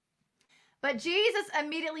 But Jesus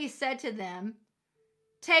immediately said to them,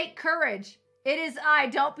 "Take courage. It is I.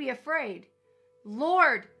 Don't be afraid."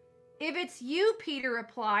 "Lord, if it's you," Peter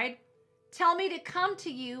replied, "tell me to come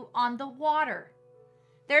to you on the water."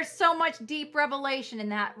 There's so much deep revelation in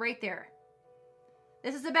that right there.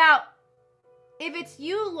 This is about, if it's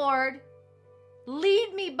you, Lord,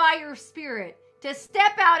 lead me by your Spirit to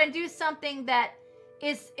step out and do something that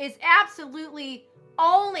is absolutely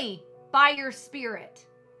only by your Spirit.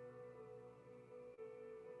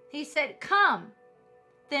 He said, "Come."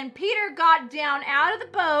 Then Peter got down out of the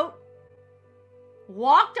boat,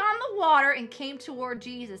 walked on the water, and came toward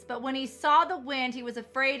Jesus. But when he saw the wind, he was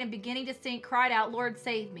afraid and beginning to sink, cried out, "Lord,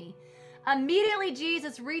 save me." Immediately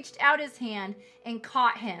Jesus reached out his hand and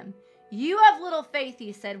caught him. "You have little faith,"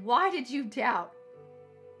 he said. "Why did you doubt?"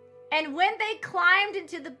 And when they climbed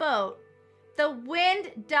into the boat, the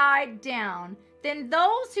wind died down. Then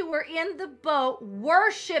those who were in the boat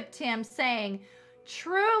worshiped him, saying,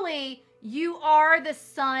 "Truly, you are the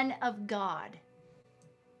Son of God."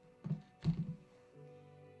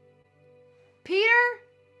 Peter,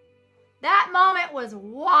 that moment was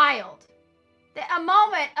wild. A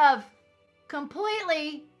moment of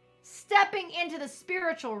completely stepping into the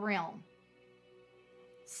spiritual realm.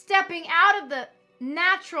 Stepping out of the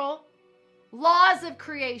natural laws of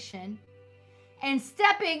creation and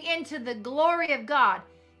stepping into the glory of God.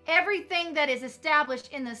 Everything that is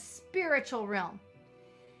established in the spiritual realm.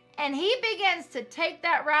 And he begins to take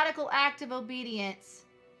that radical act of obedience.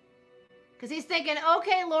 Because he's thinking,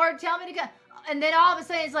 "Okay, Lord, tell me to go." And then all of a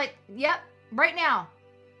sudden he's like, "Yep, right now.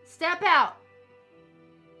 Step out."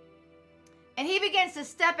 And he begins to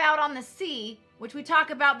step out on the sea, which we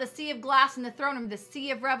talk about, the sea of glass in the throne room, the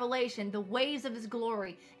sea of revelation, the waves of his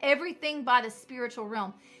glory, everything by the spiritual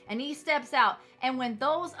realm. And he steps out. And when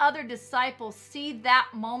those other disciples see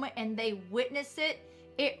that moment and they witness it,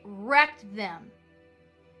 it wrecked them.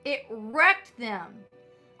 It wrecked them.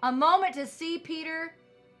 A moment to see Peter,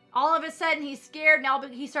 all of a sudden he's scared, now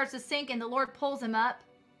he starts to sink and the Lord pulls him up.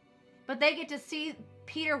 But they get to see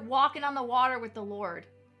Peter walking on the water with the Lord.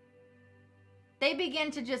 They begin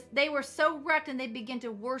to they were so wrecked and they begin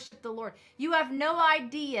to worship the Lord. You have no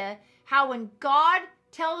idea how when God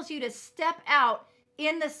tells you to step out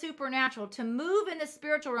in the supernatural, to move in the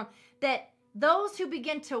spiritual realm, that those who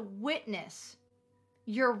begin to witness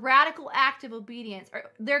your radical act of obedience,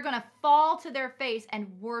 they're going to fall to their face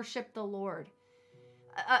and worship the Lord.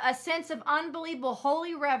 A sense of unbelievable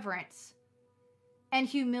holy reverence and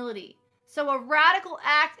humility. So a radical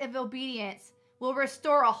act of obedience will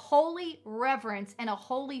restore a holy reverence and a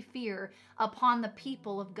holy fear upon the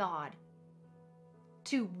people of God.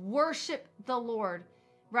 To worship the Lord,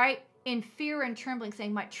 right? In fear and trembling,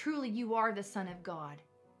 saying, "Truly you are the Son of God."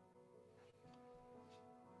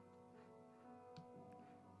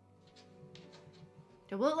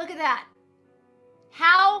 So look at that.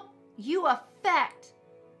 How you affect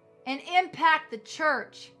and impact the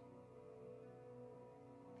church.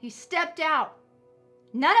 He stepped out.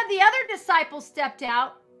 None of the other disciples stepped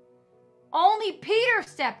out. Only Peter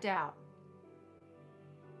stepped out.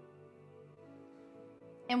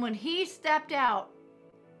 And when he stepped out,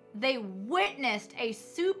 they witnessed a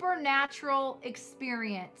supernatural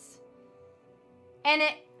experience. And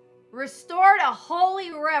it restored a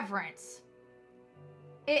holy reverence.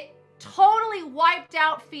 It totally wiped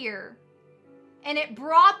out fear. And it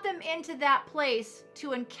brought them into that place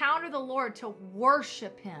to encounter the Lord, to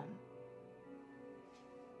worship him.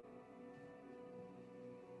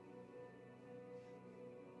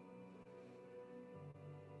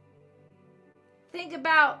 Think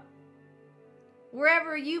about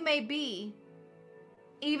wherever you may be,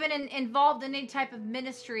 even involved in any type of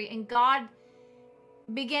ministry, and God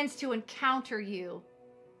begins to encounter you.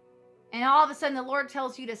 And all of a sudden the Lord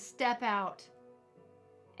tells you to step out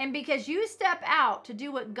And because you step out to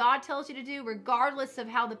do what God tells you to do, regardless of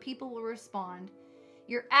how the people will respond,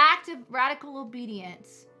 your act of radical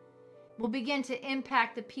obedience will begin to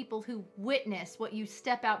impact the people who witness what you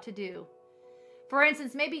step out to do. For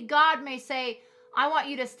instance, maybe God may say, I want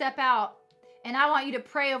you to step out and I want you to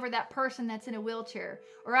pray over that person that's in a wheelchair.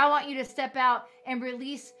 Or I want you to step out and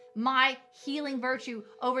release my healing virtue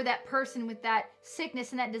over that person with that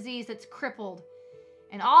sickness and that disease that's crippled.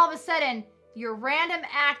 And all of a sudden, your random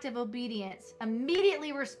act of obedience,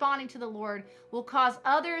 immediately responding to the Lord, will cause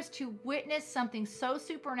others to witness something so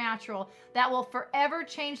supernatural that will forever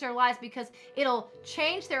change their lives, because it'll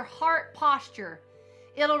change their heart posture.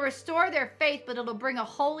 It'll restore their faith, but it'll bring a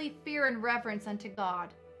holy fear and reverence unto God.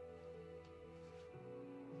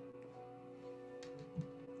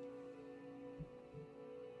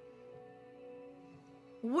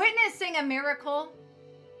 Witnessing a miracle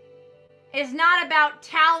is not about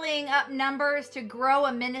tallying up numbers to grow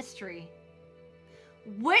a ministry.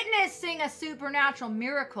 Witnessing a supernatural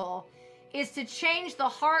miracle is to change the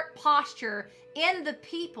heart posture in the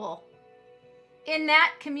people, in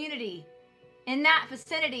that community, in that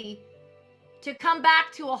vicinity, to come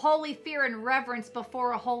back to a holy fear and reverence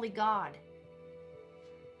before a holy God.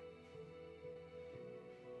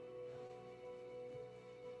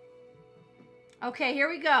 Okay, here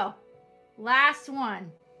we go. Last one.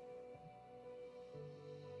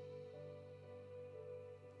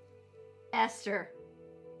 Esther.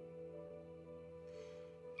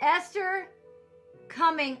 Esther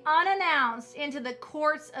coming unannounced into the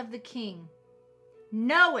courts of the king,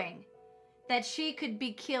 knowing that she could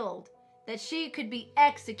be killed, that she could be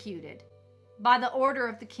executed by the order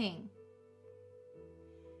of the king.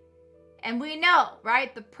 And we know,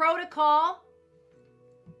 right, the protocol,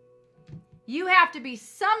 you have to be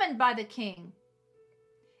summoned by the king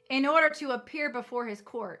in order to appear before his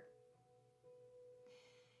court.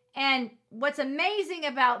 And what's amazing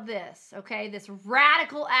about this, okay, this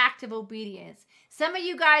radical act of obedience. Some of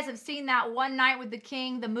you guys have seen that One Night with the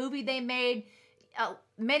King, the movie they made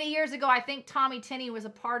many years ago. I think Tommy Tinney was a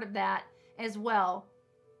part of that as well.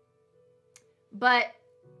 But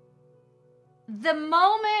the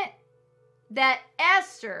moment that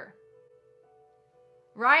Esther,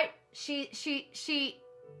 right, she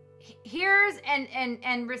hears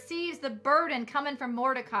and receives the burden coming from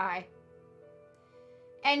Mordecai,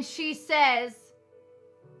 and she says,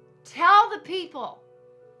 tell the people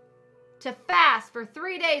to fast for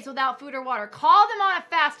 3 days without food or water. Call them on a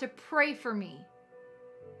fast to pray for me.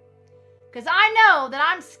 Because I know that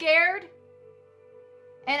I'm scared.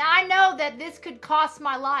 And I know that this could cost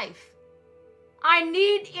my life. I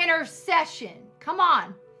need intercession. Come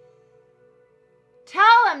on. Tell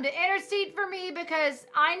them to intercede for me, because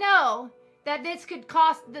I know that this could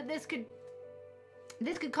cost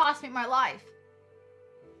me my life.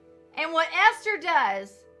 And what Esther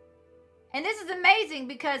does, and this is amazing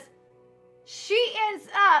because she ends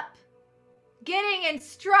up getting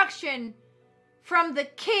instruction from the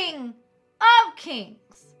King of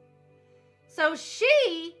Kings. So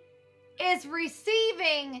she is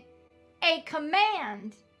receiving a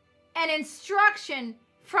command and instruction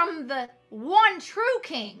from the one true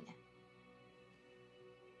King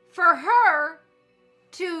for her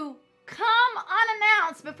to come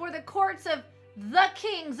unannounced before the courts of the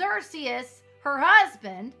King Xerxes, her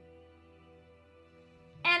husband.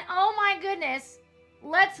 And oh my goodness,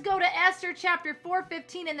 let's go to Esther chapter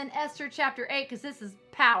 4:15 and then Esther chapter 8, because this is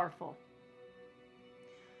powerful.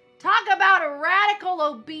 Talk about a radical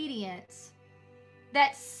obedience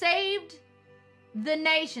that saved the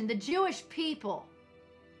nation, the Jewish people,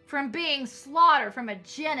 from being slaughtered, from a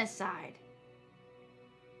genocide.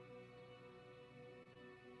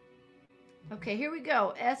 Okay, here we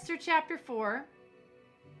go. Esther chapter 4.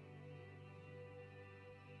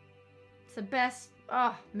 It's the best.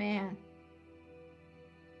 Oh, man.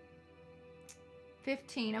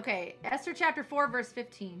 15. Okay, Esther chapter 4, verse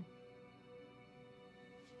 15.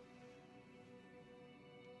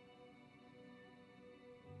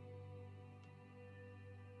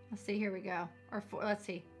 Let's see, here we go. Or 4, let's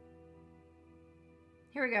see.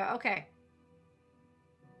 Here we go. Okay.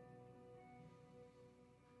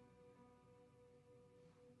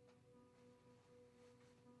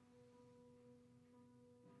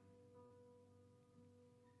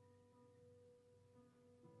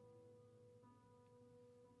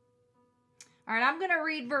 All right, I'm going to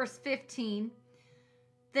read verse 15.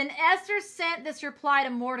 Then Esther sent this reply to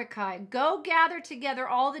Mordecai, go gather together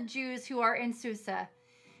all the Jews who are in Susa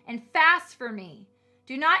and fast for me.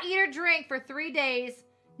 Do not eat or drink for 3 days,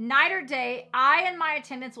 night or day. I and my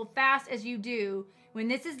attendants will fast as you do. When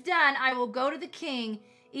this is done, I will go to the king.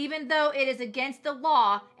 even though it is against the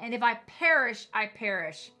law, and if I perish, I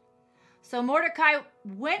perish. So Mordecai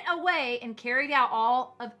went away and carried out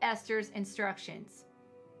all of Esther's instructions.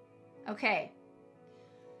 Okay.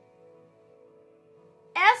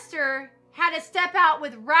 Esther had to step out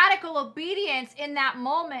with radical obedience in that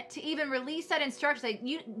moment to even release that instruction. Like,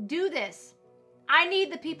 you do this. I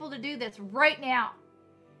need the people to do this right now.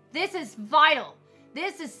 This is vital.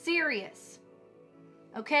 This is serious.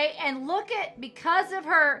 Okay, and look at, because of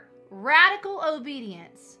her radical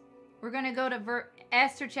obedience, we're going to go to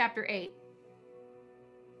Esther chapter 8.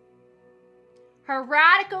 Her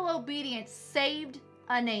radical obedience saved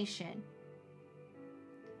a nation.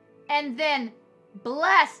 And then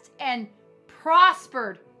blessed and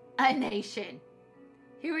prospered a nation.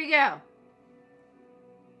 Here we go.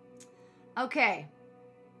 Okay.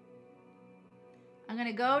 I'm going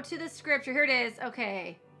to go to the scripture. Here it is.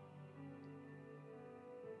 Okay.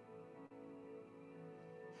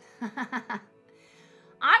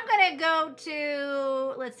 I'm going to go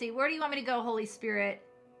to, let's see, where do you want me to go, Holy Spirit?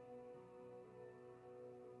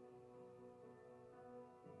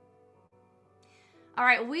 All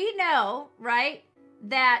right, we know, right,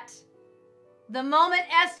 that the moment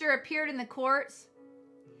Esther appeared in the courts,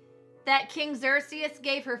 that King Xerxes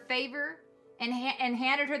gave her favor and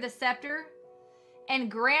handed her the scepter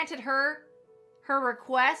and granted her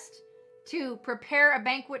request to prepare a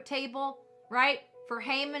banquet table, right, for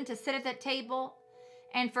Haman to sit at that table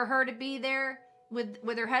and for her to be there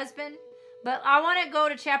with her husband. But I want to go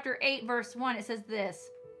to chapter 8, verse 1. It says this.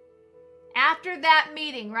 After that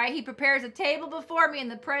meeting, right, he prepares a table before me in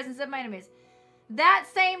the presence of my enemies. That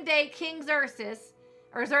same day, King Xerxes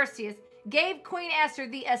gave Queen Esther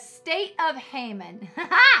the estate of Haman.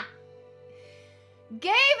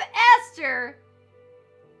 Gave Esther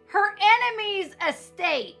her enemy's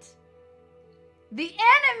estate, the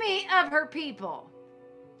enemy of her people.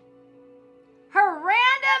 Her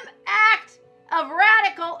random act of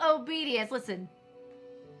radical obedience. Listen.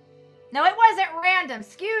 No, it wasn't random.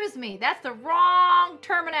 Excuse me. That's the wrong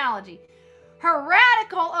terminology. Her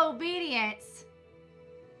radical obedience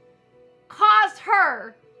caused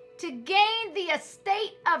her to gain the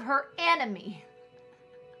estate of her enemy.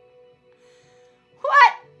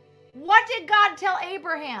 What did God tell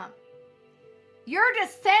Abraham? Your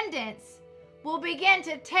descendants will begin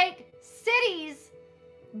to take cities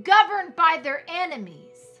governed by their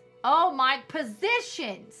enemies. Oh my,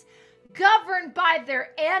 positions governed by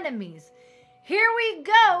their enemies. Here we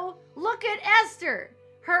go. Look at Esther.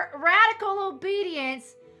 Her radical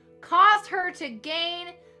obedience caused her to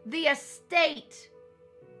gain the estate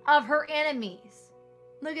of her enemies.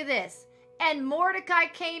 Look at this. And Mordecai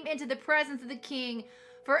came into the presence of the king,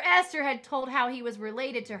 for Esther had told how he was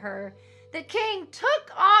related to her. The king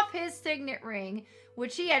took off his signet ring,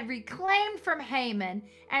 which he had reclaimed from Haman,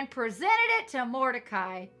 and presented it to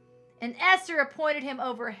Mordecai. And Esther appointed him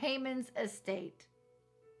over Haman's estate.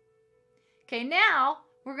 Okay, now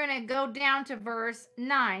we're going to go down to verse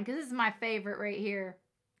 9, because this is my favorite right here.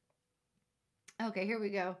 Okay, here we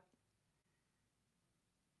go.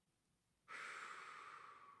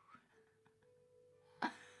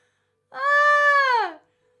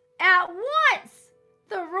 At once,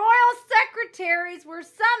 the royal secretaries were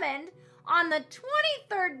summoned on the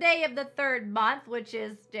 23rd day of the 3rd month, which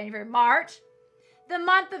is January, March, the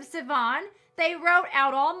month of Sivan. They wrote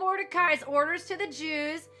out all Mordecai's orders to the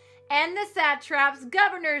Jews and the satraps,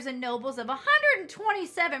 governors, and nobles of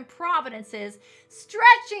 127 provinces,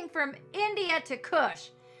 stretching from India to Cush.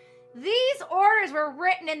 These orders were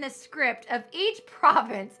written in the script of each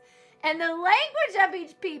province and the language of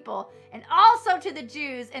each people, and also to the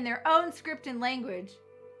Jews in their own script and language.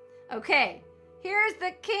 Okay, here's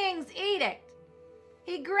the king's edict.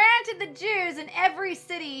 He granted the Jews in every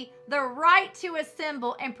city the right to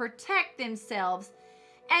assemble and protect themselves,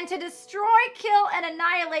 and to destroy, kill, and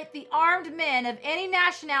annihilate the armed men of any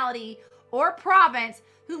nationality or province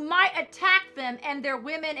who might attack them and their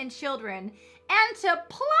women and children, and to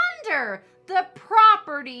plunder the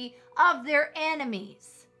property of their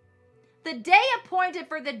enemies. The day appointed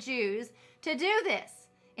for the Jews to do this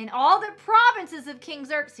in all the provinces of King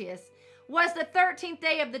Xerxes was the 13th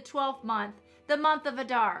day of the 12th month, the month of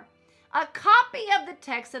Adar. A copy of the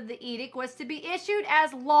text of the edict was to be issued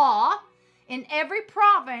as law in every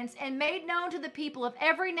province and made known to the people of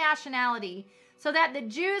every nationality, so that the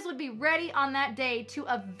Jews would be ready on that day to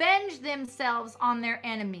avenge themselves on their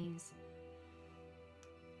enemies.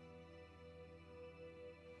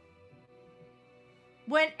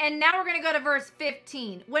 And now we're going to go to verse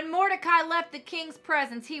 15. When Mordecai left the king's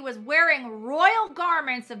presence, he was wearing royal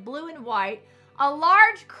garments of blue and white, a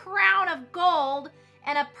large crown of gold,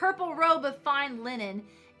 and a purple robe of fine linen.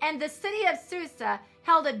 And the city of Susa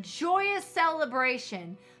held a joyous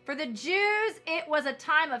celebration. For the Jews, it was a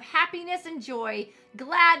time of happiness and joy,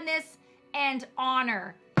 gladness and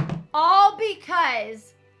honor. All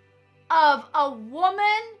because of a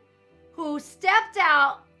woman who stepped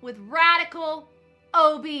out with radical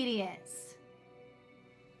obedience.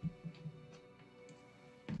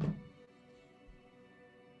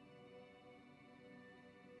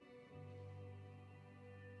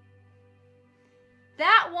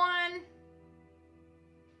 That one,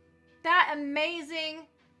 that amazing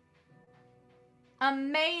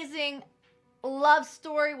love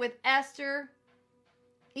story with Esther,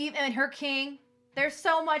 even her king. There's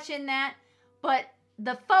so much in that, but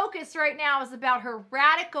the focus right now is about her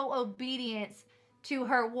radical obedience to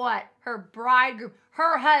her what? Her bridegroom,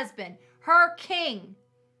 her husband, her king,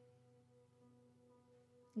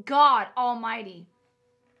 God Almighty.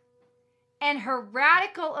 And her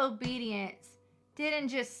radical obedience didn't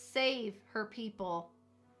just save her people,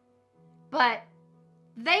 but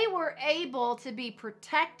they were able to be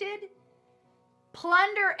protected,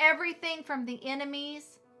 plunder everything from the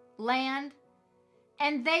enemy's land,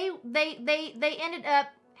 and they ended up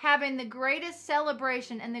having the greatest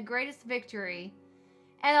celebration and the greatest victory,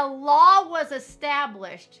 and a law was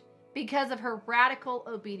established because of her radical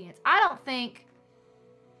obedience. I don't think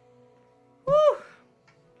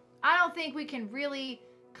we can really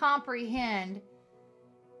comprehend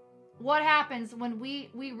what happens when we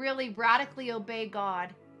really radically obey God.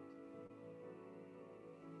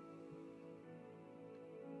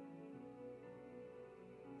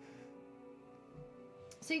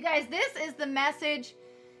 So you guys, this is the message.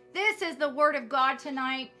 This is the word of God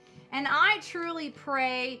tonight. And I truly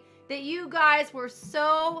pray that you guys were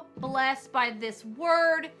so blessed by this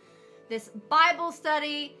word, this Bible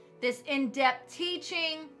study, this in-depth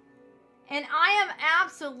teaching. And I am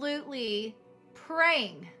absolutely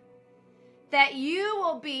praying that you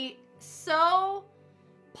will be so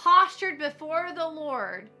postured before the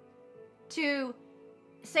Lord to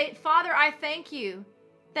say, Father, I thank you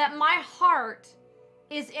that my heart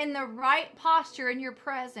is in the right posture in your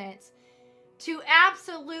presence to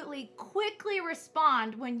absolutely quickly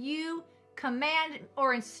respond when you command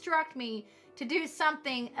or instruct me to do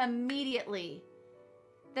something immediately.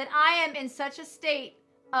 That I am in such a state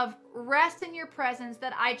of rest in your presence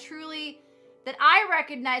that I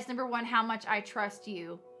recognize, number one, how much I trust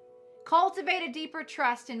you. Cultivate a deeper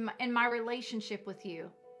trust in my relationship with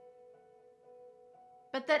you.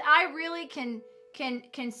 But that I really can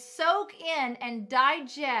soak in and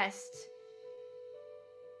digest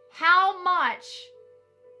how much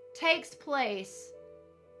takes place,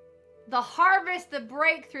 the harvest, the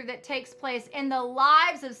breakthrough that takes place in the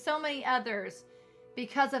lives of so many others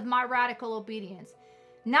because of my radical obedience.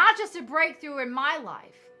 Not just a breakthrough in my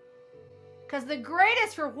life, because the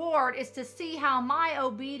greatest reward is to see how my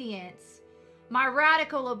obedience, my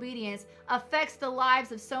radical obedience, affects the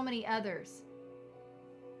lives of so many others.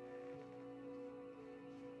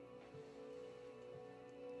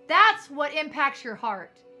 That's what impacts your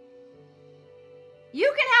heart.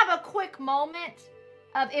 You can have a quick moment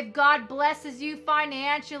of if God blesses you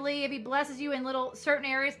financially, if he blesses you in little certain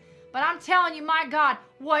areas, but I'm telling you, my God,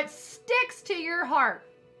 what sticks to your heart,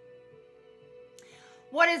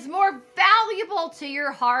 what is more valuable to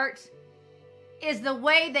your heart is the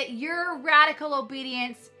way that your radical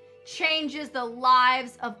obedience changes the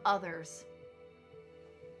lives of others.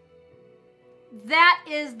 That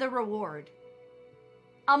is the reward.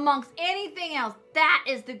 Amongst anything else, that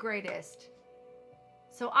is the greatest.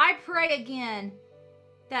 So I pray again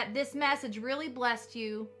that this message really blessed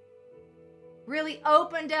you, really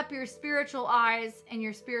opened up your spiritual eyes and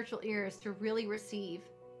your spiritual ears to really receive.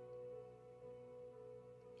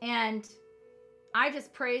 And I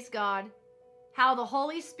just praise God how the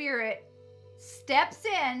Holy Spirit steps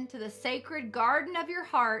into the sacred garden of your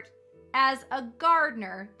heart as a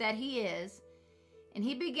gardener that he is, and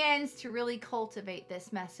he begins to really cultivate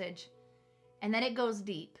this message, and that it goes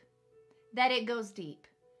deep,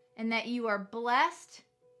 and that you are blessed,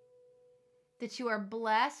 that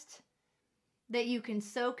you can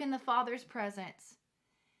soak in the Father's presence.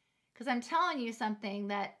 Because I'm telling you something,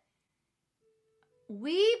 that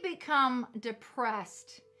we become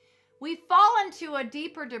depressed. We fall into a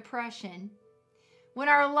deeper depression when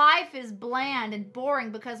our life is bland and boring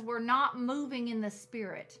because we're not moving in the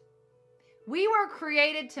Spirit. We were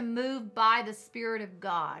created to move by the Spirit of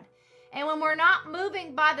God. And when we're not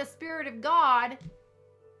moving by the Spirit of God,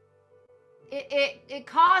 it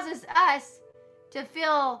causes us to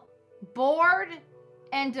feel bored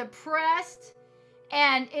and depressed.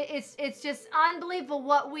 And it's just unbelievable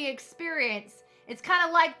what we experience. It's kind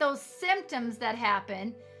of like those symptoms that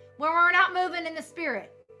happen when we're not moving in the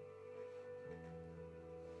Spirit.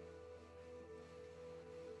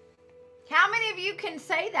 How many of you can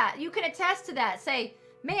say that? You can attest to that. Say,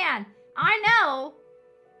 man, I know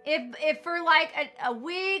if for like a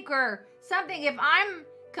week or something, if I'm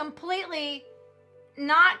completely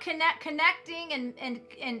not connecting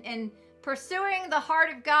and pursuing the heart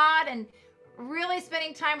of God and really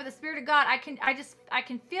spending time with the Spirit of God, I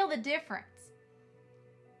can feel the difference.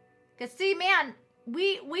 Because see, man,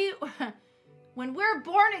 we when we're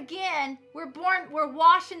born again, we're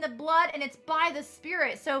washed in the blood, and it's by the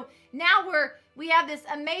Spirit. So now we have this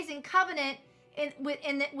amazing covenant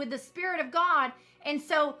with the Spirit of God, and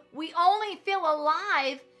so we only feel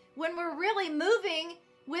alive when we're really moving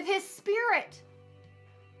with His Spirit.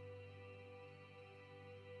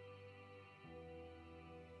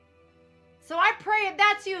 So I pray if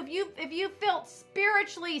that's you, if you felt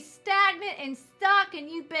spiritually stagnant and stuck, and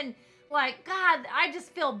you've been like, God, I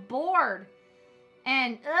just feel bored.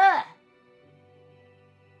 And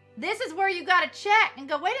this is where you got to check and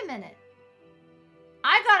go, wait a minute.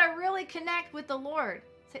 I got to really connect with the Lord.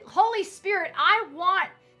 Say, Holy Spirit, I want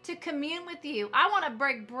to commune with you. I want to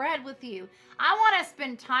break bread with you. I want to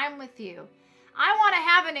spend time with you. I want to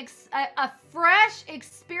have a fresh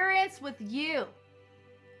experience with you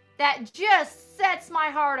that just sets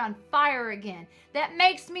my heart on fire again, that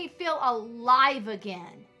makes me feel alive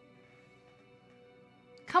again.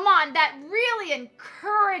 Come on, that really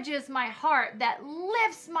encourages my heart, that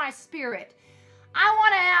lifts my spirit. I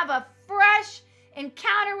want to have a fresh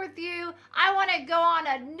encounter with you. I want to go on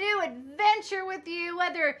a new adventure with you,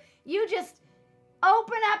 whether you just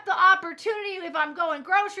open up the opportunity, if I'm going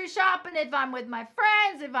grocery shopping, if I'm with my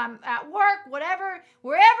friends, if I'm at work, whatever,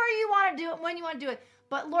 wherever you want to do it, when you want to do it.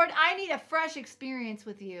 But Lord, I need a fresh experience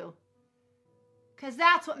with you, because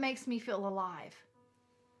that's what makes me feel alive.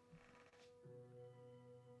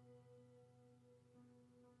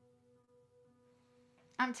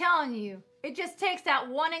 I'm telling you, it just takes that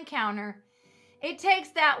one encounter. It takes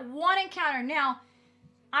that one encounter. Now,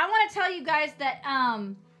 I want to tell you guys that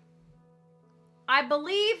I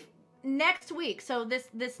believe next week, so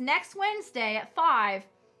this next Wednesday at 5,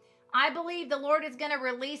 I believe the Lord is going to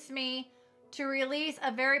release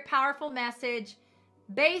a very powerful message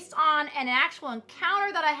based on an actual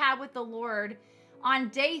encounter that I had with the Lord on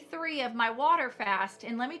day 3 of my water fast.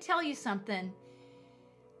 And let me tell you something.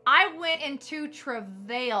 I went into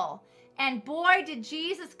travail, and boy, did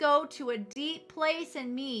Jesus go to a deep place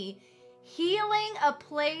in me, healing a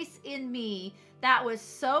place in me that was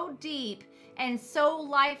so deep and so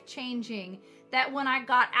life-changing that when I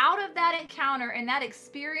got out of that encounter and that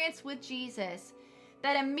experience with Jesus,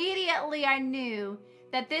 that immediately I knew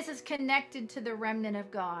that this is connected to the remnant of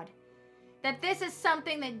God, that this is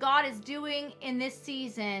something that God is doing in this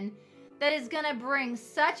season that is going to bring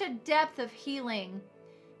such a depth of healing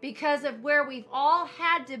because of where we've all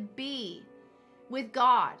had to be with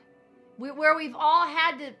God, where we've all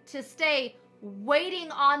had to stay waiting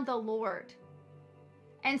on the Lord.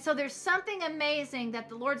 And so there's something amazing that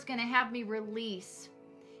the Lord's going to have me release.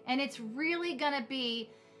 And it's really going to be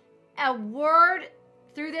a word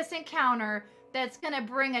through this encounter that's going to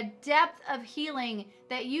bring a depth of healing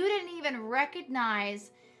that you didn't even recognize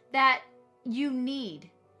that you need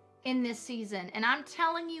in this season. And I'm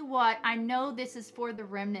telling you what, I know this is for the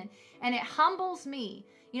remnant, and it humbles me.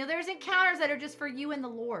 You know, there's encounters that are just for you and the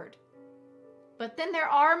Lord. But then there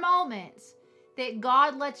are moments that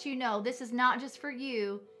God lets you know this is not just for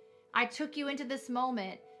you. I took you into this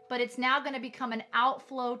moment, but it's now going to become an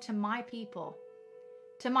outflow to my people,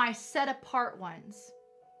 to my set apart ones.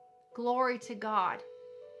 Glory to God.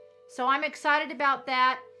 So I'm excited about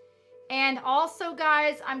that. And also,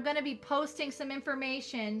 guys, I'm going to be posting some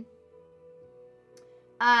information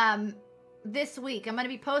this week. I'm going to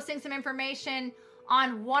be posting some information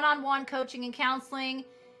on one-on-one coaching and counseling.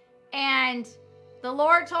 And the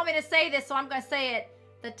Lord told me to say this, so I'm going to say it.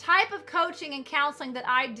 The type of coaching and counseling that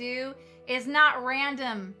I do is not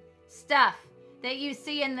random stuff that you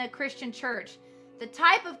see in the Christian church. The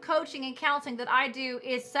type of coaching and counseling that I do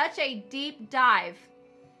is such a deep dive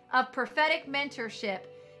of prophetic mentorship.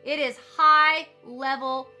 It is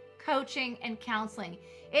high-level coaching and counseling.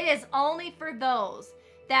 It is only for those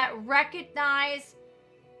that recognize,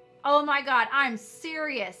 oh my God, I'm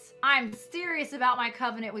serious. I'm serious about my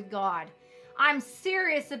covenant with God. I'm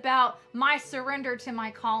serious about my surrender to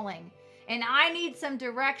my calling. And I need some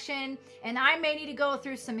direction, and I may need to go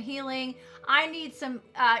through some healing. I need some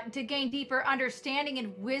to gain deeper understanding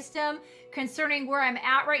and wisdom concerning where I'm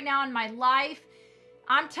at right now in my life.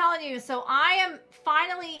 I'm telling you, so I am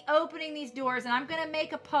finally opening these doors, and I'm going to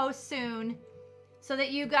make a post soon so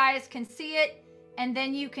that you guys can see it, and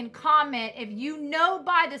then you can comment. If you know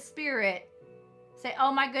by the Spirit, say,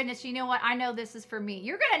 oh my goodness, you know what? I know this is for me.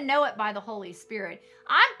 You're going to know it by the Holy Spirit.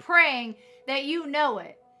 I'm praying that you know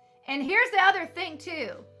it. And here's the other thing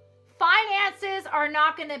too. Finances are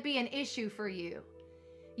not going to be an issue for you.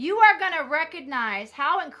 You are going to recognize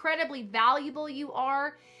how incredibly valuable you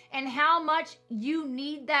are and how much you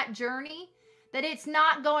need that journey, that it's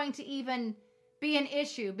not going to even be an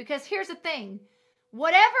issue. Because here's the thing.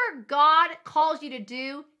 Whatever God calls you to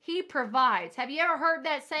do, He provides. Have you ever heard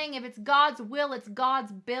that saying, if it's God's will, it's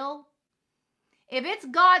God's bill? If it's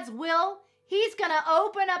God's will, He's going to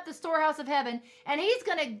open up the storehouse of heaven and He's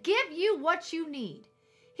going to give you what you need.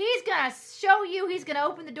 He's going to show you, He's going to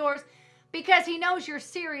open the doors because He knows you're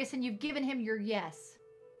serious and you've given Him your yes.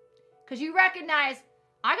 Because you recognize,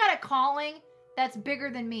 I got a calling that's bigger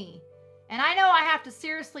than me. And I know I have to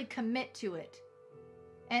seriously commit to it.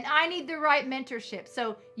 And I need the right mentorship.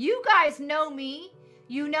 So you guys know me.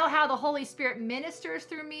 You know how the Holy Spirit ministers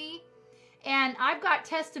through me. And I've got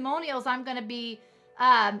testimonials I'm going to be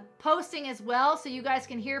posting as well, so you guys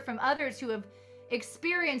can hear from others who have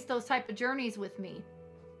experienced those type of journeys with me.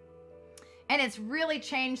 And it's really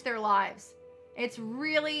changed their lives. It's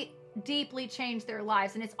really deeply changed their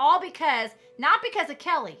lives. And it's all because, not because of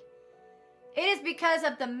Kelly. It is because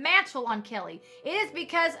of the mantle on Kelly. It is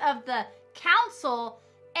because of the counsel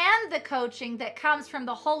and the coaching that comes from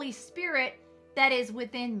the Holy Spirit that is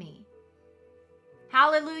within me.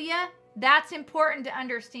 Hallelujah. That's important to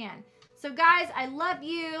understand. So guys, I love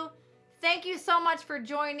you. Thank you so much for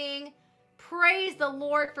joining. Praise the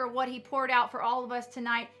Lord for what He poured out for all of us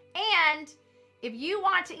tonight. And if you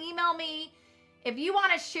want to email me, if you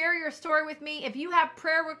want to share your story with me, if you have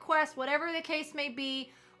prayer requests, whatever the case may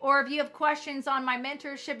be, or if you have questions on my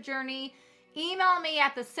mentorship journey, email me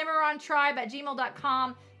at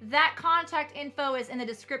thecimarrontribe@gmail.com. That contact info is in the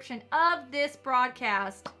description of this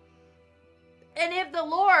broadcast. And if the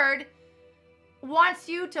Lord wants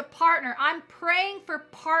you to partner, I'm praying for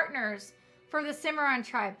partners for the Cimarron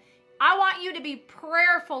Tribe. I want you to be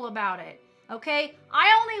prayerful about it, okay?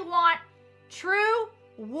 I only want true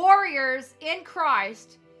warriors in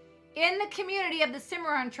Christ in the community of the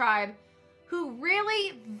Cimarron Tribe who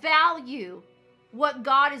really value what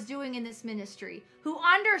God is doing in this ministry, who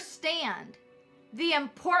understand the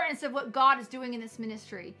importance of what God is doing in this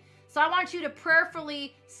ministry. So I want you to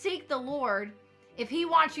prayerfully seek the Lord if He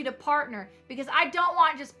wants you to partner, because I don't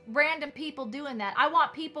want just random people doing that. I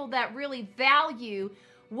want people that really value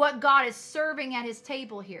what God is serving at His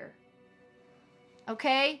table here.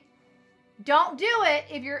 Okay? Don't do it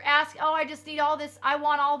if you're asking, oh, I just need all this, I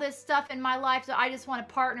want all this stuff in my life, so I just want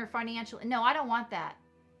to partner financially. No, I don't want that.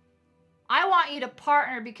 I want you to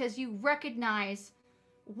partner because you recognize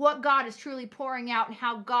what God is truly pouring out and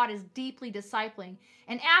how God is deeply discipling.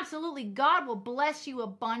 And absolutely, God will bless you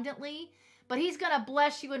abundantly, but He's going to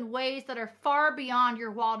bless you in ways that are far beyond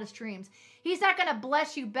your wildest dreams. He's not going to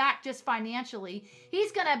bless you back just financially.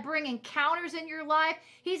 He's going to bring encounters in your life.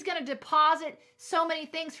 He's going to deposit so many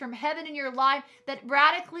things from heaven in your life that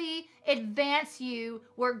radically advance you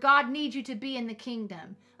where God needs you to be in the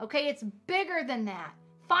kingdom. Okay, it's bigger than that.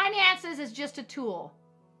 Finances is just a tool.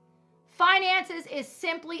 Finances is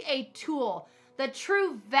simply a tool. The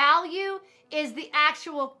true value is the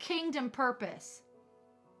actual kingdom purpose.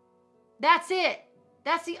 That's it.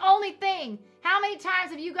 That's the only thing. How many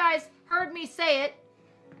times have you guys heard me say it?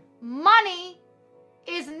 Money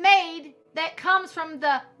is made that comes from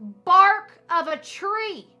the bark of a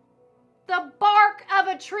tree. The bark of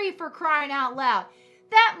a tree, for crying out loud.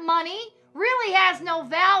 That money really has no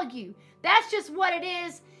value. That's just what it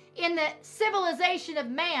is in the civilization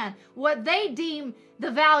of man, what they deem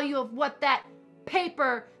the value of what that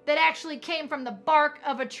paper that actually came from the bark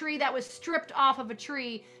of a tree that was stripped off of a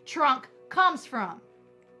tree trunk comes from.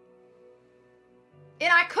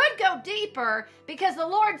 And I could go deeper because the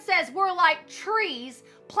Lord says we're like trees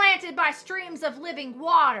planted by streams of living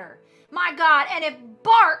water. My God, and if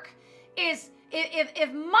bark is,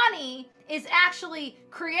 if money is actually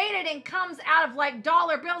created and comes out of like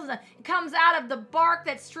dollar bills, it comes out of the bark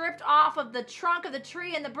that's stripped off of the trunk of the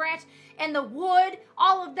tree and the branch and the wood,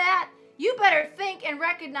 all of that, you better think and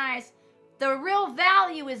recognize the real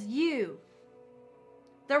value is you.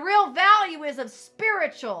 The real value is of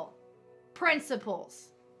spiritual principles.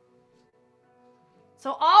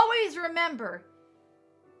 So always remember,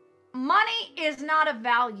 money is not a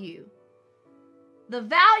value. The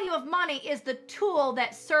value of money is the tool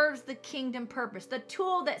that serves the kingdom purpose, the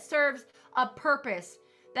tool that serves a purpose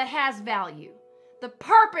that has value. The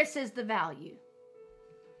purpose is the value.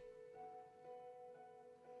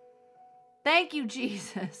 Thank you,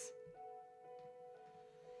 Jesus.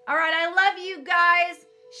 All right, I love you guys.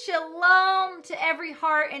 Shalom to every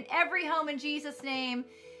heart and every home in Jesus' name.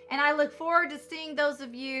 And I look forward to seeing those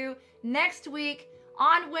of you next week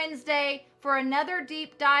on Wednesday for another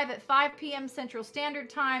deep dive at 5 p.m. Central Standard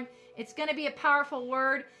Time. It's going to be a powerful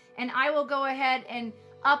word, and I will go ahead and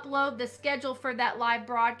upload the schedule for that live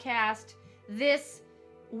broadcast this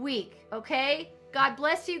week, okay? God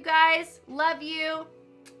bless you guys. Love you.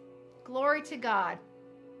 Glory to God.